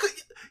 Y'all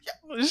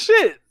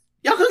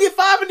couldn't get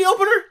 5 in the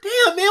opener.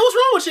 Damn, man, what's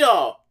wrong with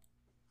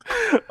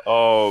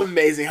y'all?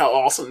 Amazing how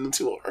awesome the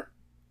two are.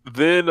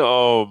 Then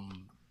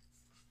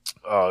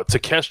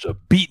Takeshita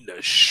beating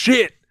the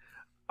shit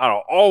out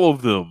of all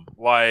of them.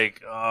 Like,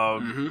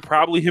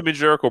 probably him and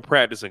Jericho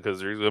practicing because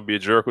there's going to be a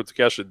Jericho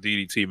Takeshita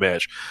DDT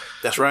match.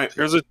 That's right.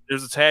 There's a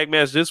tag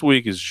match this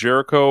week. Is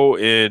Jericho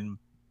and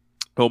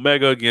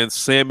Omega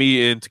against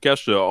Sammy and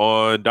Takeshita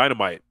on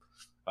Dynamite.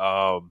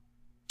 So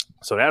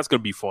that's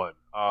going to be fun.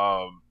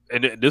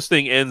 And this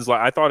thing ends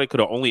like I thought it could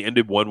have only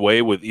ended one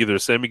way with either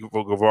Sammy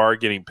Guevara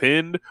getting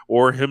pinned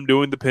or him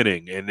doing the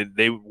pinning. And then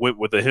they went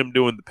with him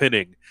doing the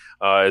pinning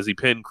as he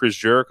pinned Chris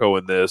Jericho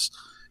in this.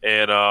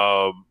 And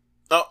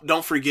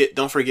don't forget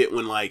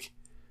when like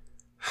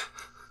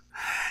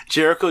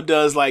Jericho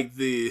does like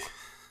the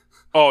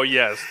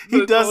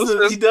he does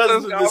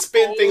the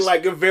spin thing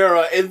like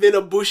Guevara, and then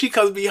Ibushi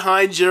comes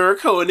behind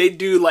Jericho and they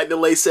do like the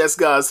Laces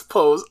guys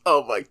pose.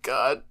 Oh my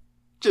god.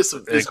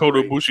 And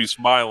Kota Ibushi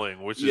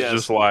smiling, which is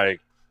just like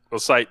a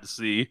sight to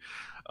see.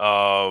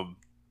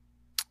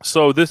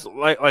 So this,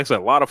 like I said,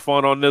 a lot of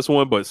fun on this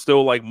one, but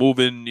still like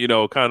moving, you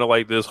know, kind of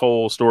like this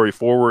whole story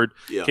forward.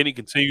 Yeah. Kenny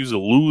continues to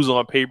lose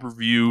on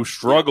pay-per-view,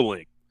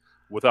 struggling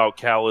without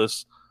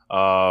Callis.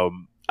 I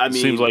mean,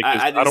 seems like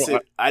I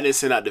didn't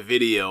send out the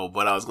video,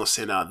 but I was gonna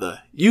send out the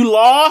 "You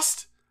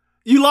lost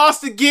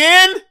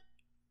again,"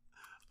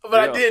 but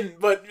I didn't.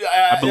 But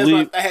I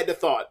believe I had the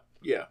thought.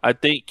 Yeah, I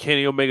think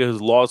Kenny Omega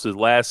has lost his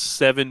last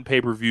 7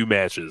 pay-per-view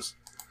matches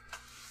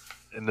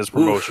in this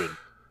promotion. Oof.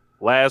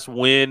 Last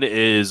win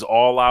is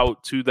All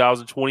Out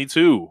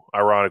 2022,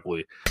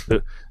 ironically.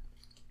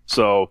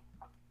 So,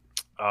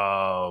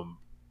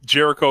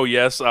 Jericho,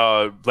 yes,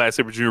 Vlad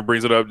Sabre Jr.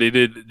 brings it up. They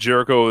did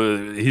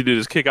Jericho. He did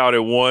his kick out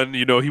at 1.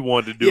 You know, he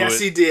wanted to do it. Yes,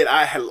 he did.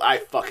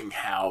 I fucking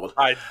howled.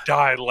 I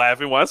died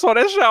laughing when I saw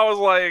that shit. I was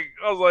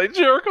like,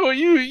 Jericho,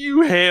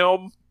 you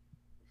ham.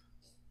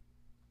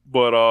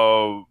 But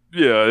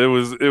yeah, it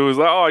was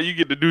like, oh, you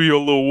get to do your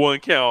little 1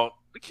 count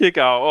kick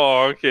out.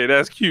 Oh, okay,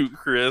 that's cute,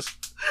 Chris.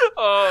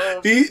 Do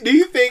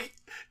you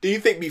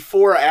think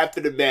before or after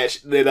the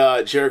match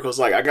that Jericho's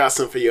like, I got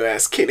something for your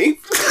ass, Kenny?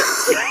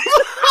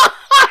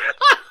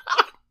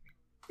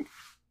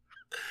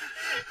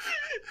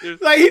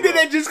 Like he did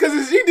that just because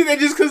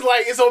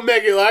like it's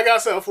Omega. Like, I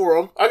got something for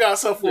him. I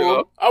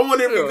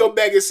wonder if we go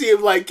back and see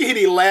if like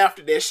Kenny laughed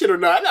at that shit or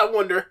not. I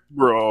wonder,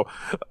 bro.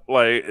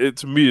 Like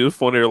to me, it's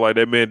funnier. Like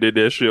that man did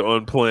that shit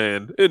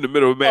unplanned in the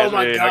middle of the match. Oh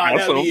my god,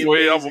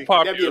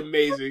 that'd be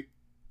amazing.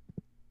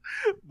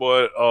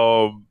 But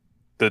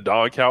the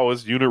Don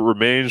Callis unit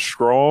remains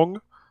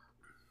strong.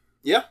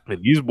 Yeah,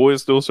 and these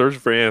boys still searching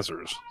for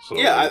answers. So.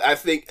 Yeah, I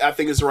think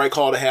it's the right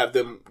call to have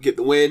them get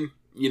the win.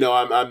 You know,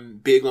 I'm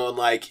big on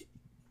like.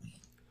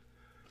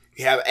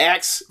 You have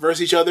acts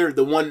versus each other.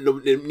 The one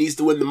that needs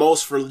to win the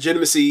most for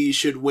legitimacy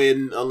should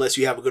win, unless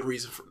you have a good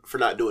reason for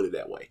not doing it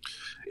that way.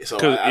 So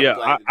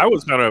I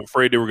was kind of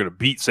afraid they were going to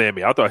beat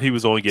Sammy. I thought he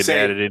was only getting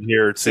added in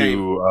here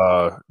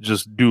to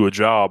just do a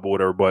job or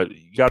whatever. But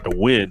you got the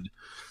win,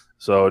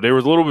 so there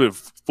was a little bit of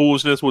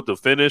foolishness with the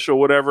finish or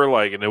whatever.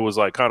 Like, and it was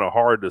like kind of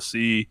hard to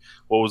see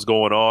what was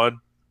going on.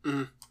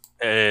 Mm-hmm.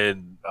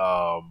 And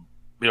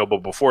you know,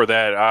 but before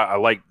that, I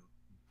liked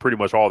pretty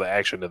much all the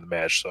action in the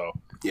match. So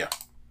yeah.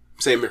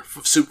 Same here.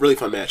 Really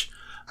fun match.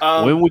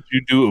 When would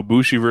you do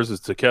Ibushi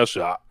versus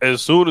Takeshita?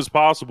 As soon as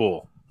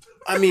possible.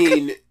 I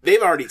mean,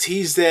 they've already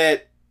teased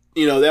that.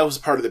 that was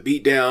part of the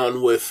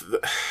beatdown with.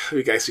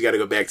 We actually got to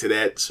go back to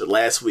that. So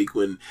last week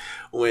when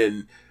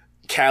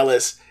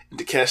Callis and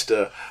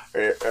Takeshita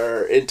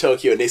are in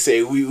Tokyo and they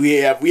say we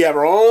have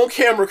our own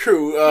camera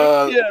crew.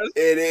 Yes.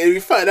 And we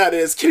find out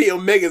that it's Kenny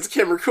Omega's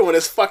camera crew on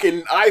his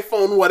fucking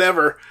iPhone,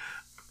 whatever.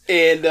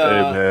 And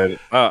hey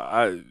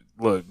man,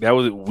 look,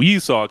 we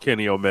saw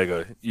Kenny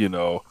Omega.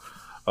 Now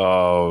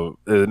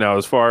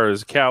as far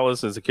as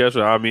Callis and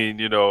Takeshita, I mean,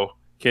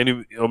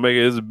 Kenny Omega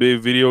is a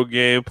big video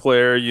game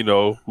player.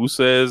 Who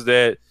says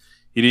that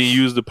he didn't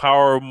use the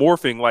power of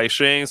morphing like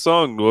Shang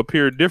Tsung to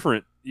appear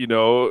different,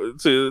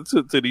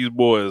 to these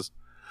boys.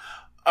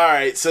 All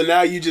right, so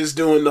now you're just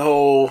doing the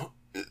whole.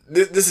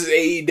 This is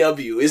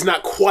AEW. It's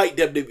not quite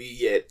WWE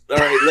yet. All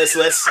right,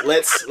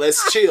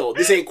 let's chill.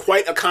 This ain't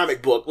quite a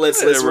comic book.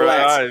 Let's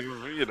relax.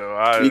 You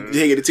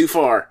taking it too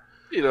far.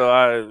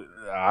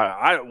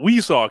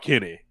 We saw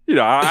Kenny.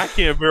 I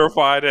can't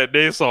verify that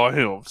they saw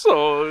him.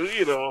 So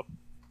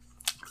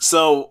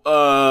So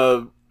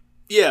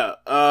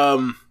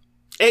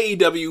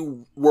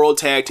AEW World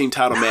Tag Team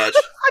Title match.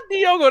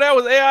 Diogo, that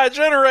was AI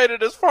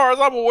generated, as far as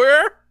I'm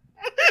aware.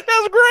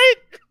 That's great.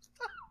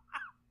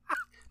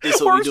 This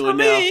is what we're doing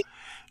now.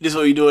 This is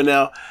what we're doing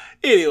now.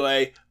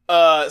 Anyway,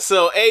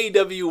 so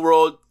AEW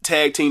World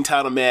Tag Team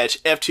Title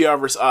match, FTR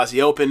versus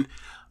Aussie Open.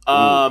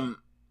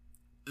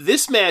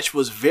 This match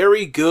was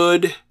very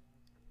good.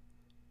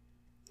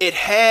 It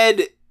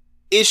had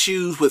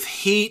issues with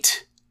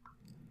heat.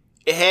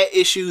 It had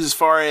issues as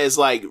far as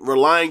like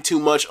relying too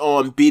much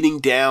on beating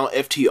down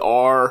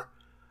FTR.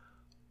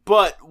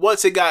 But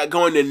once it got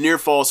going to near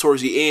fall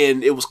towards the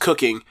end, it was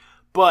cooking.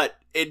 But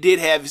it did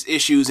have its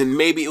issues, and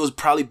maybe it was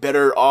probably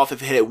better off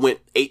if it had went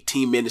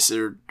 18 minutes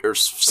or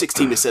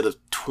 16 instead of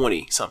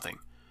 20 something.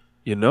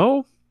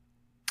 I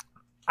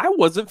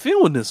wasn't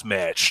feeling this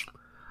match.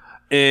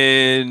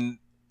 And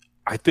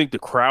I think the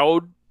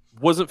crowd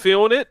wasn't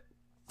feeling it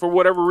for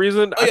whatever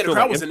reason. Oh yeah, the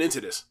crowd wasn't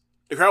into this.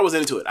 The crowd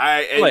wasn't into it.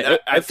 I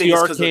think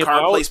it's because of the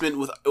card placement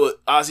with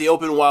Aussie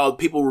Open. While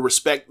people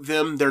respect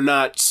them,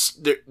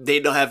 they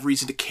don't have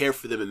reason to care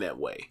for them in that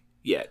way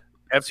yet.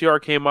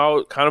 FTR came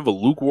out kind of a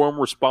lukewarm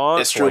response.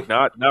 That's true. Like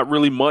not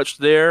really much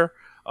there.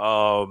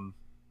 And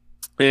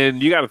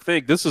you got to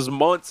think, this is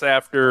months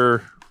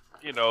after,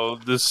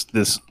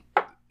 this.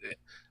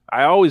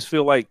 I always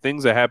feel like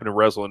things that happen in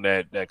wrestling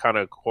that kind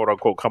of quote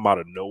unquote come out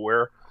of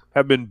nowhere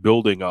have been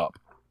building up.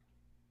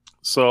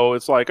 So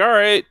it's like, all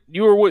right,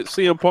 you were with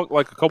CM Punk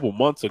like a couple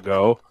months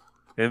ago,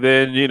 and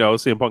then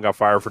CM Punk got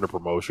fired for the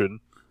promotion,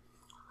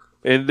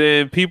 and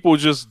then people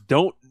just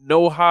don't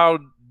know how.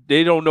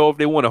 They don't know if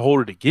they want to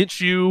hold it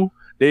against you.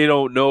 They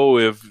don't know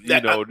if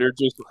they're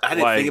just. I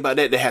didn't think about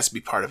that. That has to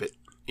be part of it.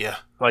 Yeah,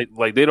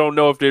 like they don't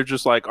know if they're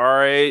just like, all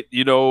right,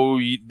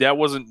 that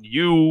wasn't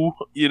you,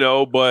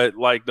 but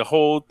like the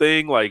whole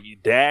thing, like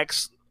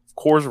Dax, of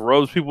course,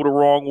 rubs people the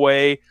wrong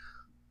way.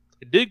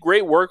 It did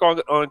great work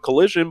on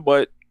Collision,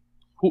 but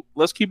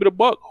let's keep it a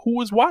buck. Who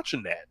was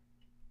watching that?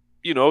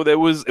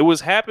 It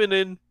was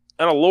happening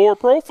at a lower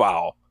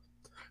profile,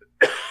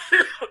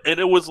 and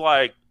it was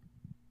like.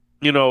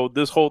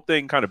 This whole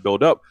thing kind of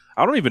built up.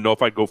 I don't even know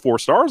if I'd go 4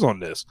 stars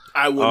on this.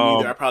 I wouldn't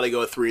either. I'd probably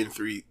go 3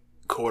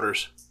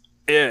 3/4.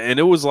 Yeah, and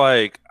it was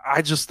like,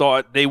 I just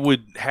thought they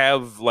would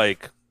have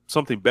like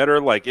something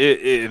better. Like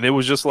and it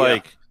was just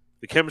like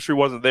the chemistry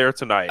wasn't there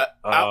tonight.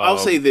 I'll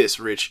say this,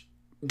 Rich.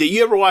 Did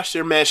you ever watch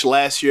their match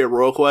last year at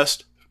Royal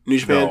Quest, New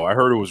Japan? No, I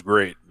heard it was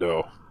great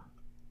though.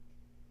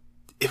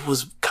 It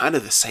was kind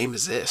of the same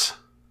as this.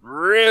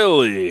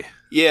 Really?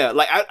 Yeah,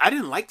 like I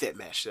didn't like that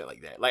match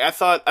like that. Like I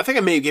think I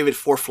may have gave it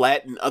 4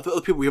 flat, and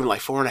other people were giving like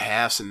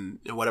 4.5 and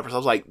whatever. So I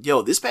was like,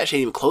 yo, this match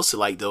ain't even close to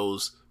like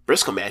those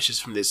Briscoe matches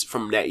from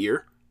that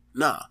year.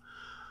 Nah,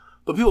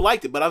 but people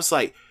liked it. But I was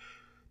like,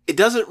 it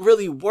doesn't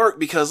really work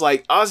because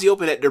like Aussie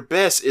Open at their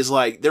best is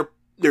like they're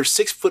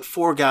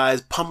 6'4"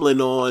 guys pummeling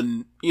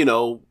on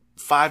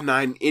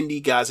 5'9"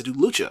 indie guys that do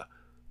lucha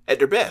at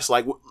their best,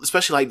 like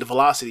especially like the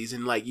velocities,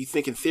 and like you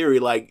think in theory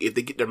like if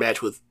they get their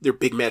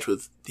big match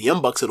with the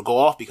Young Bucks, it'll go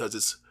off because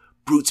it's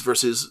brutes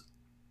versus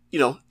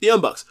the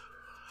Young Bucks.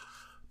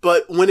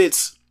 But when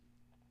it's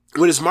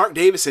Mark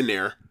Davis in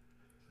there,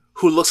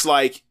 who looks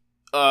like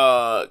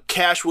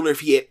Cash Wheeler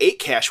if he had 8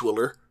 Cash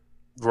Wheeler,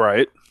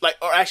 right? Like,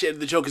 or actually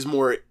the joke is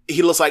more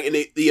he looks like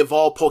the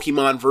evolved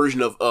Pokemon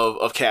version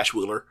of Cash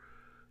Wheeler.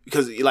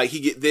 Because like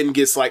he then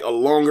gets like a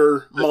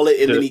longer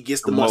mullet and then he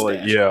gets the mustache,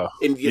 mullet, yeah,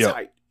 and he gets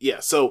height. Yeah,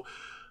 so,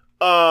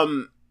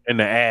 and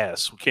the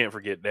ass, we can't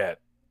forget that.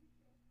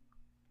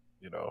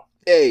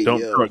 Hey, don't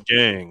truck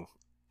gang.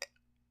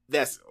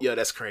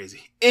 That's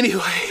crazy. Anyway,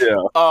 yeah.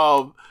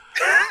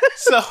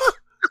 So,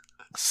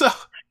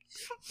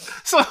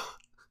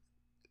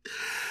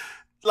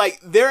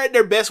 like they're at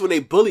their best when they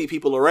bully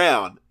people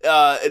around.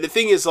 And the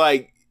thing is,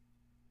 like,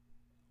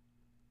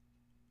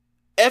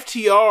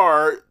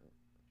 FTR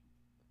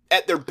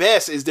at their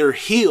best is their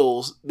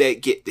heels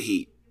that get the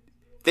heat.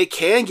 They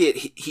can get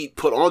heat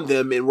put on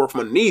them and work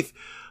from underneath,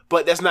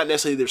 but that's not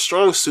necessarily their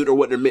strong suit or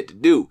what they're meant to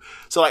do.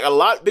 So like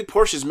big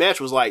portions of this match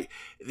was like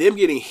them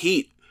getting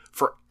heat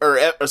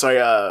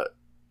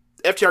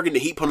FTR getting the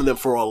heat put on them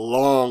for a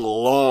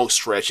long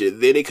stretch. Then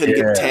they couldn't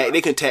get tag.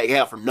 They couldn't tag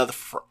out for nothing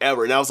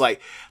forever. And I was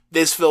like,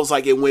 this feels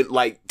like it went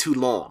like too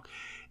long.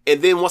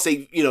 And then once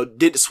they,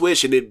 did the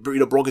switch and it,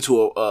 broke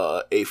into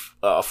a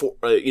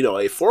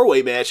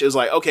 4-way match, it was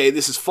like, okay,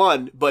 this is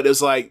fun, but it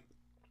was like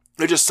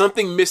there's just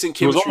something missing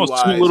chemistry-wise. It was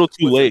almost too little,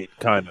 too late,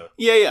 kind of.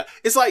 Yeah.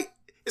 It's kind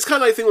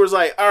of like a thing where it's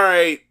like, all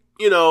right,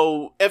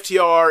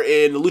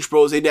 FTR and the Lucha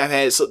Bros, they have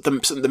had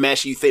the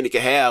match you think they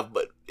could have,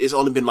 but it's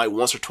only been like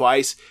once or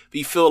twice. But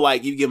you feel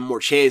like you give them more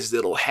chances,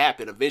 it'll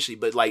happen eventually.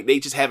 But like they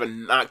just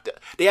haven't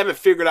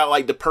figured out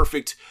like the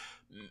perfect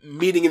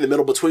meeting in the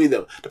middle between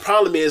them. The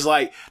problem is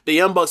like the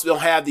Young Bucks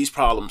don't have these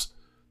problems.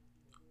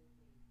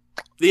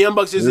 The Young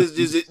Bucks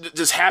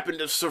just happen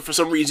to, for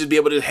some reason, be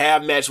able to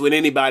have matches with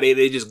anybody and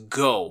they just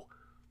go.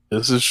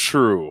 This is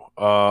true.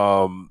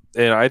 And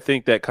I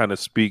think that kind of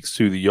speaks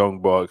to the Young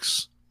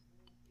Bucks'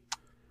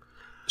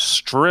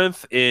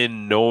 strength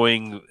in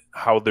knowing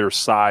how their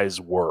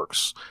size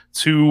works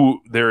to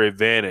their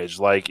advantage.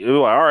 Like,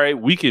 all right,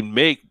 we can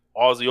make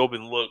Aussie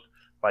Open look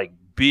like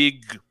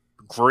big,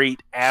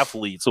 great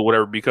athletes or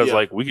whatever because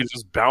like we can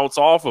just bounce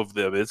off of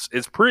them. It's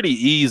pretty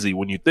easy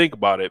when you think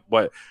about it,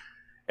 but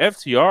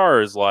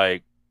FTR is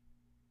like,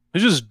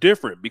 it's just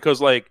different because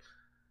like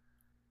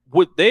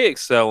what they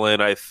excel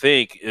in, I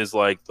think, is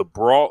like the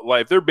brawl.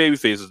 Like if they're baby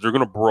faces, they're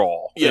gonna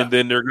brawl, and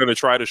then they're gonna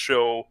try to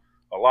show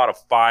a lot of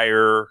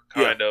fire,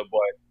 kind of.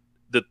 But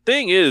the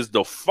thing is,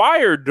 the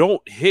fire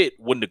don't hit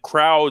when the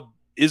crowd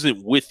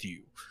isn't with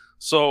you.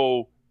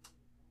 So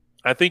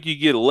I think you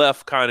get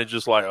left kind of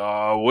just like,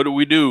 what do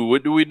we do?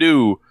 What do we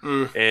do?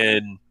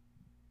 And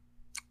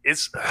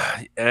it's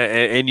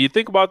and you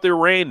think about their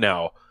reign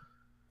now.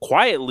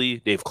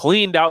 Quietly, they've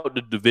cleaned out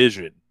the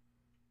division.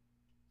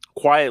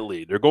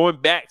 Quietly, they're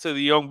going back to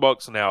the Young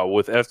Bucks now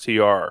with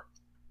FTR.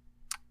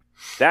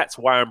 That's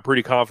why I'm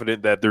pretty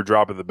confident that they're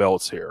dropping the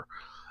belts here.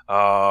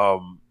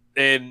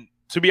 And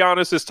to be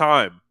honest, it's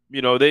time.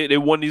 They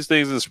won these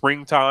things in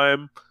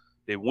springtime.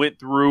 They went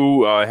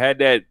through, had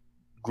that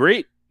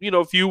great,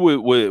 feud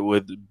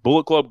with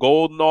Bullet Club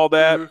Gold and all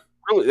that.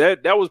 Mm-hmm. Really,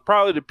 that was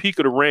probably the peak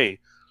of the reign.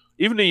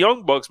 Even the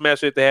Young Bucks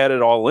match that they had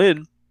it all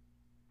in.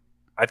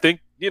 I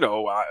think,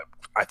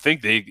 I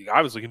think they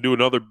obviously can do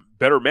another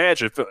better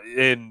match,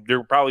 and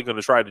they're probably going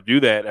to try to do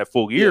that at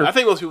Full Gear. Yeah, I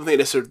think most people think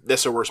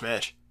that's their worst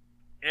match.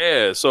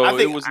 Yeah, so I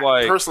think, it was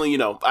like personally,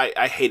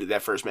 I hated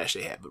that first match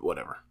they had, but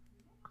whatever.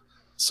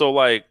 So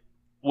like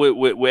with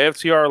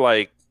FTR,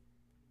 like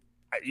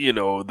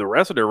the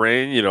rest of the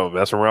reign,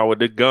 messing around with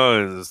the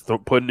guns,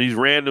 putting these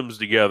randoms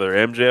together,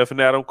 MJF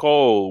and Adam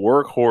Cole,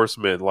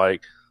 Workhorsemen,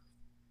 like.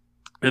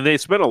 And they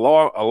spent a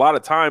lot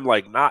of time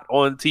like not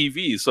on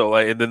TV. So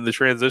like, and then the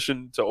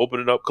transition to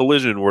opening up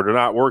Collision where they're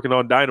not working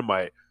on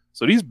Dynamite.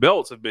 So these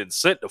belts have been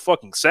sent to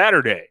fucking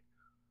Saturday.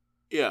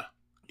 Yeah.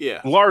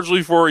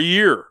 Largely for a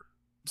year.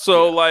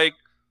 So like,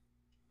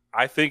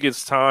 I think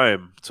it's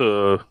time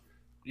to,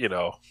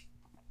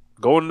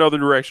 go in another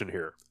direction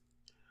here.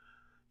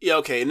 Yeah.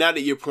 Okay. Now that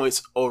your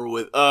point's over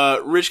with,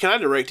 Rich, can I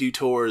direct you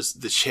towards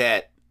the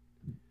chat?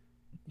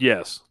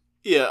 Yes.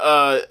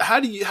 Yeah. How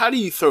do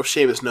you throw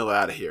Sheamus Nova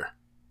out of here?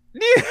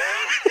 Yeah.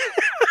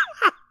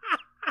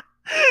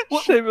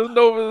 Sheamus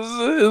Nova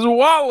is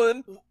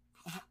wildin'.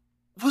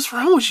 What's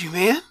wrong with you,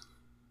 man?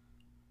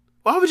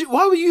 Why would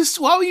you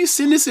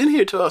send this in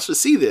here to us to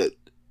see that?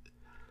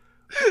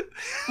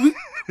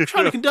 We're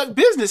trying to conduct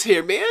business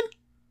here, man.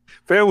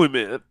 Family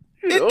man.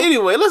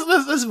 Anyway,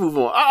 let's move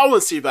on. I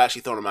want to see if I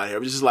actually throw him out here.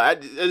 I'm just like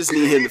I just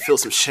need him to feel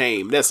some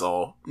shame. That's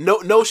all.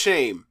 No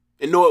shame,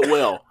 and know it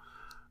well.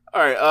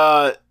 All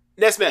right.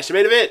 Next match, the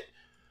main event.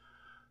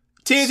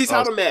 TNT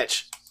title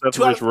match. Seth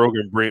Rich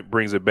Rogan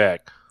brings it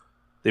back.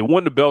 They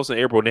won the belts in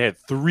April and they had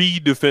 3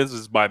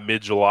 defenses by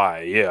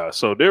mid-July. Yeah,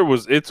 so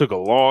it took a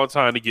long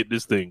time to get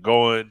this thing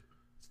going.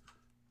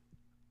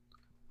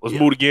 Let's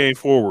move the game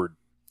forward.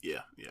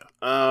 Yeah.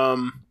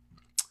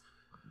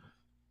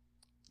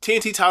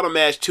 TNT title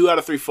match, 2 out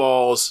of 3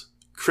 falls.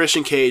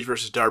 Christian Cage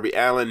versus Darby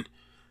Allin.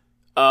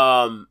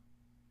 I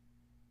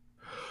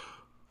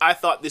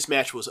thought this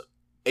match was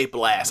a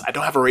blast. I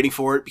don't have a rating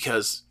for it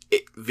because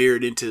it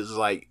veered into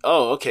like,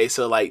 oh, okay,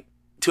 so like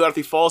 2 out of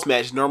 3 falls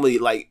matches normally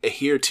like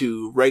adhere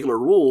to regular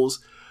rules,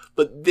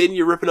 but then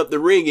you're ripping up the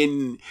ring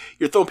and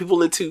you're throwing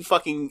people into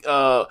fucking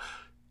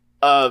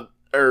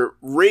or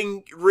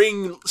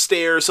ring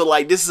stairs. So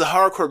like this is a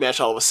hardcore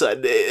match all of a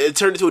sudden. It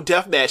turned into a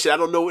death match, and I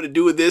don't know what to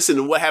do with this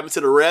and what happened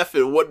to the ref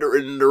and what the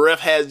ref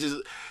has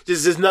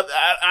just nothing.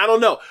 I don't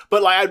know,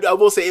 but like I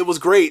will say it was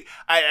great.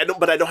 I don't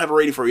have a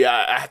rating for you.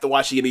 I have to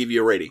watch it and give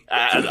you a rating.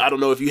 I don't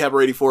know if you have a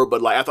rating for it,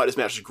 but like I thought this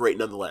match was great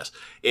nonetheless.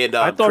 And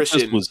I thought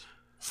Christian this was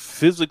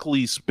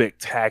physically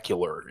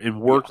spectacular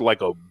and worked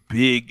like a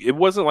big. It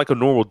wasn't like a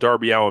normal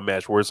Darby Allin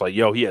match where it's like,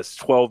 yo, he has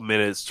 12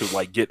 minutes to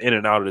like get in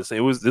and out of this.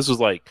 This was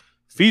like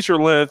feature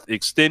length,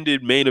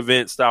 extended main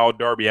event style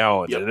Darby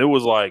Allin, and it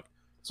was like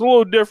it's a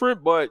little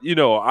different, but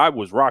I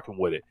was rocking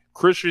with it.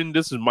 Christian,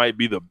 might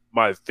be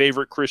my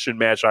favorite Christian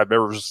match I've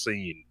ever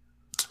seen.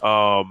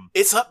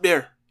 It's up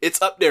there.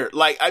 It's up there.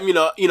 Like, I mean,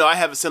 I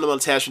have a sentimental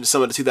attachment to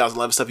some of the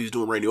 2011 stuff he was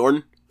doing with Randy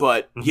Orton,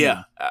 but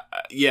yeah,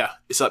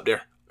 it's up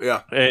there.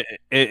 Yeah.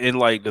 And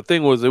like, the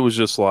thing was, it was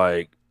just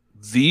like,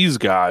 these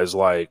guys,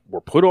 like,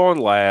 were put on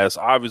last,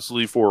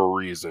 obviously for a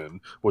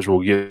reason, which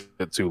we'll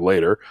get to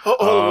later. Hold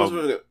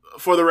on.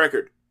 For the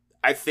record,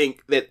 I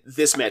think that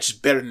this match is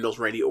better than those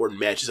Randy Orton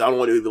matches. I don't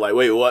want to be like,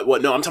 wait,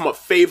 what? No, I'm talking about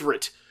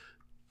favorite.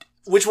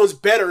 Which one's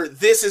better?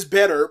 This is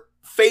better.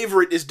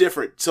 Favorite is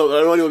different. So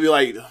I don't want to be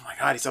like, oh my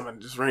God, he's talking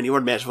about this Randy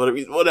Orton match,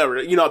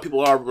 whatever. You know how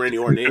people are with Randy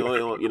Orton. They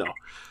don't, you know.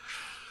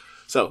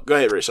 So go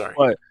ahead, Ray. Sorry.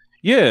 But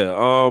yeah,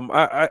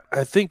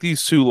 I think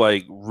these two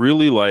like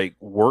really like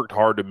worked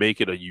hard to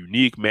make it a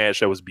unique match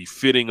that was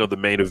befitting of the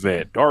main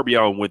event. Darby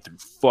Allin went through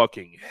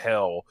fucking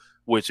hell,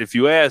 which if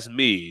you ask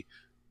me,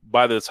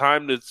 by the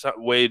time the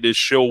way this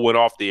show went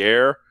off the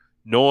air,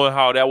 knowing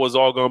how that was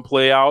all going to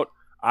play out,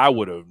 I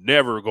would have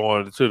never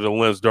gone to the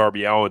lengths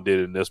Darby Allin did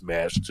in this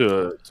match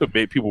to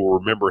make people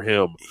remember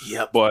him.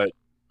 Yep. But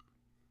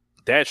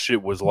that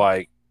shit was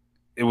like,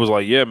 it was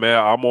like, yeah, man,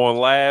 I'm on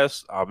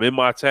last. I'm in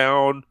my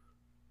town.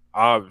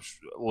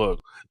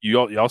 Look,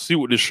 y'all see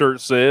what this shirt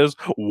says?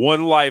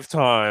 One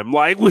lifetime.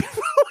 Like we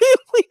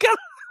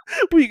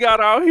got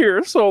out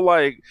here. So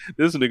like,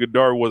 this nigga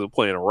Darby wasn't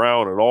playing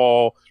around at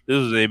all. This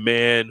is a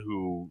man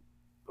who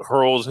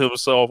hurls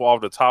himself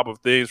off the top of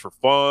things for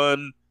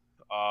fun.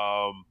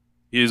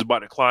 He's about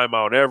to climb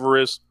Mount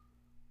Everest.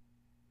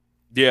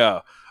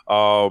 Yeah.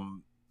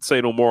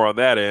 Say no more on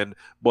that end.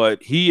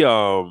 But he,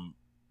 I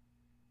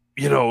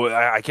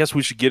guess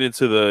we should get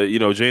into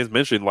the, James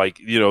mentioned, like,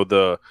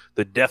 the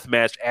death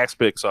match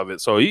aspects of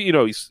it. So,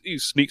 he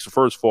sneaks the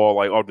first fall,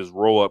 like, off this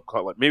roll up,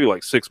 like maybe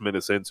like 6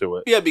 minutes into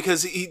it. Yeah,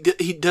 because he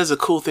does a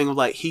cool thing of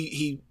like,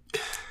 he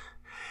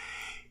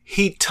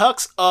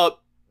tucks up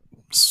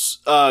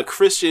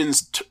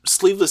Christian's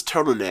sleeveless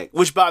turtleneck,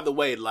 which, by the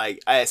way,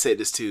 like, I had said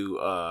this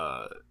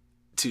to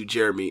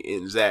Jeremy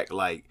and Zach,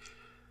 like,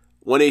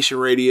 One Nation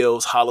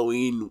Radio's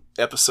Halloween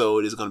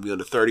episode is going to be on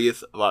the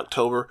 30th of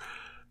October.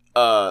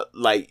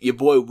 Like, your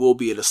boy will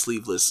be in a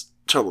sleeveless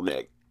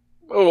turtleneck.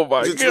 Oh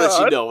my Just God. to let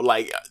you know,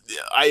 like,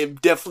 I am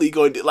definitely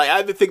going to, like,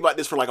 I've been thinking about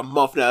this for like a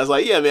month now. I was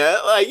like, yeah, man,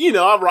 like,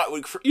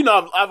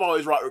 I've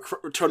always rocked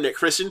with turtleneck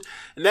Christian.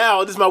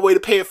 Now this is my way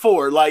to pay it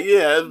forward. Like,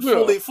 yeah,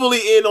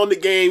 fully in on the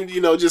game,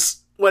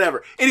 just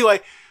whatever. Anyway,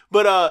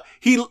 but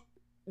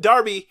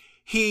Darby,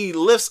 he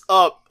lifts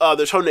up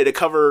the turtleneck to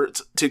cover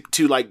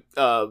to like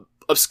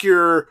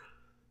obscure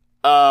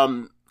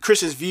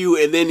Christian's view,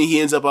 and then he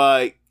ends up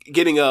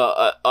getting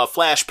a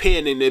flash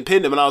pin and then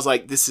pinned him. And I was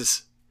like, this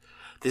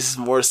is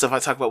more stuff I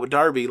talk about with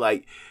Darby.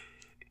 Like,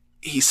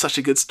 he's such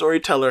a good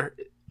storyteller.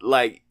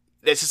 Like,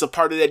 that's just a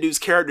part of that dude's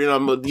character, and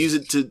I'm gonna use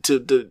it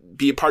to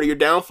be a part of your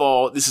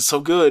downfall. This is so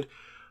good.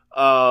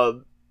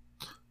 And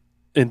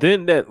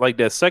then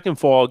that second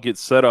fall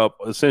gets set up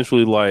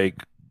essentially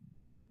like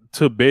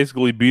to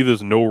basically be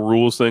this no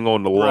rules thing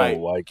on the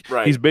low.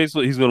 Right. He's going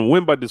to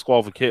win by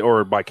disqualification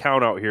or by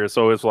count out here.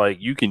 So it's like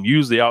you can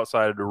use the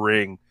outside of the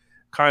ring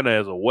kind of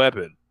as a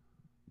weapon.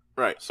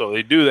 Right. So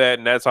they do that,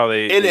 and that's how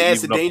they. And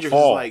as the danger is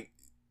like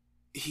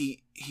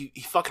he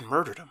fucking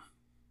murdered him.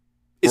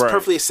 It's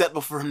perfectly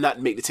acceptable for him not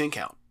to make the 10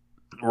 count.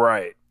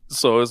 Right.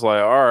 So it's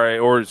like, all right,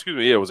 or excuse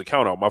me, yeah, it was a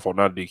count out. My fault,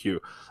 not DQ.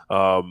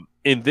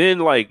 And then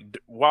like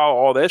while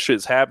all that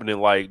shit's happening,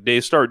 like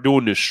they start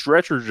doing this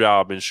stretcher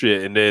job and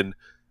shit, and then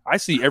I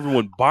see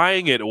everyone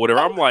buying it or whatever.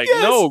 I'm like,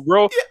 no,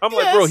 bro. I'm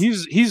like, bro,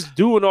 he's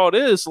doing all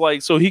this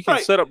like so he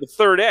can set up the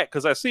third act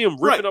because I see him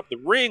ripping up the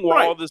ring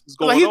while all this is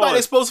going on. He's about to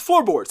expose the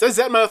floorboards. That's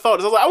exactly my thought.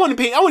 I was like, I wasn't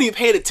even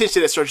paying attention to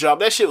that stretcher job.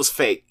 That shit was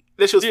fake.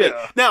 Fake.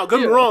 Now,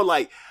 don't get me wrong.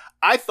 Like,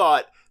 I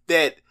thought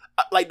that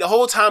like the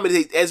whole time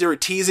as they were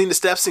teasing the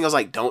steps thing, I was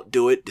like, don't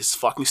do it. This is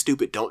fucking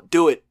stupid. Don't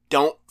do it.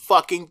 Don't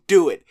fucking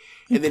do it.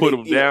 And then put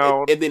him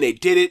down. And then they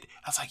did it.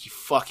 I was like, you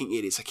fucking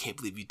idiots. I can't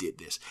believe you did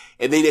this.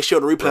 And then they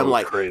showed a replay. I'm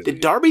like, crazy.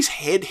 Did Darby's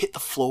head hit the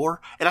floor?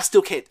 And I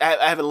still can't,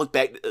 I haven't looked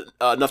back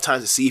enough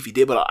times to see if he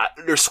did, but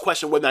there's a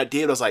question whether I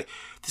did. I was like,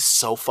 this is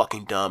so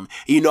fucking dumb.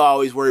 And I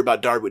always worry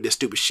about Darby with this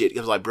stupid shit.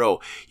 I was like,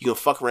 bro, you're going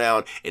to fuck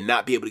around and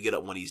not be able to get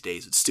up one of these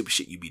days with the stupid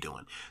shit you be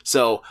doing.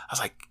 So I was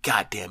like,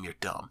 God damn, you're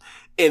dumb.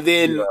 And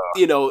then,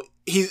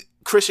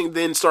 Christian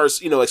then starts,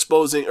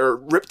 exposing or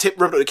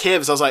ripping up the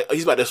canvas. I was like, oh,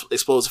 he's about to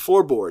expose the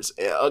floorboards.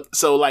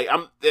 So like,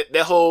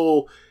 that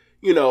whole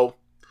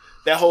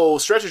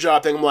stretcher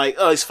job thing. I'm like,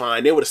 oh, he's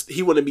fine.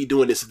 He wouldn't be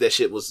doing this if that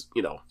shit was,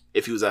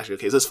 if he was actually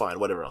okay. So it's fine,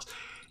 whatever else.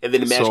 And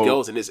then the match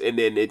goes, and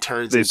then it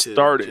turns into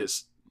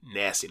just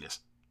nastiness.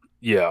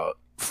 Yeah,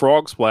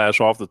 frog splash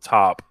off the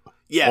top.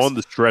 Yes, on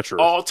the stretcher.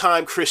 All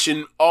time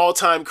Christian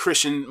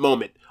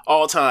moment.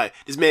 All time.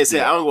 This man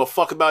said, I don't give a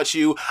fuck about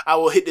you. I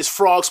will hit this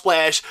frog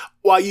splash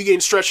while you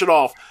getting stretched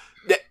off.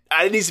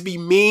 It needs to be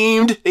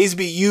memed. It needs to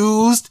be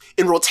used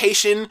in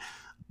rotation.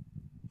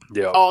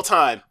 Yeah. All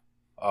time.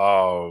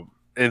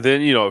 And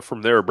then,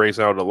 from there, it breaks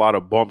out a lot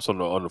of bumps on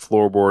the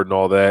floorboard and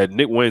all that.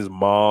 Nick Wayne's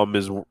mom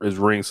is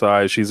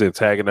ringside. She's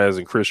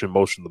antagonizing Christian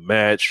most of the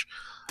match.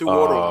 Threw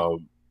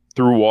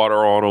water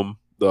on him.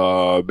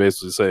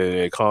 basically saying,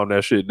 hey, calm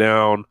that shit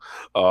down.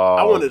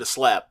 I wanted a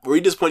slap. Were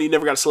you disappointed you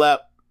never got a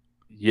slap?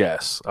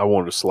 Yes, I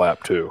wanted a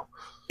slap too.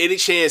 Any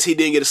chance he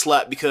didn't get a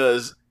slap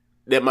because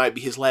that might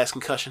be his last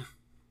concussion?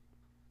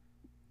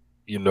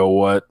 You know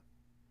what?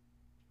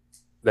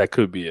 That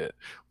could be it.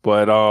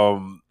 But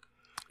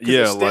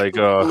yeah, like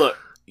look,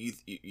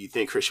 you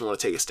think Christian want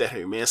to take a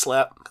Stephanie McMahon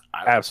slap?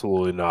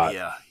 Absolutely not.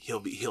 Yeah,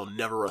 he'll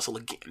never wrestle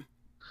again.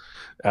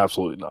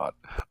 Absolutely not.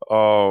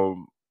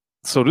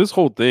 So this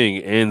whole thing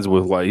ends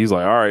with like he's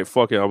like, all right,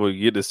 fuck it, I'm gonna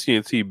get this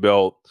TNT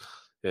belt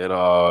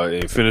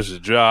and finish the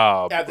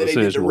job. After they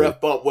did the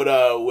ref bump with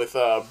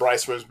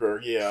Bryce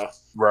Remsburg, yeah,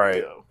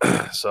 right.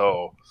 Yeah.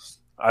 So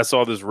I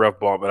saw this ref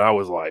bump and I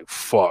was like,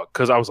 fuck,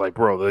 because I was like,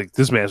 bro, like,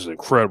 this match is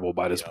incredible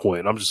by this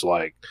point. I'm just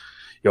like,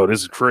 yo,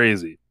 this is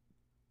crazy.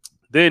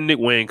 Then Nick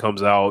Wayne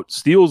comes out,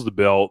 steals the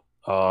belt,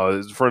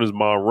 in front of his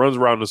mom, runs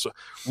around,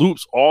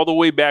 loops all the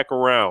way back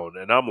around,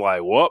 and I'm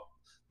like, well,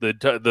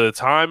 the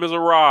time has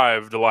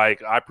arrived.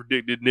 Like I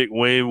predicted, Nick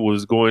Wayne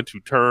was going to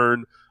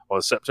turn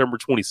on September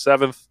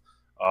 27th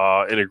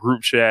in a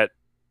group chat.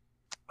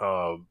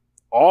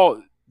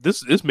 All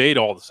this made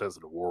all the sense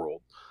in the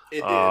world.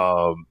 It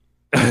did.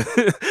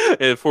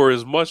 And for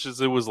as much as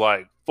it was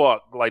like,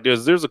 fuck, like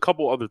there's a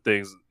couple other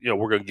things,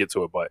 we're going to get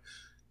to it, but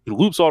he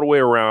loops all the way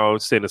around,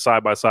 standing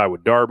side by side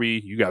with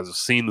Darby. You guys have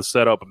seen the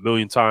setup a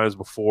million times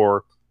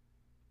before.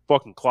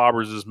 Fucking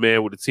clobbers this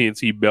man with the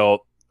TNT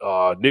belt.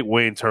 Nick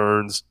Wayne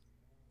turns.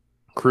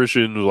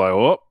 Christian was like,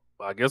 oh,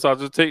 I guess I'll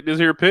just take this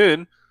here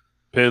pin.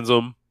 Pins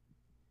him.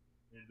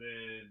 And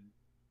then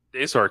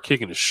they start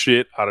kicking the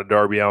shit out of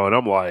Darby Allin.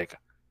 I'm like,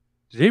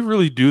 did they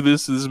really do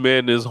this to this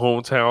man in his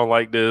hometown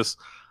like this?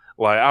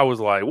 Like, I was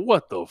like,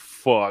 what the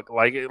fuck?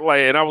 Like,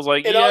 and I was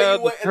like, and yeah.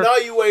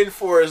 all you waiting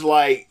for is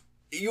like,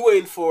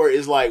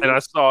 and I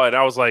saw it.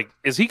 I was like,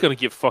 is he going to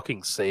get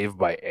fucking saved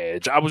by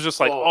Edge? I was just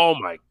like, oh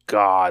my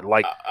God.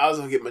 Like, I was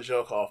going to get my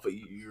joke off, but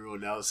you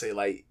ruined it. I would say,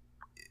 like,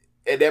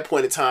 at that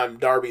point in time,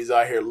 Darby's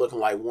out here looking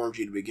like Worm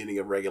G at the beginning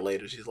of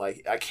Regulators. He's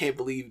like, I can't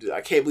believe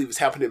it's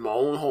happening in my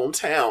own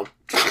hometown.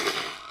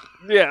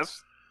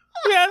 Yes.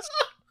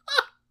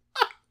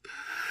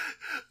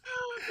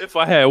 If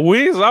I had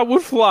wings, I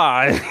would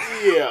fly.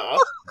 Yeah.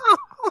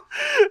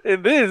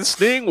 And then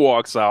Sting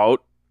walks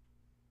out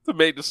to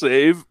make the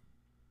save.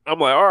 I'm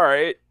like, all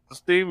right,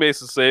 Sting makes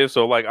the save.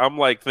 So, like, I'm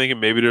like thinking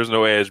maybe there's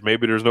no Edge.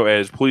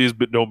 Please,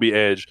 but don't be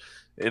Edge.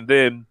 And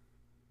then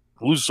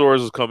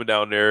Luchasaurus is coming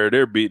down there.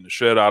 They're beating the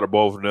shit out of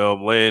both of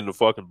them, laying the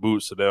fucking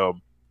boots to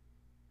them.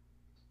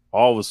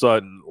 All of a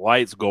sudden,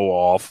 lights go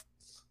off.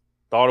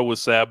 Thought it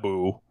was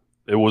Sabu.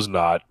 It was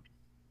not.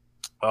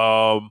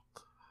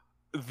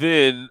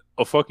 Then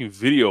a fucking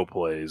video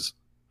plays,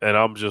 and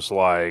I'm just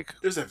like,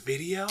 there's a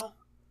video?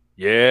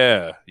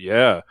 Yeah.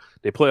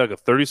 They play like a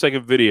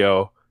 30-second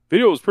video.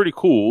 Video was pretty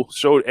cool.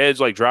 Showed Edge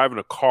like driving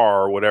a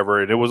car or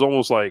whatever, and it was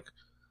almost like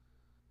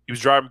he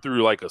was driving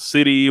through like a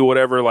city or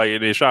whatever. Like,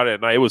 and they shot it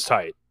at night. It was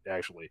tight,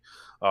 actually.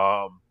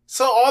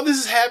 So all this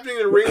is happening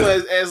in the ring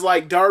as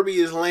like Darby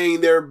is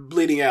laying there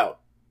bleeding out.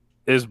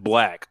 It's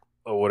black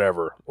or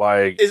whatever.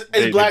 Like it's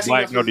black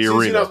on the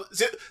arena.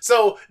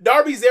 So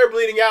Darby's there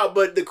bleeding out,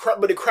 but the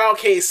crowd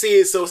can't see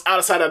it, so it's out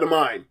of sight, out of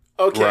mind.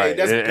 Okay, right.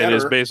 that's better.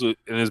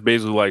 And it's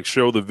basically like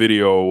show the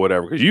video or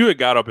whatever, because you had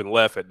got up and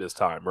left at this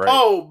time, right?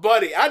 Oh,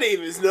 buddy, I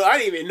didn't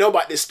even know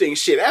about this Sting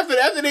shit.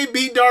 After they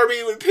beat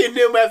Darby and pinned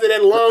him after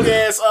that long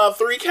ass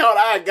 3 count,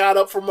 I got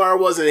up from where I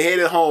was and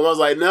headed home. I was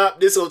like, nah,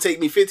 this will take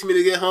me 15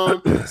 minutes to get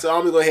home, so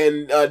I'm gonna go ahead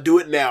and do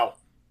it now.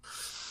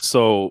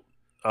 So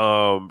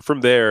from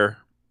there,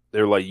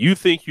 they're like, you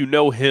think you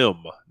know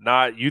him,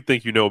 not you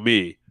think you know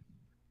me.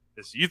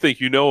 It's you think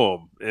you know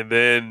him, and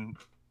then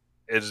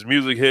as his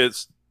music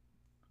hits.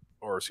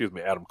 Or excuse me,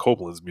 Adam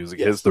Copeland's music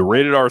hits the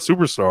Rated R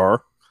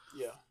Superstar.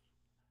 Yeah.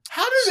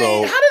 How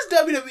does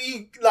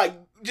WWE like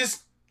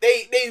just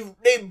they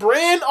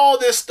brand all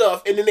this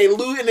stuff and then they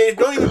lose and they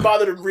don't even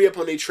bother to re-up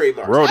on their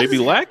trademarks? Bro, they be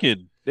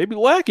lacking. This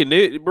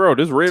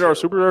Rated R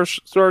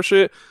Superstar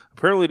shit.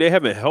 Apparently, they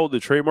haven't held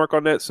the trademark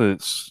on that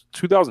since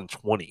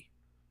 2020.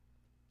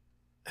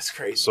 That's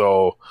crazy.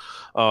 So,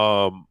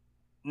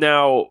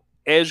 now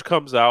Edge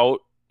comes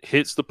out.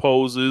 Hits the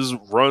poses,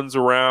 runs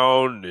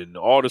around, and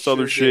all this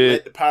other shit.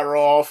 Let the pyro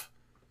off.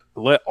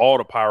 Let all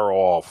the pyro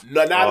off.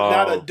 Not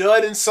a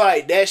dud in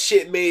sight. That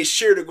shit made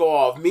sure to go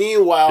off.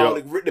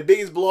 Meanwhile, the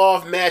biggest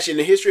blow-off match in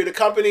the history of the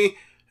company,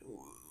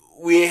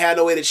 we ain't had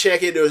no way to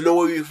check it. There was no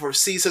way we could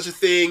foresee such a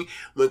thing.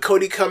 When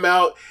Cody come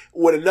out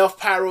with enough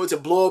pyro to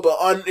blow up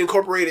an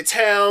unincorporated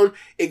town,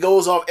 it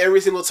goes off every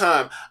single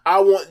time.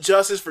 I want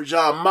justice for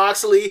Jon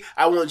Moxley.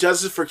 I want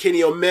justice for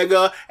Kenny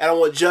Omega. And I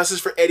want justice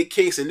for Eddie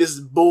Kingston. This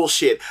is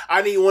bullshit.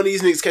 I need one of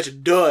these niggas to catch a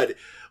dud.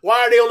 Why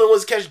are they only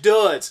ones to catch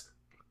duds?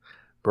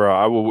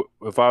 Bro,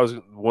 if I was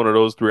one of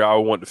those three, I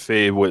would want to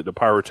fade with the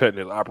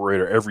pyrotechnic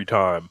operator every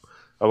time.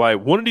 I'm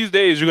like, one of these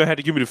days, you're going to have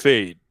to give me the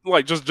fade.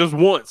 Like, just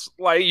once.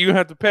 Like, you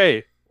have to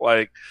pay.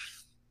 Like,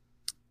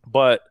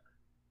 but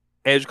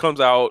Edge comes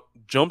out,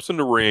 jumps in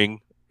the ring,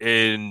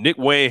 and Nick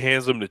Wayne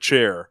hands him the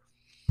chair.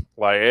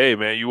 Like, hey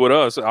man, you with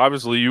us?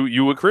 Obviously,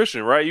 you with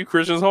Christian, right? You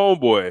Christian's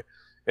homeboy,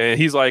 and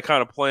he's like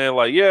kind of playing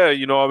like, yeah,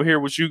 I'm here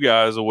with you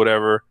guys or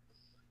whatever.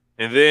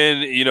 And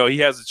then he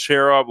has a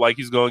chair up like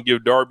he's gonna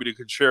give Darby the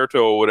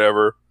concerto or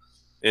whatever.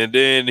 And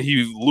then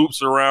he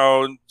loops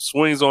around,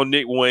 swings on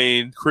Nick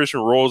Wayne.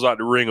 Christian rolls out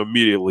the ring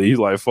immediately. He's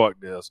like, fuck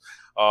this.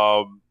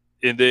 And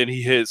then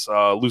he hits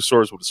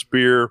Luchasaurus with a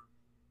spear,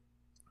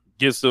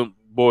 gets them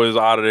boys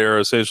out of there,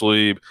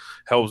 essentially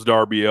helps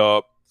Darby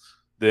up.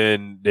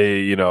 Then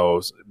they,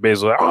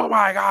 basically like, oh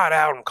my God,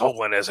 Adam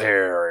Copeland is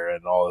here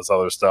and all this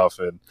other stuff.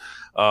 And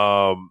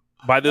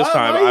by this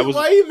time,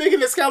 why are you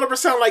making Excalibur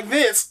sound like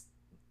Vince?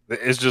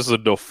 It's just a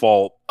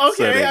default. Okay,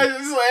 setting. I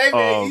just like,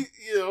 man,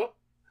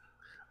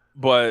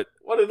 But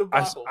what a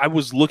debacle. I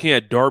was looking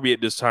at Darby at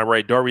this time,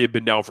 right? Darby had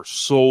been down for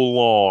so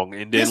long,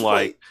 and then he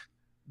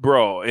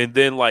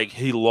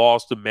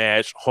lost the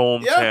match,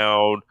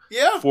 hometown,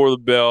 for the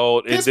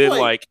belt, and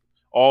then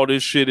all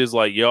this shit is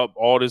like, yup,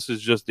 all this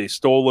is just they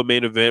stole the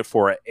main event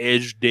for an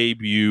Edge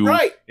debut,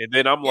 right? And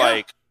then I'm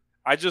like,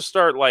 I just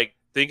start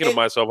thinking to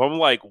myself, I'm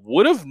like,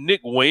 what if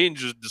Nick Wayne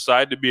just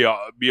decided to be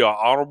an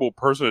honorable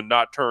person and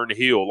not turn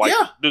heel?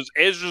 Does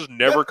Edge just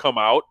never come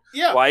out?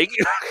 Yeah, I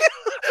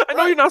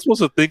know you're not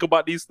supposed to think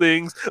about these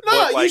things.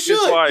 No, but you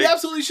should. You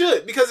absolutely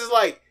should. Because it's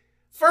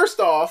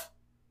first off,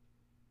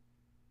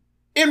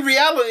 in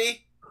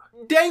reality,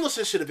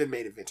 Danielson should have been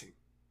main eventing.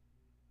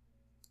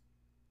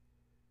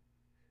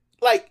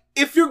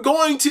 If you're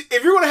going to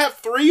have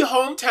 3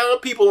 hometown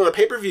people on a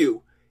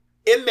pay-per-view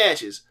in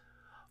matches,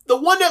 the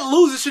one that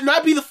loses should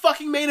not be the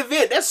fucking main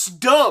event. That's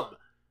dumb.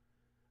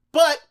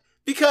 But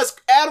because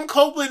Adam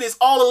Copeland is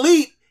all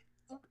elite,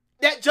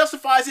 that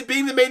justifies it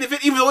being the main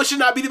event, even though it should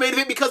not be the main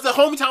event because the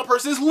hometown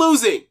person is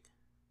losing.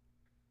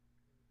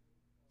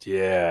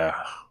 Yeah.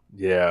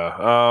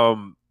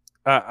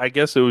 I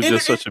guess it was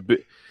just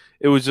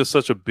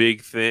such a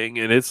big thing,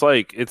 and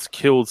it's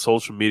killed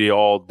social media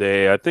all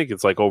day. I think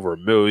it's over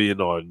 1 million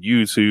on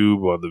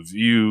YouTube on the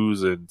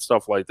views and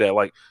stuff like that.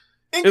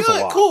 And it's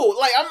good, cool.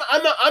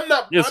 I'm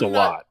not. It's a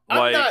lot.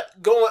 I'm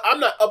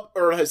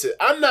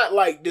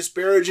not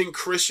disparaging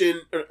Christian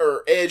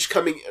or Edge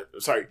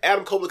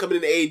Adam Copeland coming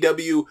into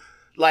AEW.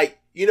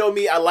 You know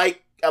me, I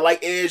like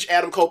Edge,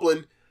 Adam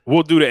Copeland.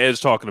 We'll do the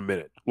Edge talk in a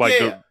minute.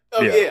 Yeah.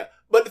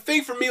 But the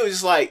thing for me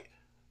was just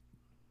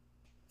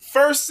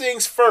first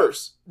things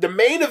first. The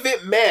main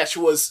event match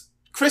was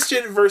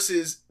Christian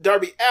versus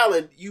Darby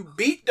Allin. You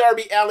beat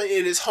Darby Allin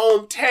in his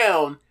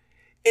hometown.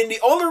 And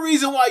the only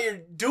reason why you're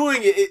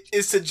doing it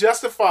is to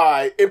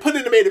justify, and put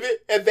in the main event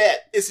at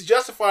that, is to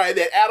justify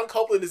that Adam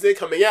Copeland is then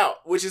coming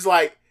out, which is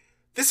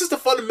this is the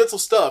fundamental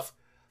stuff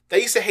that I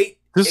used to hate.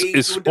 This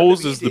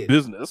exposes the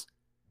business.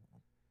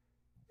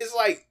 It's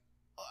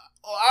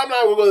I'm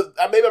not going to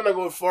go, maybe I'm not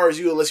going as far as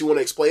you unless you want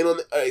to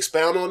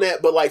expound on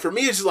that, but for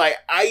me, it's just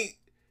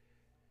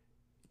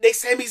they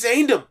Sami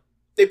Zayn'd him.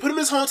 They put him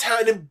in his hometown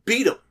and then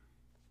beat him.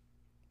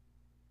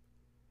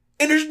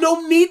 And there's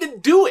no need to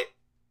do it.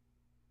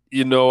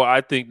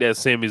 I think that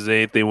Sami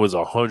Zayn thing was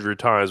 100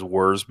 times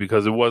worse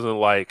because it wasn't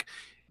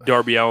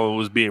Darby Allin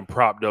was being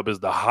propped up as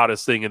the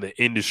hottest thing in the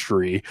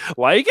industry.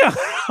 I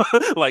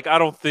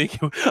don't think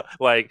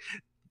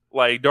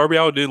Darby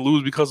Allin didn't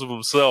lose because of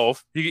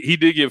himself. He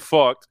did get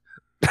fucked.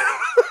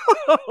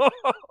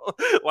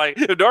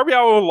 If Darby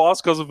Allin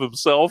lost because of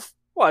himself,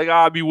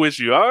 I'll be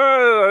with you.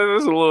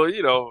 There's a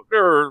little,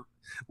 there are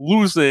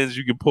loose ends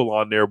you can pull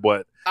on there,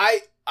 but I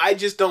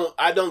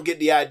don't get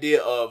the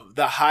idea of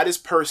the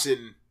hottest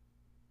person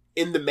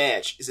in the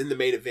match is in the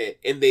main event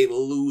and they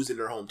lose in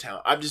their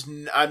hometown. I'm just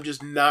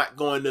not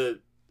going to.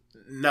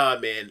 Nah,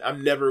 man,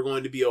 I'm never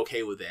going to be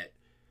okay with that.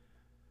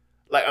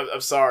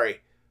 I'm sorry.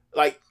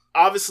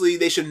 Obviously,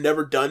 they should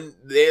never done.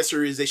 The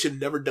answer is they should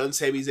never done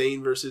Sami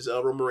Zayn versus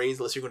Roman Reigns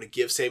unless you're going to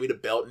give Sami the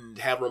belt and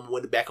have Roman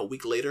win it back a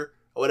week later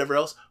or whatever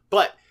else.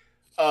 But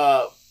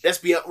that's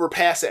beyond. We're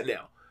past that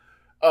now.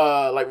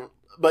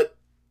 But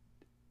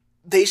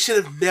they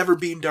should have never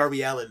beaten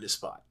Darby Allin in this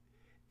spot.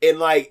 And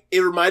it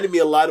reminded me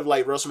a lot of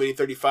WrestleMania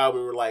 35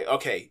 when we were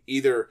okay,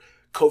 either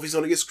Kofi's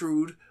going to get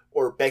screwed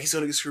or Becky's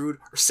going to get screwed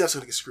or Seth's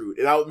going to get screwed.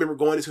 And I remember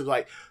going into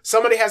it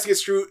somebody has to get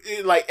screwed.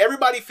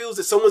 Everybody feels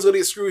that someone's going to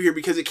get screwed here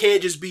because it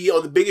can't just be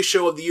on the biggest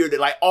show of the year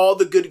that all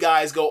the good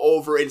guys go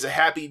over and it's a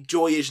happy,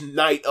 joyous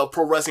night of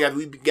pro wrestling after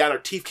we got our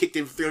teeth kicked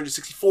in for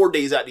 364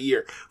 days out of the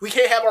year. We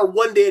can't have our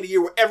one day of the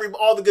year where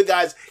all the good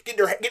guys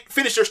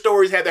finish their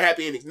stories, have their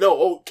happy endings.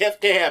 No,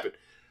 can't happen.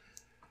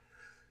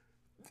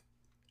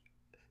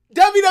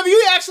 WWE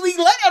actually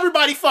let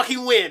everybody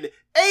fucking win.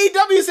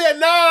 AEW said,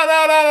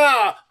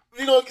 nah.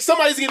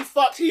 Somebody's getting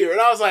fucked here. And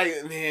I was like,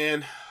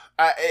 man,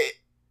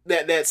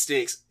 that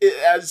stinks.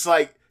 I was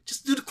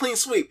just do the clean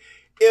sweep.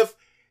 If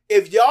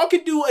y'all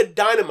can do a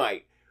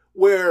Dynamite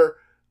where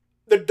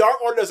the Dark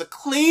Order does a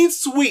clean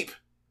sweep,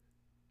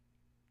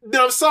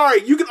 then I'm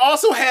sorry, you can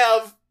also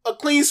have a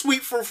clean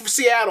sweep for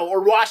Seattle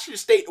or Washington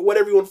State or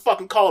whatever you want to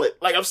fucking call it.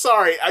 I'm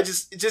sorry. I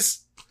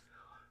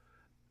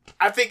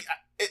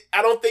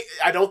don't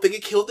think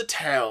it killed the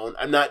town.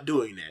 I'm not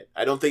doing that.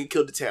 I don't think it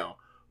killed the town.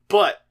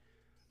 But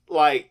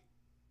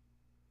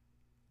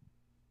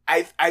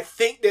I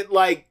think that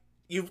like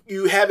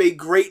you have a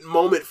great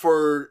moment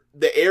for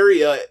the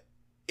area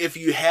if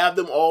you have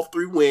them all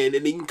three win,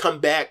 and then you can come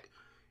back,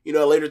 you know,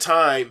 at a later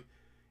time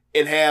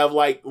and have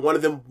like one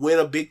of them win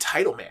a big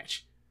title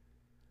match.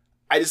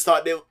 I just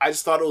thought it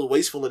was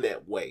wasteful in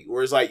that way.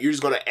 Whereas like you're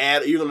gonna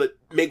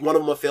make one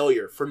of them a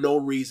failure for no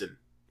reason,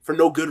 for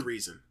no good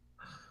reason.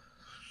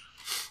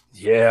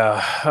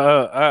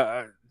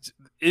 Yeah,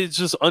 it's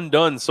just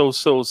undone so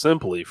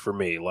simply for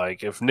me.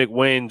 Like if Nick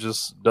Wayne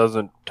just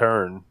doesn't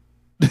turn,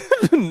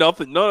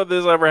 none of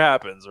this ever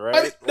happens, right?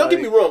 I mean, don't get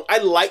me wrong. I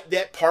like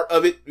that part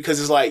of it because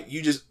it's like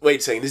you just wait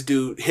a second. This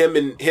dude, him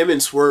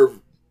and Swerve,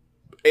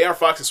 AR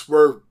Fox and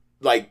Swerve,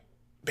 like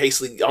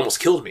basically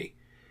almost killed me,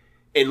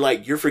 and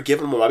like you're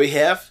forgiving him on my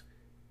behalf.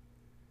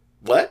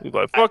 What? He's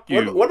like, fuck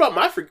you. What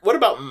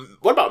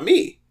about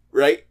me?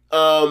 Right?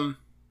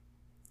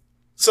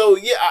 So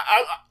yeah,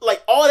 I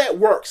like all that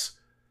works.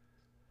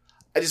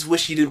 I just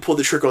wish you didn't pull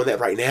the trigger on that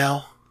right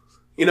now,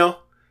 you know.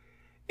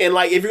 And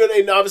like, if you're gonna,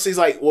 and obviously it's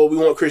like, well, we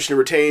want Christian to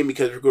retain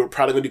because we're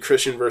probably gonna do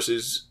Christian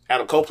versus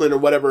Adam Copeland or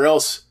whatever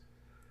else.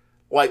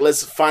 Like,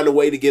 let's find a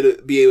way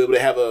to be able to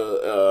have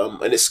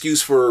an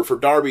excuse for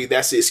Darby.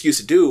 That's the excuse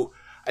to do.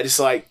 I just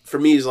like, for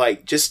me, is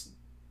like just.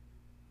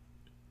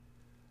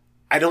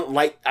 I don't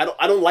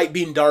like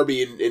beating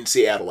Darby in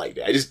Seattle like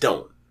that. I just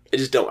don't.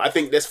 I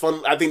think that's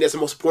fun. I think that's the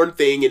most important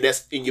thing, and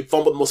you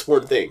fumble the most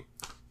important thing.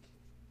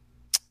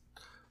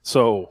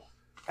 So,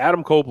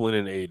 Adam Copeland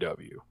in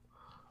AEW.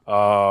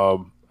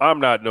 I'm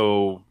not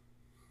no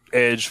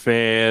Edge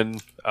fan.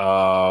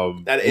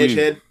 Not an Edge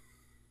head?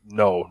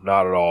 No,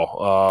 not at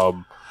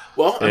all.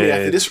 Well, I mean,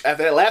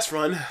 after that last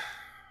run.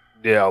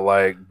 Yeah,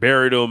 like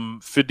buried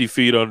him 50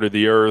 feet under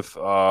the earth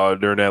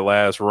during that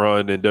last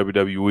run in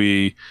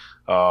WWE.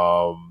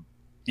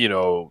 You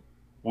know,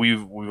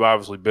 we've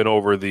obviously been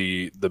over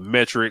the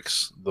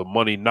metrics, the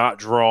money not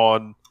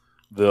drawn,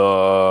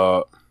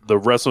 the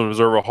Wrestling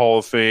Observer Hall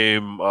of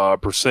Fame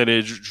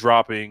percentage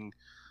dropping,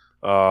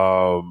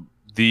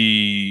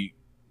 the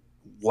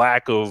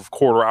lack of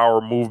quarter hour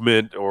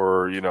movement,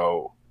 or you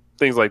know,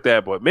 things like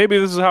that. But maybe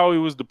this is how he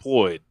was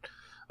deployed.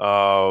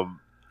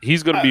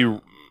 He's going to be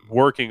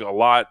working a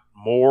lot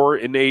more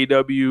in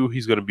AEW.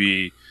 He's going to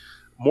be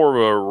more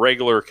of a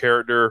regular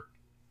character.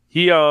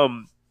 He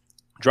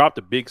dropped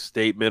a big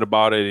statement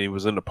about it, and he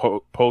was in the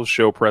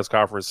post-show press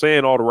conference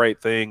saying all the right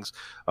things.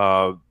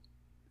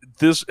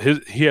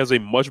 He has a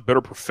much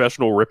better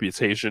professional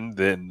reputation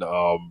than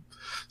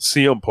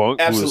CM Punk,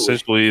 Absolutely. who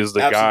essentially is the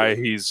guy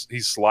he's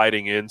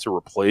sliding in to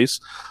replace.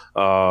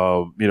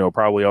 You know,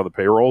 probably on the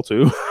payroll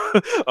too.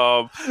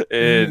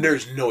 And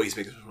there's no he's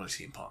making money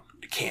CM Punk.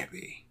 It can't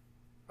be.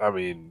 I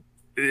mean,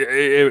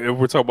 if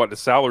we're talking about the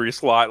salary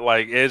slot,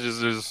 like Edge is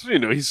just, you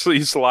know,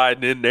 he's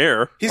sliding in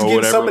there. He's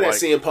getting some of that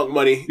CM Punk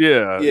money.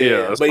 Yeah.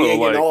 But he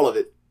ain't getting all of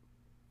it.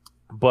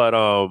 But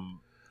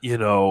you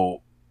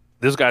know,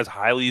 this guy's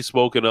highly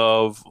spoken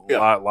of.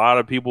 Yeah. A lot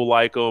of people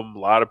like him. A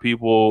lot of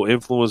people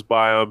influenced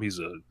by him. He's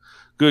a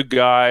good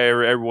guy,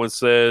 everyone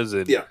says.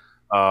 And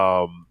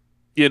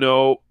you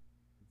know,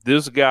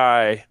 this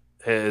guy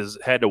has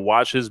had to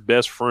watch his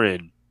best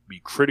friend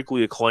be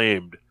critically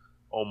acclaimed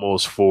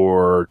almost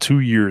for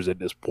 2 years at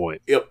this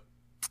point. Yep.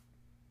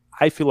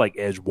 I feel like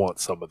Edge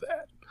wants some of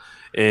that.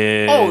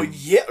 And oh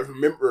yeah,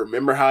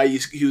 remember how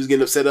he was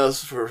getting upset at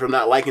us for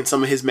not liking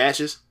some of his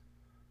matches?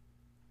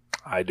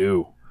 I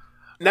do.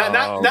 No.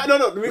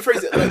 Let me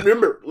rephrase it.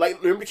 Remember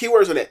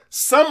keywords on that.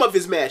 Some of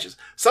his matches,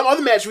 some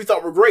other matches we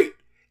thought were great,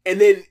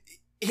 and then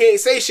he ain't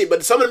say shit.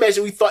 But some of the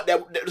matches we thought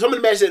some of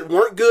the matches that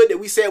weren't good that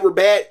we said were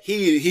bad,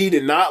 he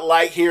did not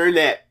like hearing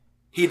that.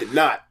 He did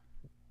not.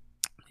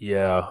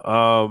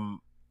 Yeah.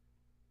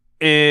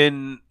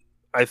 And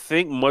I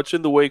think much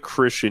in the way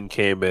Christian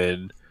came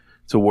in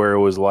to where it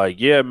was like,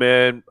 yeah,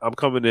 man, I'm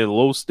coming in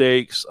low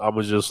stakes. I'm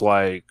gonna just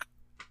like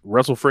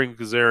wrestle Frank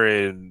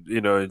Kazarian, you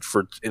know,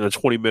 in a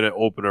 20-minute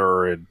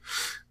opener and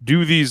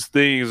do these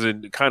things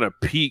and kind of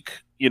peak.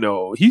 You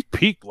know, he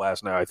peaked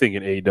last night, I think,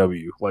 in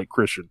AEW, like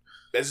Christian.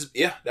 That was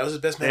his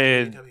best match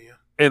in AEW. Yeah.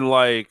 And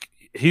like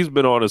he's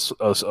been on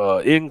a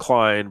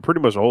incline pretty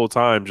much the whole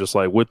time. Just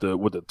like with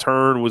the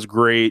turn was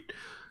great.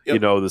 Yep. You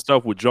know, the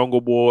stuff with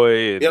Jungle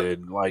Boy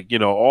and like, you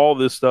know, all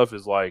this stuff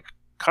is like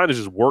kind of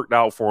just worked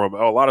out for him.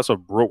 A lot of stuff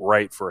broke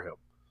right for him.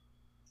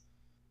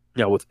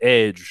 Now with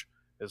Edge,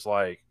 it's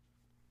like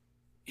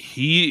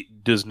he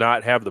does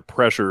not have the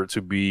pressure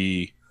to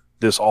be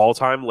this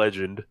all-time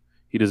legend.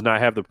 He does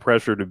not have the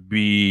pressure to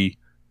be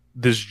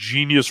this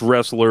genius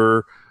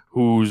wrestler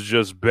who's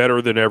just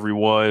better than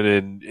everyone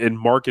and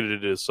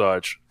marketed as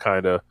such,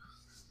 kind of.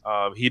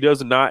 He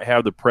does not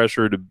have the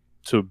pressure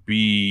to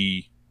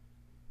be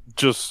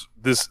just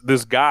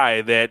this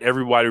guy that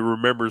everybody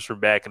remembers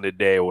from back in the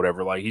day or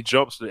whatever. Like, he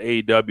jumps to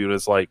AEW and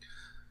it's like,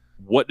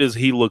 what does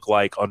he look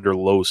like under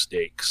low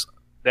stakes?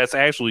 That's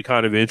actually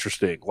kind of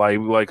interesting. Like,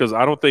 because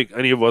I don't think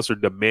any of us are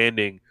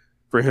demanding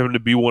for him to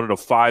be one of the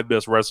 5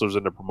 best wrestlers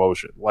in the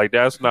promotion. Like,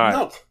 that's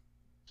not.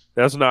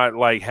 That's not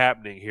like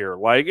happening here.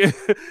 Like, and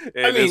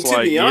I mean,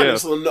 to be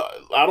honest,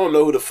 I don't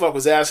know who the fuck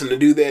was asking to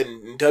do that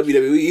in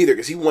WWE either,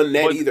 because he wasn't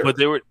that either. But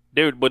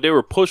they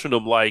were pushing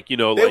him like, you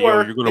know, like,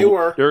 you're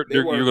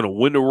gonna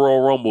win the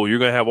Royal Rumble. You're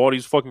gonna have all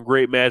these fucking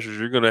great matches.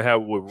 We're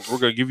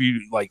gonna give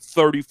you like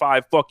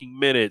 35 fucking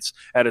minutes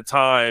at a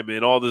time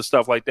and all this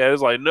stuff like that.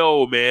 It's like,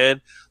 no,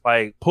 man,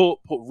 like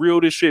reel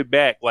this shit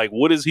back. Like,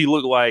 what does he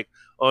look like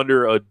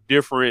under a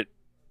different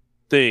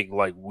thing?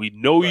 Like, we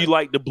know you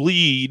like to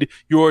bleed.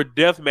 You're a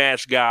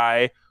deathmatch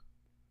guy.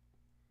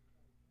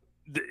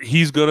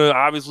 He's gonna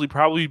obviously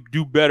probably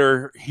do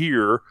better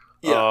here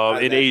in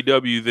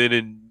AEW than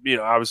in, you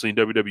know, obviously in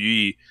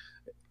WWE.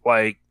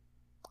 Like,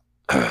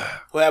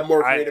 we'll have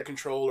more creative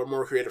control or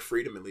more creative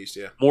freedom, at least.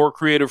 Yeah, more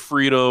creative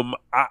freedom.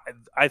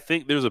 I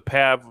think there's a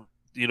path,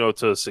 you know,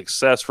 to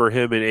success for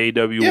him in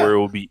AEW where it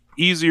will be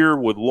easier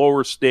with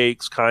lower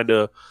stakes, kind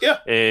of. Yeah,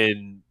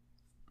 and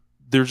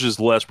there's just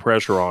less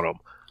pressure on him.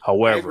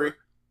 However,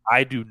 I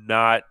am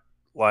not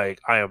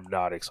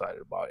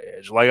excited about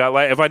Edge. Like,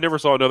 if I never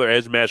saw another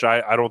Edge match,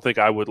 I don't think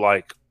I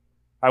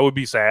would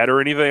be sad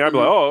or anything. I'd be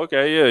like, oh,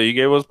 okay, yeah, he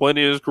gave us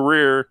plenty of his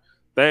career.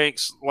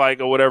 Thanks,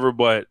 like, or whatever.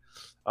 But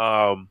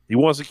he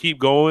wants to keep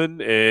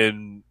going,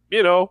 and,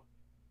 you know,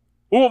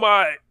 who am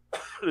I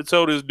to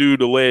tell this dude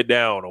to lay it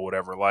down or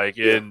whatever? Like,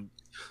 and,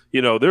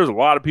 you know, there's a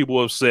lot of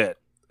people upset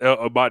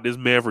about this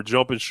man for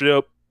jumping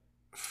ship,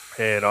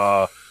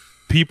 and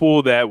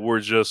people that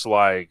were just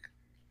like,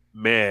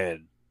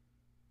 man,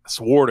 I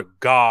swore to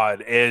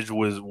God Edge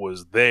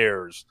was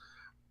theirs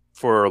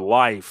for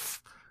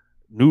life.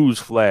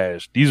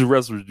 Newsflash: these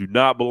wrestlers do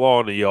not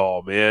belong to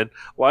y'all, man.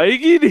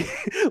 Like, I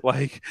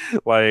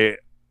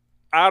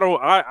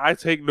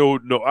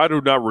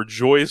do not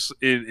rejoice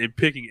in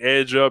picking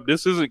Edge up.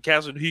 This isn't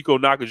Kazuhiko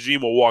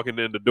Nakajima walking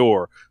in the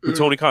door, who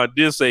Tony Khan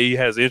did say he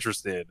has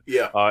interest in.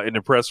 In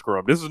the press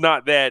scrum. This is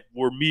not that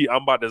where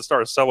I'm about to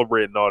start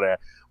celebrating all that,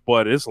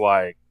 but it's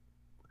like,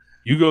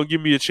 you gonna give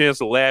me a chance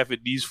to laugh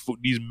at these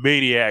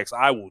maniacs,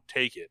 I will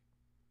take it.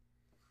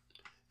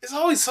 It's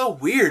always so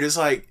weird. It's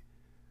like,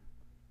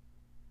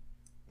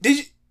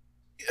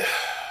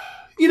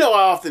 you know,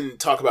 I often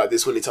talk about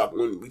this when we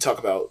talk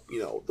about,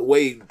 you know, the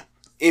way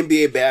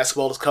NBA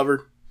basketball is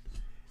covered.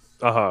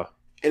 And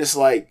it's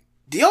like,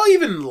 do y'all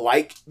even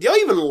like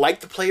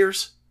the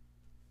players?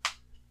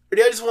 Or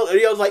do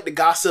y'all like the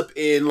gossip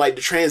and like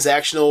the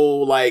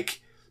transactional, like,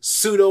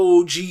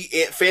 pseudo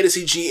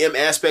fantasy GM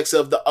aspects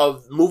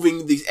of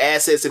moving these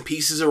assets and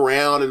pieces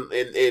around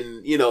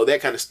and you know,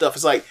 that kind of stuff?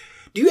 It's like,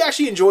 do you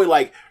actually enjoy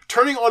like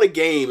turning on a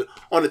game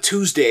on a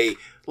Tuesday,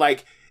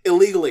 like,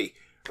 illegally,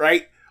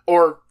 right?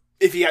 Or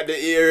if you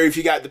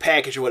got the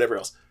package or whatever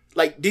else?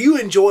 Like, do you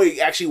enjoy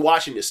actually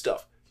watching this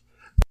stuff?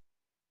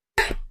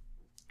 Do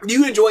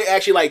you enjoy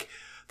actually, like,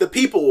 the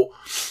people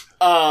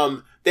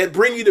that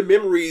bring you the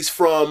memories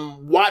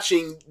from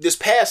watching this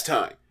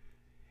pastime?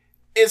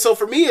 And so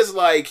for me, it's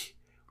like,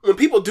 when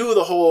people do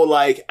the whole,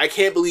 like, I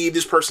can't believe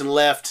this person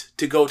left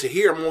to go to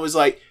here, I'm always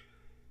like,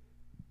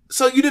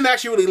 so you didn't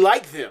actually really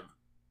like them.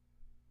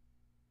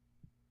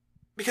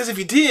 Because if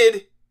you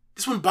did,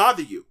 this wouldn't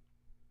bother you.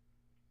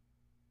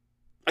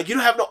 Like,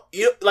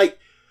 like,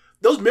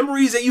 those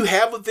memories that you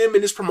have with them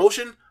in this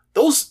promotion,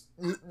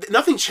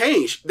 nothing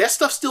changed. That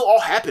stuff still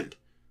all happened.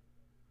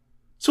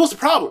 So what's the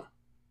problem?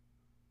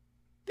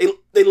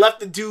 They left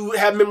the dude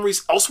have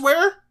memories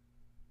elsewhere?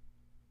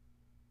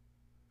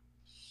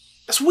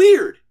 That's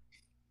weird.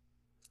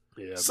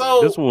 Yeah.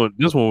 So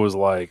this one was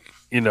like,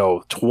 you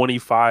know,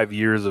 25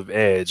 years of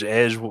Edge.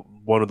 Edge,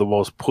 one of the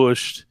most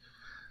pushed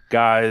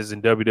guys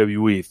in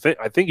WWE.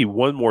 I think he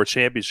won more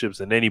championships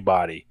than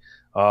anybody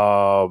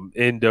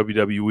in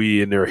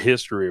WWE in their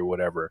history or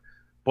whatever.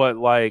 But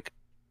like,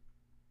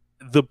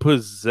 the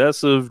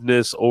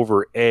possessiveness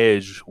over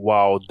Edge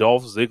while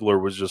Dolph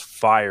Ziggler was just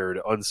fired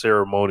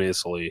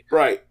unceremoniously.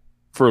 Right.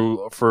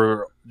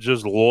 For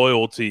just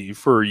loyalty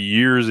for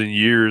years and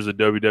years of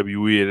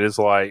WWE, and it's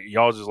like,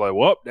 y'all just like,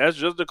 well, that's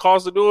just the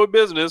cost of doing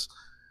business,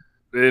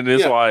 and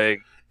it's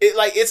like,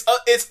 it's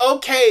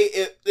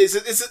okay.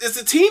 It's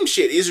a team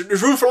shit.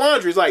 It's room for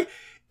laundry. It's like,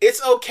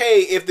 it's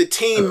okay if the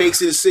team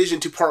makes a decision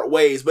to part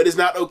ways, but it's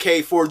not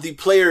okay for the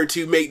player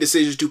to make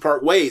decisions to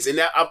part ways. And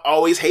I've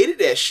always hated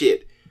that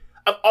shit.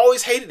 As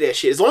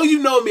long as you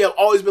know me, I've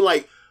always been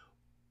like,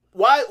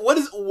 why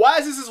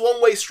is this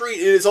one-way street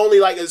and it's only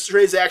like a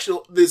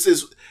transactional,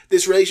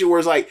 this relation where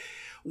it's like,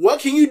 what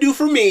can you do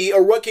for me,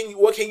 or what can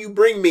you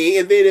bring me?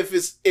 And then if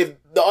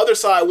the other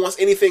side wants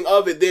anything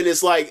of it, then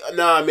it's like,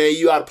 nah, man,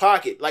 you out of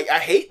pocket. Like, I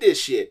hate this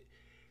shit.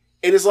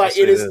 And it's like,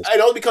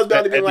 it only comes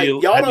down to being like,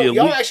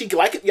 y'all actually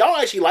like it. Y'all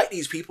actually like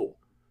these people.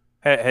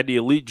 Had the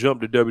Elite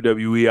jumped to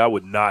WWE, I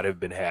would not have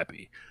been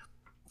happy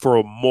for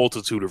a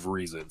multitude of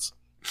reasons.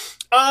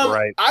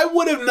 Right. I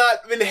would have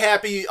not been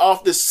happy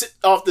off the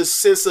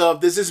sense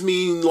of, does this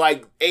mean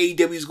like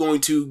AEW is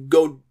going to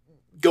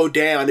go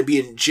down and be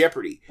in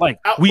jeopardy? Like,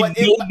 we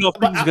know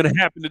nothing's going to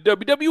happen to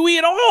WWE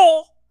at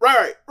all.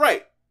 Right.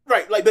 Like,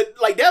 but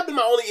like, that'd been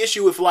my only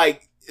issue with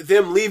like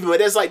them leaving, but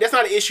that's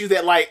not an issue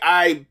that like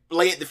I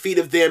lay at the feet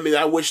of them and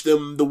I wish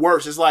them the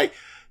worst. It's like,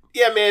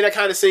 yeah, man, that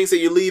kind of stinks that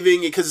you're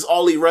leaving because it's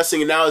all elite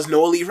wrestling and now it's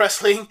no elite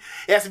wrestling.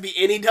 It has to be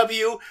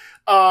NEW.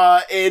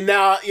 And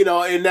now,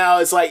 and now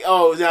it's like,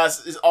 oh, now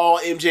it's all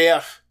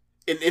MJF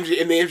in the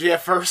MJF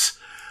first.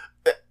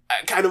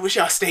 I kind of wish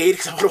y'all stayed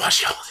because I want to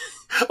watch y'all.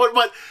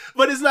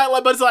 but it's not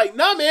like, but it's like,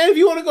 nah, man, if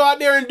you want to go out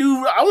there and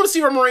I want to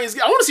see Roman Reigns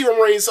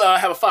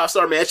have a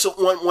 5-star match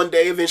one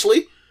day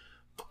eventually.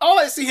 I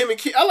like to see him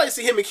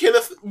and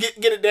Kenneth get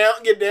it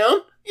down.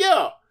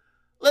 Yeah.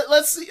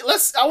 Let's see.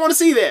 I want to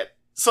see that.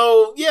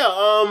 So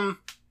yeah,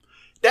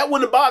 that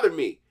wouldn't have bothered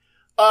me.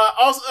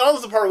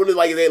 Also the part when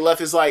they left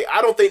is like,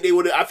 I think they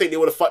would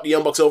have fucked the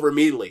Young Bucks over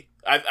immediately.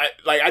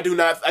 I do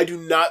not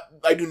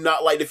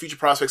like the future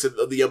prospects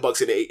of the Young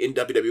Bucks in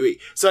WWE.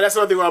 So that's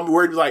another thing where I'm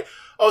worried, like,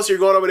 oh, so you're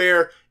going over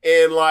there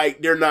and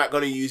like they're not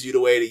going to use you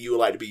the way that you would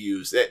like to be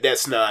used.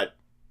 That's not,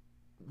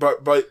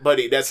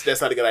 buddy. That's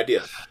not a good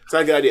idea. It's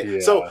not a good idea. Yeah,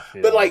 so,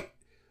 yeah.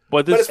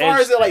 But as far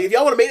as like, if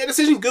y'all want to make that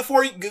decision, good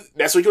for you.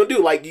 That's what you want to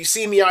do. Like, you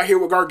see me out here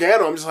with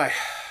Gargano, I'm just like,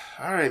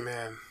 all right,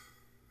 man.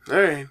 All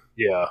right.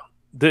 Yeah.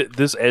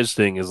 This Edge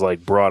thing is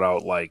like brought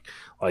out like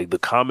the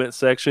comment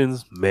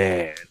sections,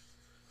 man.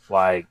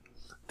 Like,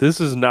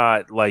 this is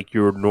not like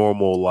your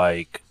normal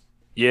like,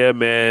 yeah,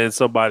 man,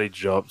 somebody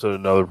jumped to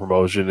another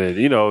promotion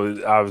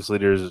and obviously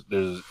there's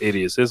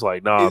idiots. It's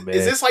like, nah, man.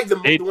 Is this like the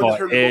one that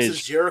hurt most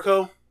is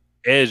Jericho?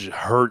 Edge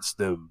hurts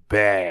them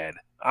bad.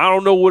 I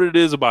don't know what it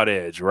is about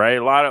Edge, right?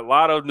 A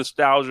lot of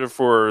nostalgia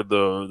for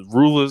the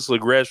ruthless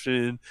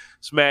aggression,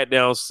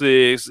 SmackDown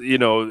 6,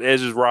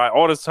 Edge's ride.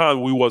 All this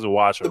time we wasn't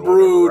watching the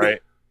Brood, whatever,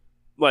 right?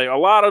 Like a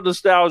lot of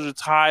nostalgia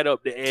tied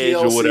up to Edge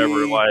TLC. Or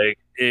whatever. Like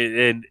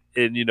and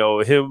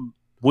him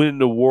winning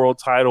the world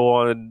title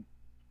on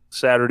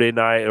Saturday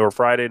night or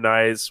Friday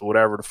nights,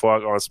 whatever the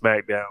fuck, on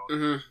SmackDown.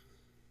 Mm-hmm.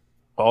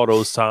 All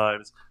those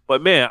times.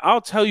 But man, I'll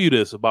tell you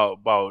this about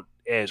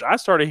Edge. I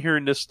started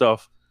hearing this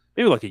stuff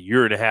maybe like a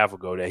year and a half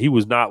ago that he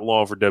was not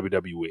long for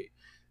WWE.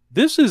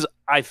 This is,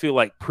 I feel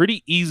like,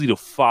 pretty easy to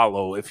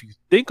follow if you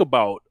think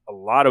about a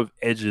lot of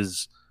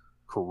Edge's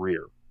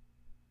career.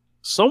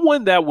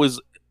 Someone that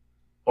was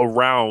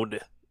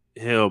around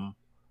him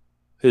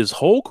his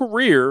whole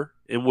career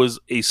and was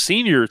a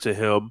senior to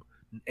him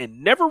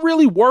and never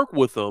really worked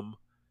with him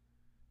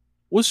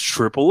was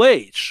Triple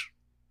H.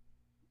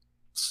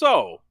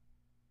 So,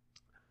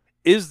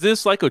 is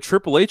this like a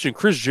Triple H and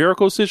Chris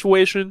Jericho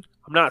situation?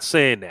 I'm not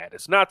saying that.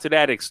 It's not to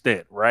that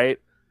extent, right?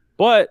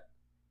 But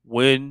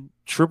when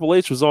Triple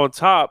H was on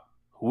top,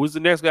 who was the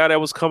next guy that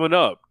was coming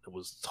up? It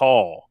was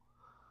tall,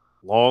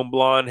 long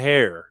blonde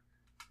hair,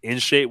 in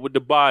shape with the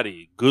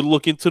body, good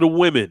looking to the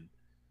women.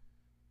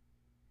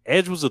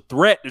 Edge was a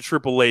threat to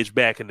Triple H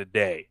back in the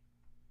day.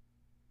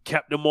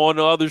 Kept him on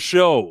the other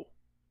show.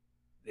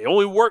 They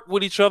only worked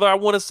with each other, I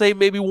want to say,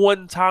 maybe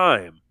one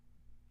time.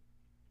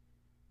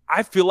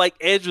 I feel like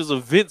Edge is a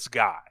Vince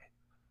guy.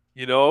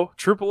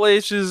 Triple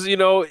H is,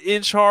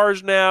 in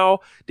charge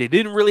now. They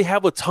didn't really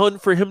have a ton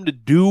for him to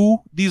do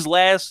these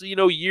last,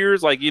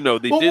 years. Like, they did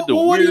the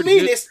what weird.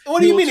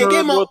 What do you mean? They gave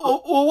him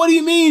what do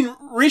you mean,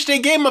 Rich? They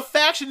gave him a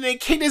faction and they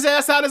kicked his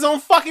ass out of his own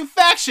fucking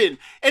faction.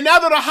 And now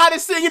they're the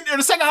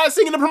second hottest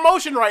thing in the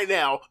promotion right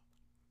now.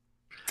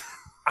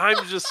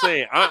 I'm just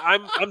saying,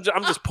 I'm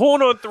just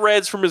pulling on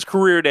threads from his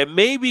career that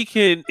maybe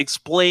can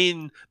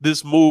explain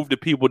this move to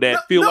people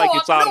that feel like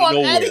it's out of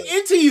nowhere. I'm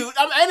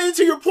adding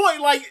into your point.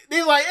 Like,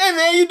 they're like, hey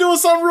man, you doing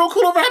something real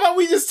cool over here. How about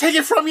we just take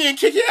it from you and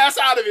kick your ass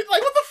out of it?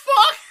 Like, what the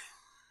fuck?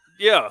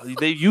 Yeah,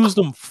 they used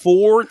them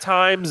 4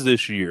 times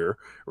this year,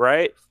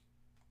 right?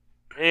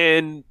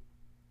 And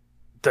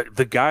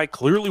the guy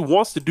clearly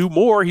wants to do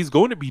more. He's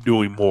going to be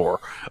doing more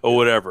or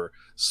whatever.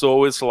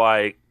 So it's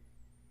like,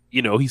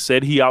 he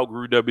said he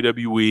outgrew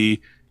WWE.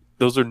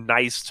 Those are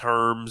nice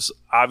terms.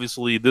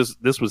 Obviously, this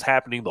was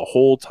happening the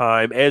whole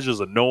time. Edge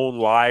is a known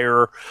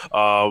liar.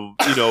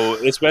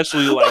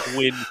 Especially like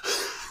when,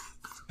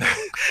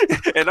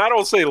 and I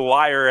don't say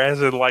liar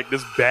as in like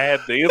this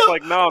bad thing. It's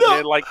like, no,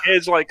 man, like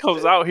Edge like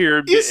comes out here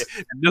and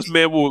this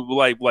man will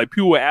like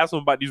people will ask him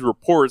about these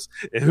reports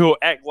and he'll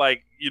act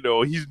like,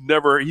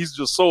 he's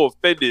just so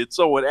offended.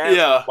 Someone asked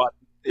him about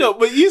it. No,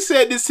 but you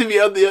said this to me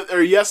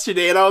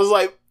yesterday and I was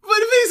like, but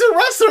if he's a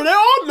wrestler, they're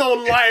all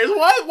known liars.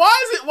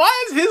 Why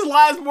is his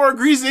lies more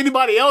egregious than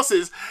anybody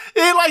else's? It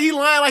ain't like he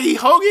lying like he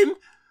Hogan.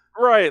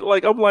 Right.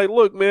 Like, I'm like,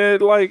 look, man,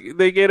 like,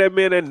 they gave that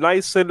man a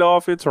nice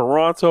send-off in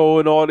Toronto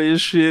and all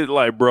this shit.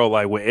 Like, bro,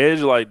 like, when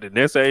Edge, like, the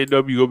next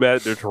AEW go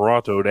back to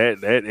Toronto,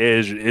 that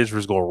Edge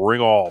was going to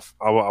ring off.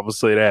 I'm going to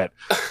say that.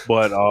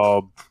 But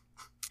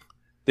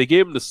they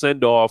gave him the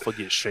send-off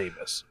against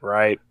Sheamus,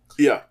 right?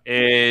 Yeah.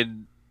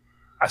 And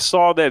I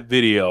saw that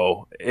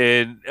video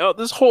and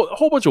this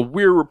whole bunch of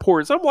weird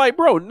reports. I'm like,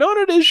 bro,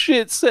 none of this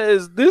shit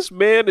says this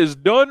man is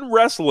done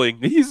wrestling.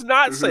 He's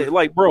not saying,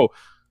 like, bro,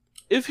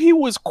 if he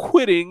was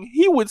quitting,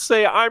 he would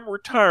say, I'm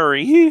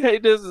retiring. He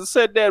hasn't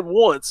said that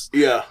once.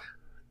 Yeah.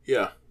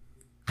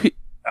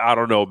 I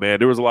don't know, man.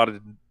 There was a lot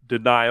of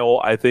denial.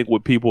 I think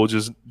with people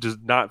just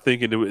not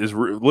thinking it is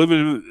living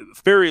in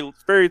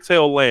fairy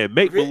tale land,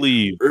 make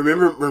believe.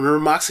 Remember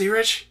Moxley,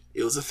 Rich?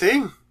 It was a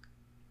thing.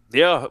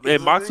 Yeah,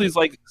 and Moxley's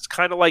like, it's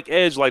kind of like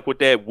Edge, like with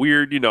that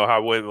weird,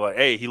 how when like,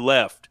 hey, he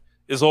left,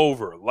 it's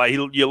over, like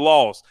you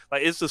lost,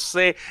 like it's the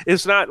same.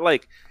 It's not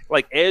like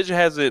Edge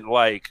hasn't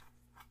like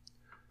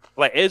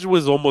Edge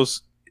was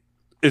almost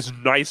as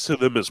nice to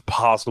them as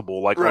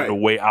possible, like on the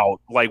way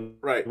out, like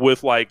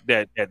with like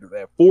that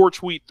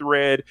 4-tweet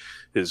thread,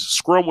 his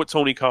scrum with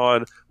Tony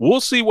Khan.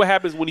 We'll see what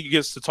happens when he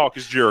gets to talk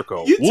as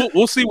Jericho.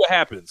 We'll see what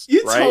happens.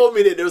 You told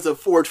me that there was a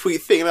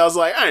 4-tweet thing, and I was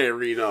like, I didn't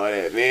read all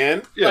that,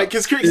 man. Yeah. Like,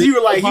 cause you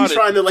were like, he's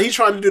trying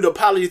to do the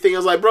apology thing. I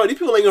was like, bro, these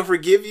people ain't gonna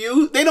forgive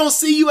you. They don't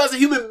see you as a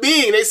human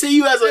being. They see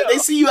you as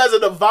a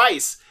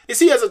device. They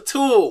see you as a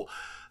tool.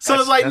 So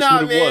it's like,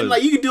 nah, man,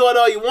 like, you can do it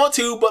all you want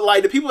to, but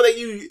like the people that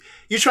you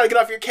try to get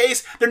off your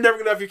case, they're never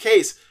gonna get off your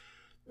case.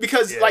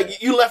 Because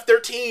like you left their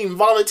team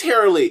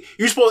voluntarily.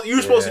 You're supposed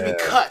to be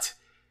cut.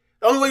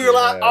 The only way you're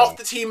allowed off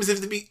the team is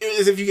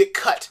if you get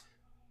cut.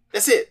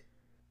 That's it.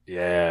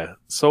 Yeah.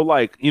 So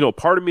like,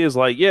 part of me is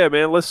like, yeah,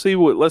 man, let's see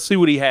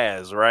what he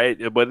has, right?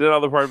 But then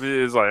other part of me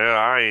is like,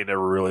 I ain't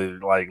never really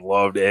like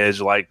loved Edge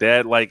like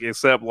that, like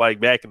except like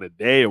back in the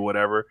day or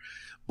whatever.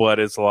 But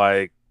it's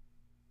like,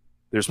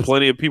 there's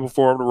plenty of people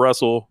for him to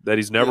wrestle that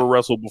he's never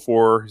wrestled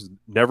before. He's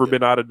never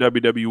been out of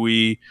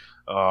WWE.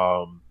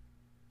 Would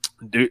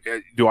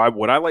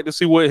I like to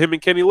see what him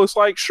and Kenny looks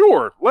like?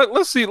 Sure.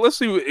 Let's see. Look,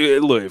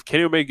 if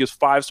Kenny Omega gets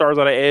 5 stars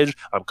out of Edge,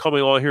 I'm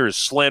coming on here and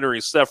slandering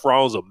Seth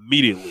Rollins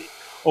immediately.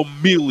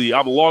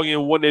 I'm logging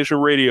in One Nation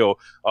Radio.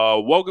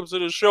 Welcome to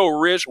the show,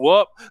 Rich.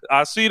 Well,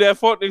 I see that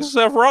fucking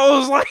Seth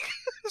Rollins like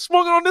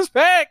smoking on this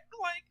pack.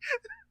 Like,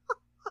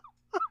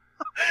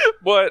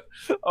 but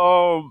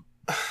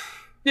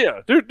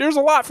yeah, there's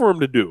a lot for him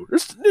to do.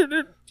 There's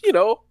a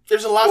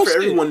lot for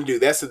everyone to do.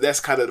 That's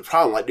kind of the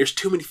problem. Like, there's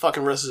too many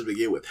fucking wrestlers to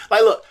begin with.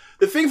 Like, look,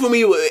 the thing for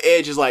me with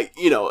Edge is like,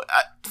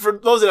 for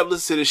those that have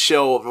listened to this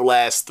show over the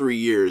last 3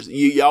 years,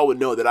 y'all would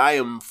know that I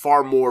am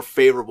far more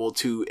favorable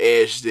to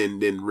Edge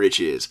than Rich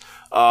is.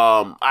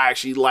 I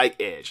actually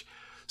like Edge.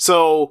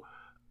 So,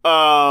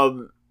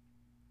 the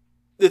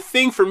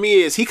thing for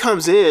me is he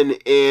comes in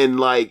and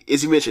like,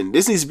 as you mentioned,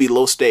 this needs to be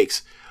low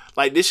stakes.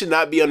 Like, this should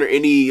not be under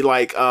any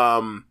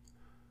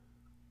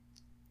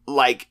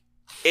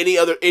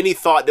any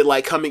thought that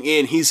like coming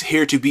in, he's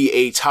here to be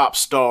a top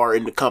star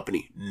in the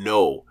company.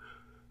 No.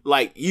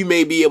 Like, you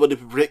may be able to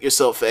predict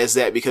yourself as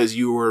that because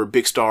you were a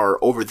big star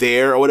over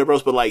there or whatever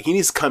else, but like, he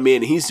needs to come in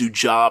and he needs to do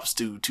jobs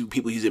to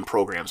people he's in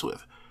programs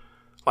with.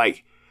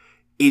 Like,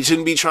 he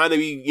shouldn't be trying to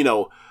be,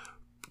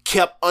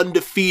 kept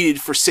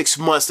undefeated for 6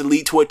 months to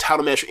lead to a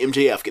title match with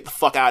MJF. Get the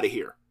fuck out of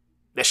here.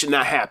 That should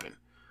not happen.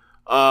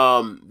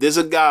 There's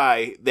a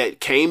guy that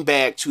came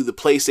back to the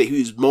place that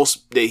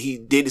he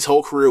did his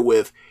whole career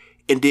with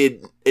and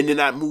did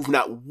not move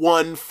not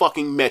one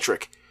fucking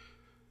metric.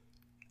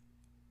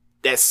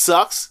 That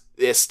sucks.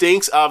 That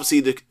stinks.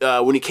 Obviously,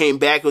 when he came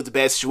back, it was a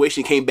bad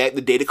situation. He came back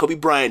the day that Kobe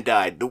Bryant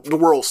died. The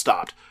world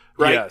stopped.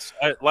 Right? Yes.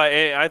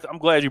 I'm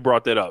glad you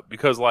brought that up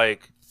because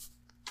like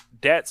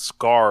that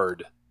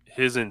scarred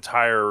his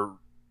entire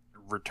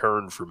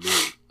return for me.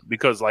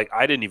 Because, like,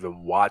 I didn't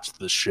even watch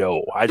the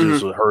show. I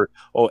just heard,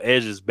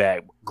 Edge is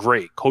back.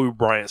 Great. Kobe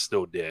Bryant's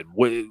still dead.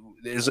 What,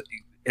 is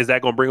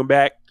that going to bring him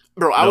back?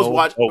 Bro,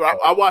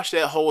 I watched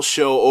that whole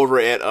show over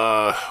at,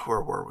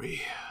 where were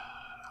we?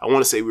 I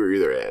want to say we were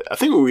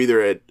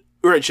at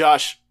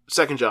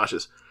second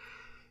Josh's.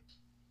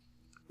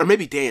 Or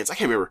maybe Dan's. I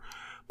can't remember.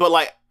 But,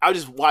 like, I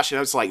was just watching.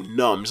 I was, like,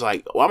 numb. It's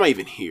like, why am I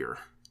even here?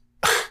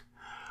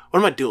 What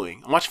am I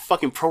doing? I'm watching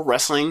fucking pro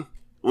wrestling.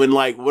 When,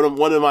 like, one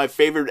of my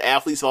favorite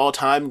athletes of all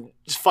time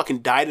just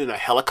fucking died in a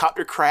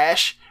helicopter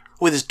crash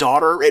with his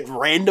daughter at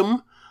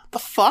random. The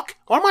fuck?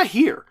 Why am I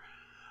here?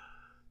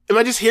 Am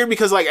I just here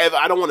because, like,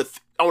 I don't want to,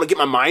 I want to get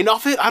my mind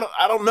off it?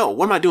 I don't know.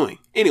 What am I doing?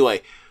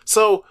 Anyway,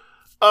 so,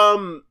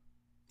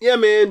 yeah,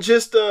 man,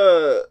 just,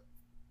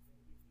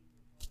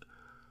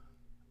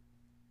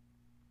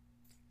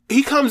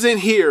 he comes in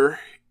here.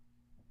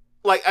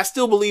 Like, I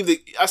still believe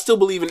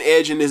in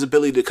Edge and his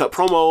ability to cut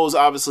promos.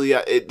 Obviously,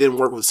 it didn't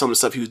work with some of the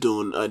stuff he was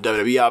doing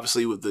WWE.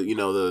 Obviously, with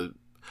the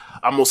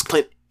almost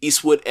Clint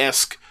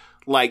Eastwood-esque,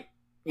 like,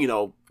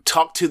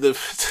 talk to the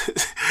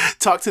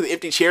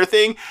empty chair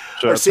thing.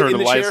 Should I turn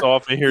the lights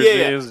off and here's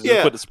this?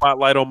 Yeah. Put the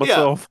spotlight on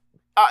myself.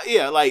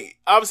 Yeah, like,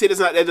 obviously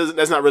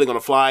that's not really going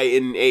to fly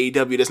in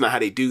AEW. That's not how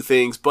they do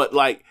things. But,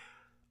 like,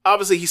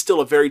 obviously, he's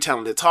still a very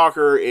talented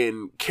talker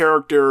and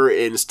character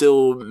and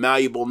still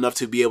malleable enough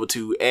to be able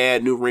to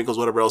add new wrinkles,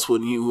 whatever else,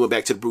 when you went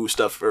back to the Bruce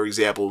stuff, for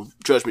example,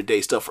 Judgment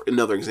Day stuff, for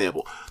another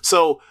example.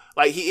 So,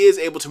 like, he is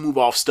able to move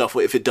off stuff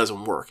if it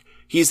doesn't work.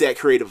 He's that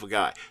creative a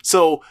guy.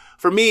 So,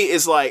 for me,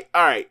 it's like,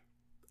 all right,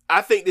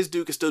 I think this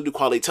dude can still do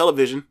quality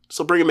television,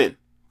 so bring him in.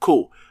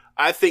 Cool.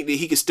 I think that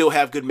he can still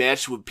have good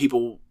matches with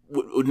people,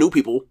 with new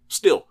people,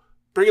 still.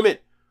 Bring him in.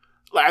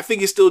 Like, I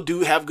think you still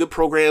do have good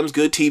programs,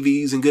 good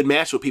TVs, and good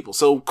matches with people.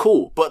 So,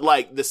 cool. But,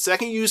 like, the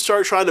second you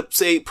start trying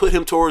to, put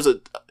him towards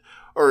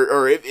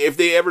or if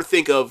they ever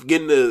think of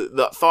getting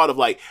the thought of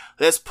like,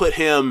 let's put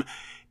him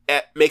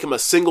make him a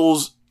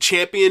singles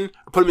champion,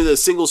 or put him in the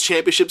singles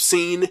championship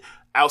scene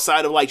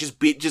outside of like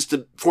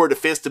for a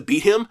defense to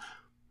beat him,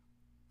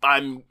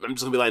 I'm just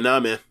gonna be like, nah,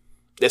 man,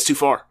 that's too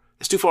far.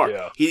 It's too far.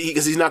 Yeah.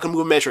 Because he's not gonna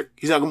move a metric.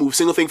 He's not gonna move a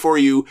single thing for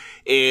you,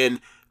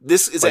 and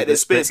this is like at the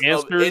expense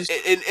of this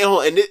at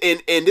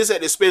the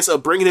expense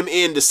of bringing him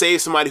in to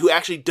save somebody who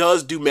actually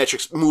does do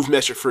move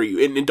metric for you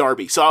in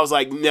Darby. So I was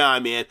like, nah,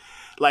 man.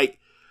 Like,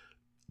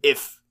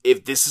 if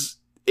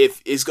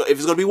it's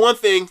gonna be one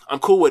thing, I'm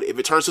cool with it. If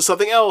it turns to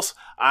something else,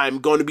 I'm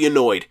going to be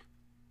annoyed.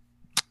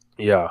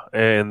 Yeah,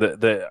 and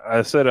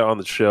I said it on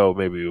the show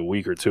maybe a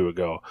week or two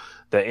ago.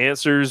 The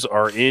answers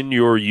are in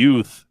your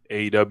youth,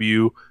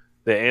 AEW.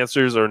 The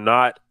answers are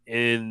not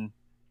in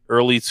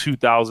early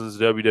 2000s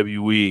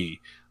WWE,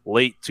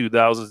 late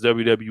 2000s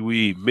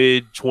WWE,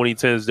 mid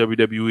 2010s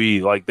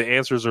WWE. Like, the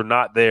answers are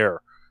not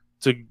there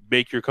to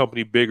make your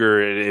company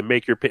bigger and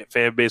make your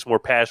fan base more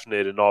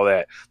passionate and all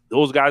that.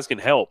 Those guys can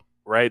help,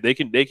 right? They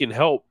can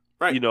help,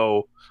 right.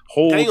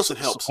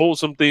 hold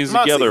some things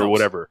together or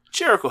whatever.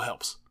 Jericho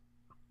helps.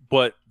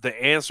 But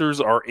the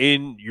answers are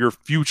in your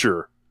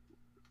future.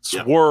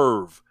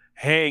 Swerve,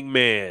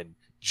 Hangman,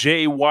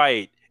 Jay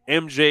White,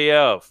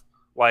 MJF.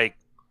 Like,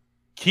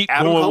 keep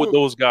going with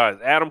those guys.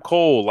 Adam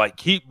Cole. Like,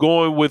 keep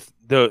going with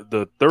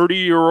the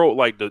 30-year-old,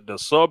 like the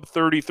sub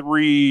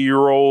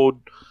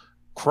 33-year-old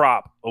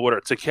crop or whatever.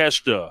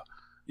 Takeshita,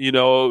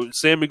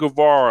 Sammy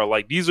Guevara.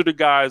 Like, these are the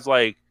guys.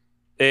 Like,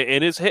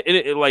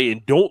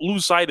 and don't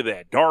lose sight of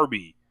that.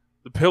 Darby,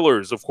 the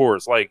Pillars, of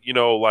course. Like,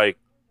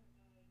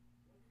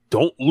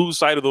 don't lose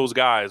sight of those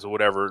guys or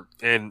whatever.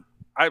 And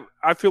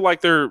I feel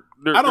like they're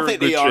I don't think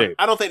they are. Shape.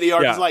 I don't think they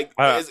are. Yeah,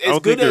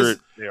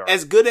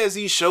 as good as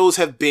these shows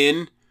have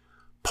been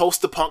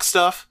post the Punk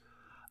stuff,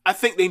 I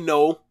think they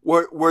know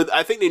where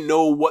I think they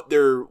know what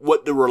to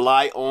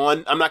rely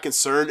on. I'm not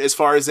concerned as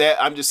far as that.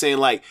 I'm just saying,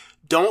 like,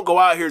 don't go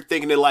out here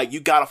thinking that like you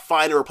gotta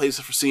find a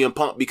replacement for CM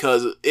Punk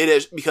because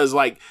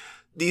like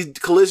these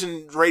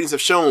Collision ratings have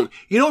shown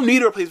you don't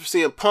need a replacement for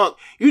CM Punk.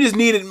 You just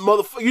needed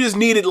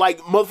like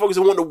motherfuckers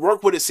that wanted to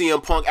work with a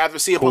CM Punk after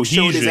CM Punk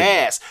showed his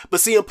ass. But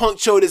CM Punk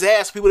showed his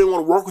ass. People didn't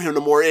want to work with him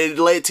no more, and it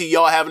led to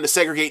y'all having to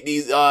segregate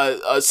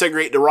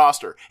the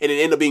roster, and it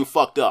ended up being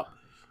fucked up.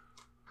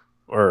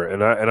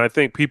 And I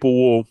think people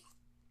will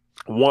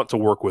want to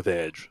work with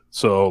Edge.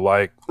 So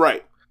like,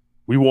 right,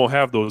 we won't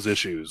have those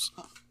issues.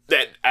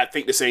 That I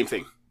think the same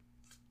thing.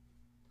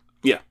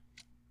 Yeah.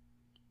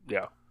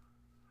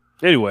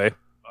 Anyway,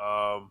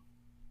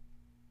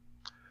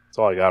 that's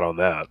all I got on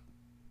that.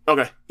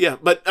 Okay, yeah,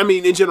 but I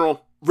mean, in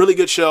general, really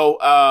good show.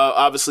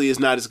 Obviously, is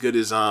not as good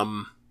as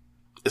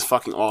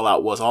fucking All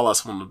Out was. All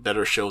Out's one of the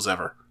better shows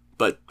ever,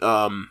 but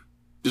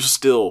this was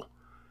still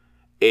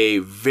a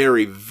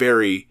very,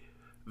 very,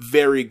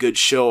 very good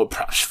show.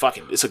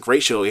 Fucking, it's a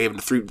great show. You have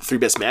the three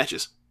best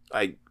matches.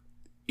 Like,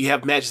 you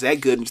have matches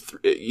that good, and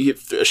you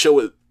have a show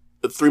with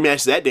three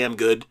matches that damn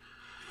good.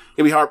 It's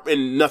gonna be hard,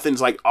 and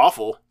nothing's like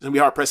awful. It's gonna be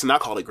hard pressed to not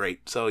call it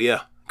great. So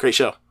yeah, great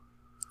show.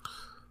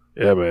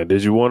 Yeah, man.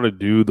 Did you want to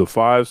do the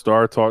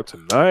 5-star talk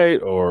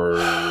tonight or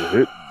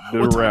hit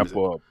the wrap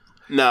up?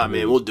 Nah,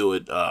 man, we'll do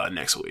it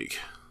next week.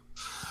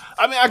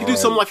 I mean, I could do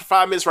something like for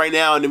 5 minutes right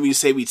now, and then we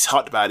say we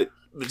talked about it,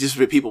 but just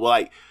for people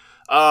like,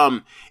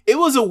 it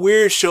was a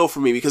weird show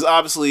for me because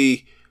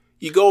obviously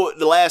you go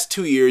the last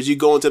 2 years, you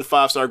go into the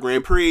 5-star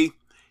Grand Prix,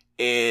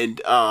 and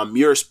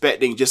you're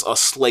expecting just a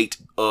slate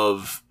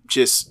of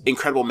just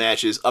incredible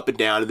matches up and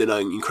down, and then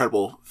an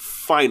incredible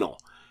final.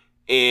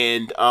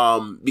 And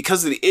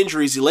because of the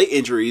injuries, the late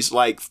injuries,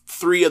 like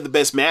 3 of the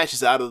best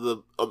matches out of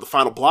the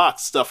final block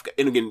stuff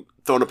ended up getting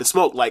thrown up in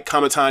smoke. Like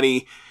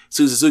Kamitani,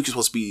 Suzuki was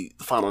supposed to be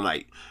the final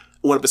night.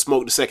 Went up in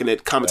smoke the second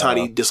that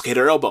Kamitani dislocated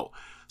her elbow.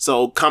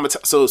 So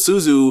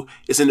Suzu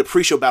is in the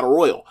pre-show battle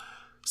royal.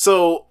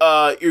 So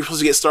you're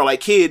supposed to get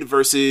Starlight Kid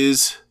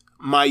versus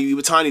Mayu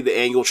Iwatani, the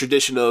annual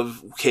tradition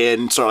of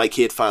can Starlight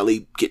Kid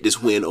finally get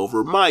this win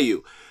over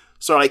Mayu.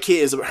 Starlight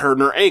Kid ends up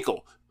hurting her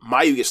ankle.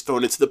 Mayu gets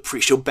thrown into the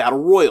pre-show battle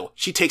royal.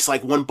 She takes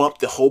like one bump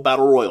the whole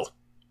battle royal.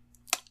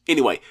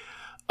 Anyway,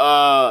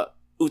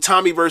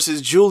 Utami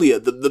versus Julia,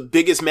 the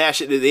biggest match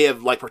that they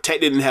have like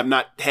protected and have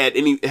not had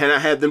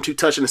them two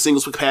touch in a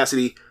singles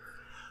capacity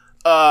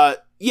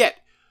yet.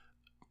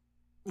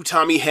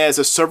 Utami has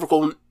a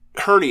cervical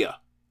hernia,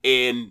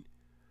 and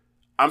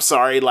I'm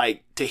sorry,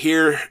 like, to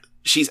hear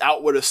she's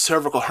out with a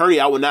cervical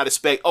hernia, I would not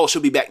expect,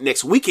 she'll be back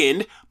next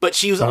weekend, but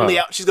she was only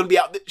out, she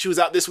was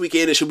out this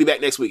weekend and she'll be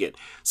back next weekend.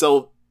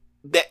 So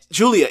that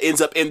Julia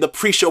ends up in the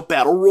pre-show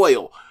battle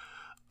royal.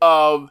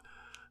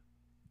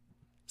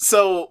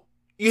 So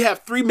you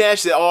have 3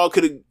 matches that all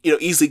could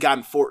have, easily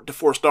gotten 4 to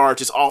 4 stars,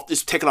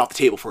 just taken off the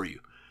table for you.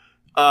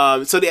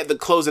 So they had to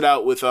close it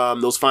out with,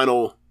 those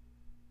final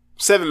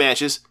 7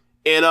 matches.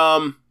 And,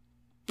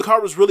 the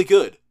card was really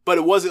good, but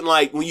it wasn't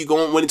like when you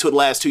went into it the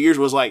last 2 years,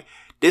 it was like,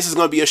 this is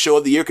going to be a show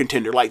of the year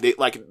contender, like the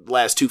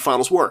last 2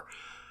 finals were.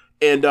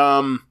 And,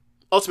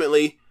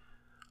 ultimately,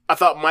 I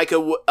thought Micah,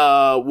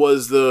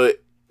 was the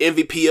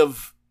MVP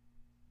of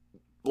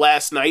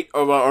last night,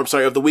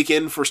 of the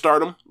weekend for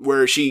Stardom,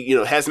 where she,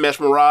 has the match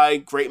with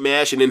Mirai, great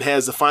match, and then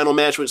has the final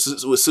match with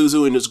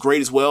Suzu, and it was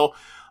great as well.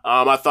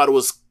 I thought it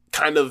was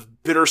kind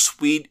of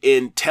bittersweet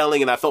and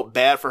telling, and I felt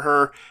bad for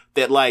her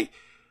that, like,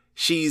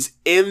 she's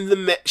in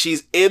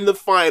the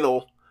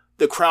final.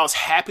 The crowd's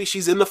happy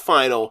she's in the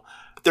final.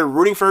 They're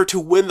rooting for her to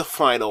win the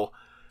final.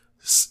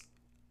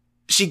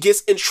 She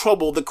gets in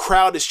trouble. The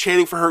crowd is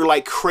chanting for her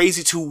like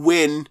crazy to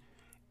win.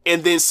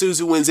 And then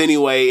Suzu wins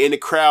anyway. And the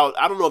crowd,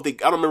 I don't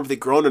remember if they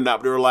groaned or not,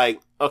 but they were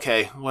like,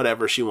 okay,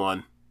 whatever, she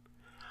won.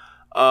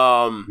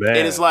 And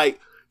it's like,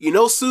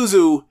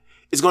 Suzu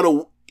is going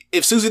to,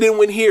 if Suzu didn't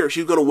win here,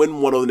 she's going to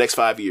win one of the next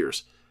 5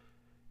 years.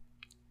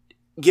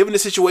 Given the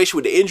situation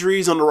with the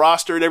injuries on the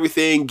roster and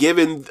everything,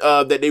 given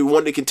that they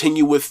wanted to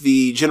continue with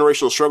the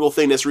generational struggle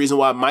thing, that's the reason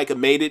why Micah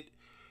made it.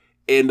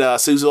 And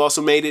Suzu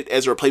also made it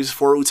as a replacement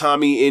for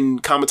Utami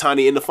and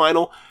Kamitani in the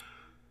final.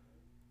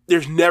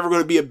 There's never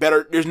going to be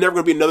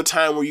another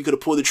time where you could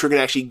have pulled the trigger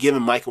and actually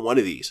given Micah one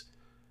of these.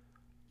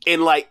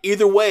 And like,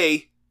 either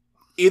way,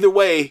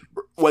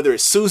 whether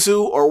it's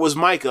Suzu or it was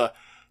Micah,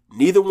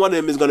 neither one of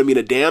them is going to mean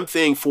a damn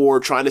thing for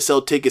trying to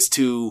sell tickets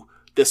to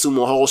the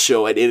Sumo Hall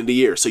show at the end of the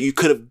year. So you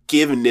could have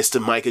given this to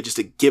Micah just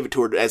to give it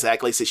to her as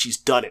accolades that she's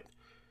done it.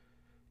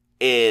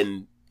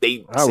 And they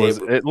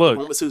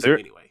Suzu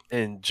anyway.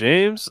 And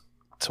James,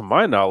 to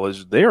my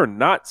knowledge, they are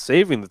not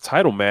saving the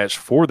title match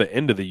for the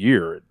end of the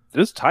year.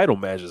 This title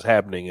match is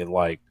happening in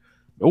like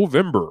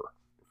November.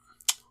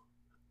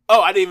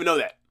 Oh, I didn't even know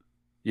that.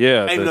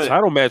 Yeah, the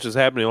title match is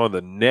happening on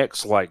the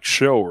next like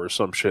show or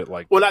some shit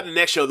like that. Well, not the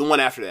next show, the one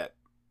after that.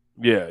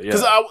 Yeah.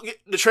 Because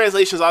the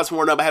translations I was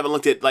worn up. I haven't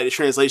looked at like the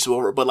translations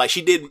over, but like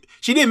she did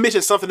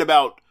mention something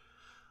about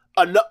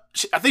I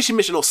think she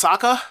mentioned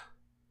Osaka,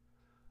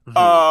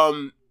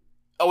 or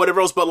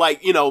whatever else. But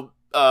like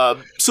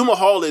Sumo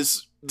Hall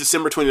is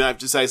December 29th,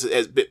 just as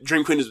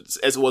Dream Queen as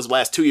it was the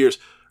last 2 years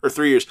or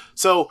 3 years.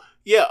 So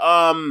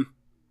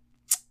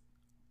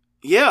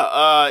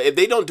if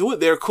they don't do it,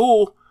 they're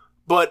cool.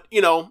 But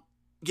given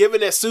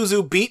that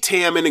Suzu beat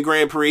Tam in the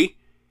Grand Prix,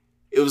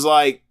 it was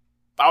like,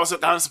 I was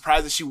kind of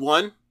surprised that she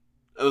won.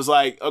 It was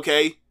like,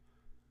 okay,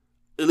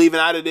 leaving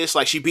out of this,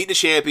 like, she beat the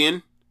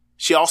champion.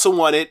 She also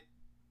won it.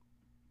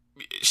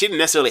 She didn't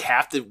necessarily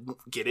have to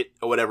get it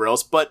or whatever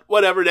else, but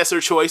whatever, that's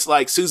her choice.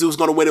 Like, Suzu was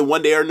going to win it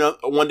one year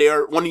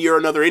or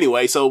another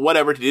anyway, so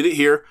whatever, did it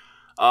here.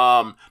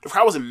 The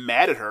crowd wasn't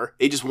mad at her.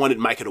 They just wanted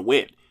Micah to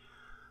win.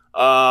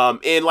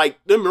 And like,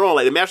 don't get me wrong,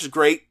 like, the match was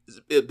great.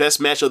 Best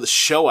match of the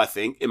show, I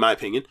think, in my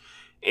opinion.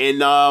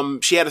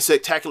 And she had a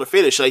spectacular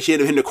finish. Like, she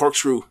ended up hitting the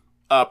corkscrew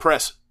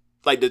press,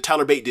 like the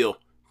Tyler Bate deal,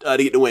 to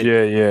get the win.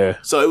 Yeah.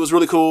 So it was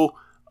really cool.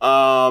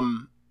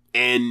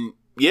 And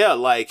yeah,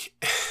 like,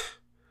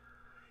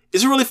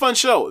 it's a really fun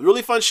show.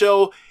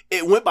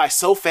 It went by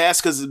so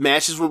fast because the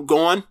matches were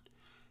going.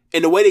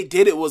 And the way they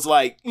did it was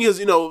like, because,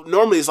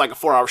 normally it's like a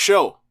 4-hour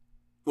show.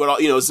 Well,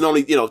 it's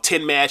normally,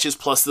 10 matches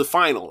plus the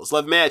final. It's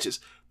 11 matches.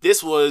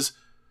 This was,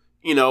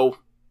 8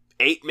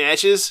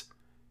 matches.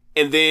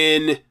 And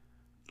then,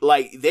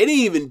 like, they didn't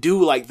even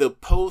do, like, the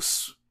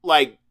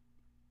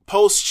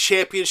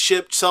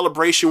post-championship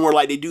celebration where,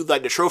 like, they do,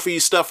 like, the trophy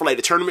stuff for, like,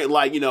 the tournament.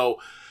 Like,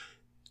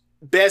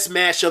 best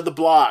match of the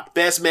block,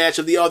 best match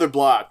of the other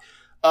block,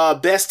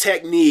 best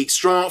technique,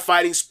 strong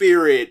fighting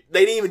spirit.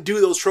 They didn't even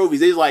do those trophies.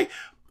 They was like,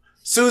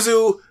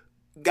 Suzu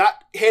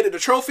handed the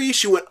trophy,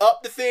 she went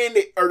up the thing,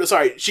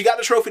 she got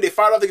the trophy, they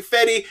fired off the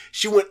confetti,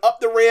 she went up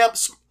the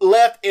ramps,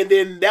 left, and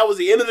then that was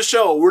the end of the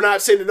show. We're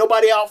not sending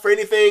nobody out for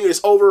anything,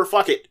 it's over,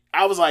 fuck it.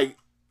 I was like,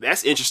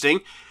 that's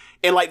interesting.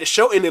 And like, the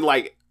show ended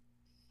like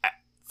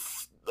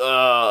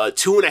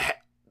 2.5,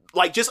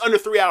 like just under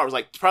 3 hours,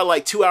 like probably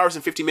like 2 hours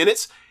and 50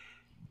 minutes.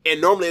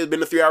 And normally it's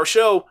been a 3-hour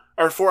show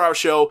or 4-hour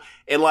show.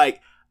 And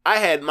like, I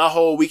had my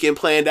whole weekend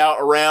planned out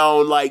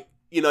around like,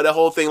 that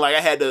whole thing. Like, I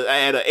had a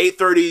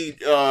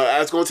 8:30, I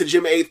was going to the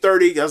gym at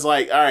 8:30. I was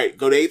like, all right,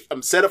 go to 8.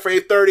 I'm set up for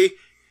 8:30.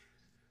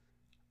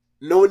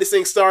 Knowing this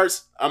thing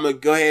starts, I'm going to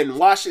go ahead and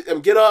wash it.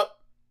 Get up,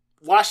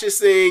 wash this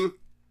thing,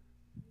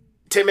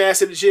 take my ass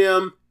to the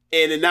gym,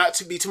 and then not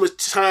to be too much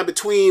time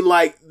between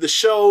like the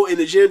show and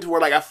the gym to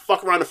where like I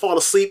fuck around and fall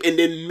asleep and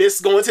then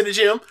miss going to the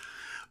gym.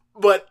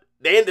 But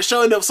the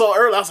show ended up so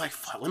early, I was like,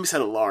 fuck, let me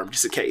set an alarm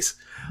just in case.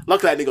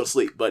 Luckily I didn't go to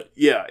sleep. But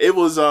yeah, it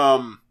was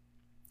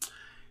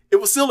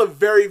still a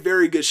very,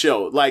 very good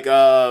show. Like,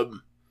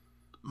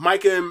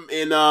 Micah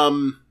and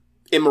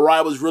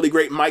Mirai was really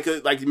great.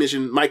 Micah, like you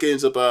mentioned, Micah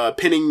ends up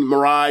pinning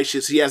Mirai.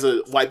 She has a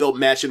white belt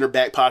match in her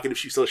back pocket if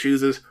she so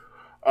chooses.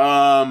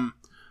 In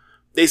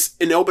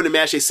the opening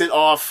match, they sent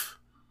off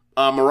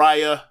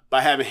Mariah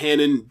by having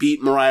Hannon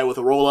beat Mariah with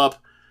a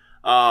roll-up.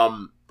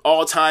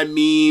 All-time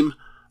meme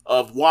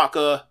of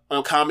Waka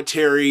on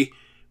commentary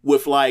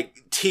with,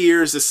 like,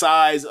 tears the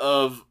size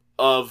of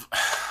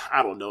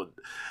I don't know,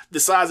 the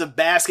size of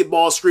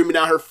basketball screaming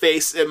down her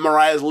face and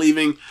Mariah's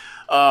leaving.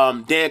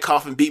 Dan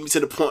Coffin beat me to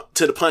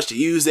the punch to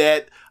use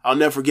that. I'll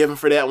never forgive him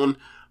for that one.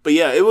 But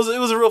yeah, it was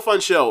a real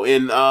fun show.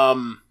 And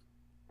I'm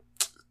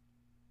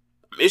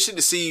interested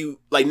to see,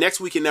 like,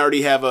 next weekend I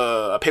already have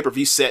a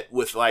pay-per-view set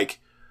with, like,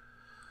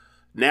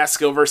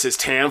 Nasco versus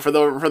Tam for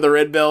the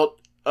red belt.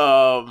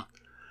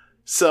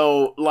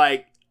 So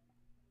like,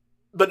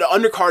 but the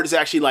undercard is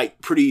actually like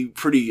pretty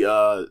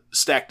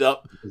stacked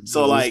up.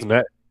 So like,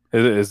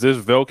 is this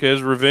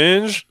Velkez's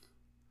revenge?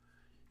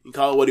 You can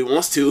call it what he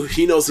wants to.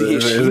 He knows he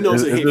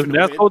knows it. Is this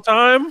Nasco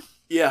time?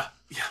 Yeah.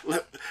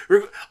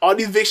 All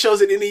these big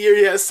shows at the end of the year,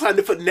 yeah, it's time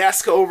to put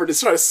Nasco over to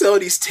try to sell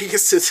these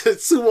tickets to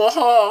Sumo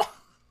Hall.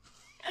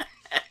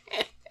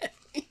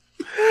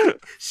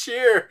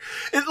 Sure.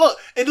 And look,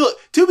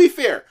 to be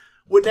fair,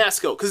 with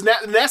Nasco, because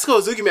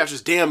Nasco Suzuki match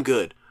is damn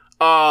good.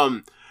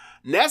 Like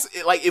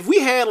if we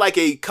had like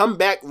a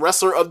comeback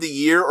wrestler of the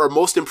year or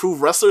most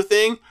improved wrestler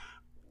thing,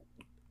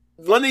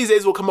 one of these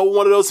days we'll come up with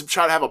one of those to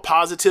try to have a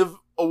positive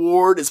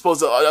award as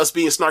opposed to us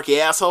being snarky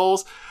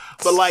assholes.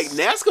 But like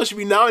Nasco should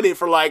be nominated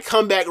for like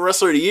comeback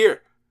wrestler of the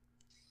year.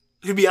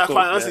 To be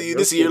quite honest with you,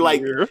 this year,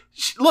 like,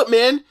 look,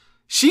 man,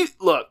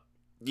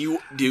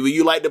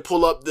 you like to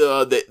pull up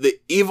the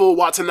evil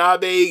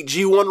Watanabe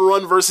G1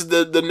 run versus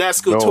the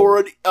Nasco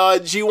Toro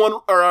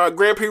G1 or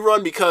Grand Prix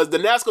run, because the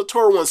Nasco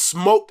Toro one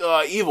smoked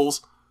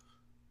evils.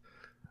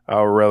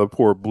 I would rather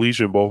pour bleach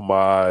in both my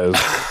eyes.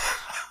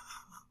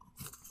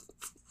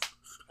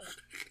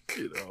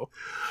 You know,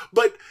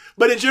 but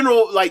in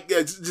general, like,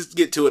 just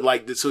get to it,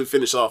 like, so we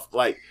finish off,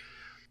 like,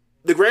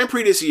 the Grand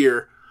Prix this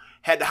year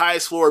had the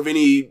highest floor of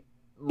any,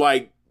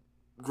 like,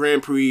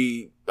 Grand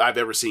Prix I've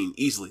ever seen,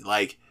 easily.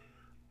 Like,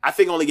 I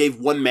think I only gave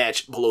one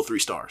match below 3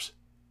 stars.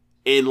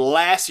 In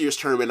last year's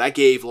tournament, I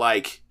gave,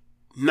 like,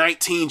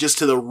 19 just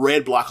to the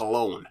red block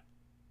alone.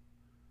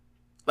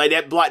 Like,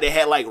 that block that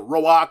had, like,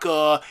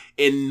 Roaka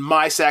and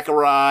Mai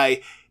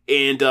Sakurai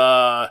and,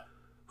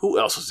 who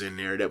else was in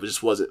there that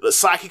just wasn't?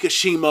 Saki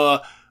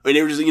Kashima, and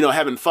they were just,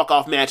 having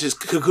fuck-off matches.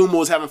 Kaguma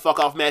was having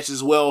fuck-off matches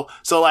as well.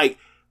 So, like,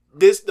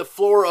 the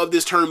floor of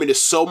this tournament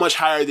is so much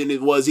higher than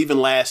it was even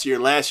last year,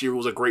 and last year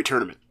was a great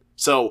tournament.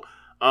 So,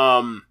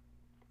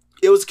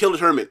 it was a killer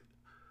tournament.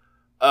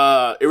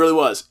 It really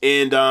was.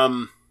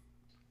 And,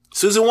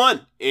 Susan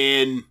won.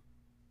 And,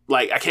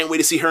 like, I can't wait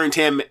to see her and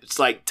Tam, it's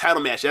like,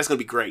 title match. That's going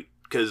to be great.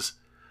 Because,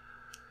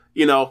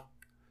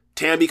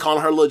 Tam be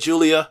calling her little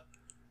Julia.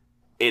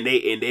 And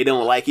they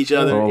don't like each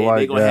other, and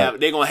they're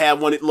gonna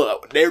have one.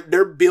 Look,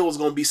 their bill's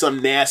gonna be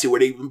something nasty where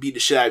they beat the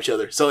shit out of each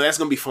other. So that's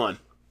gonna be fun.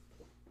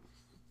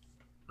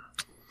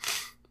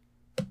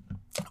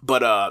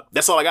 But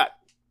that's all I got.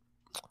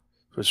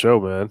 For sure,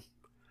 man.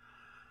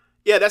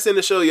 Yeah, that's in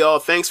the show, y'all.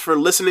 Thanks for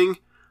listening.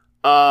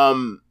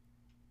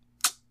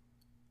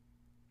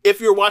 If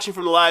you're watching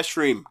from the live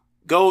stream,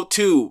 go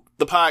to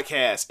the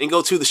podcast and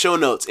go to the show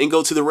notes and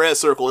go to the red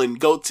circle and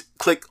go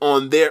click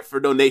on there for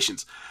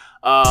donations.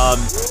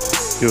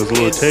 Give us a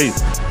little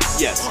taste.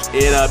 Yes,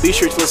 and be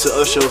sure to listen to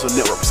other shows on the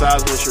network.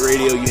 Besides One Nation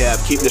Radio, you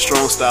have Keeping the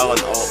Strong Style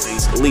and All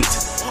Things Elite.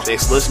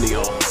 Thanks for listening,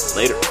 y'all.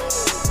 Later.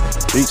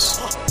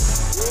 Peace.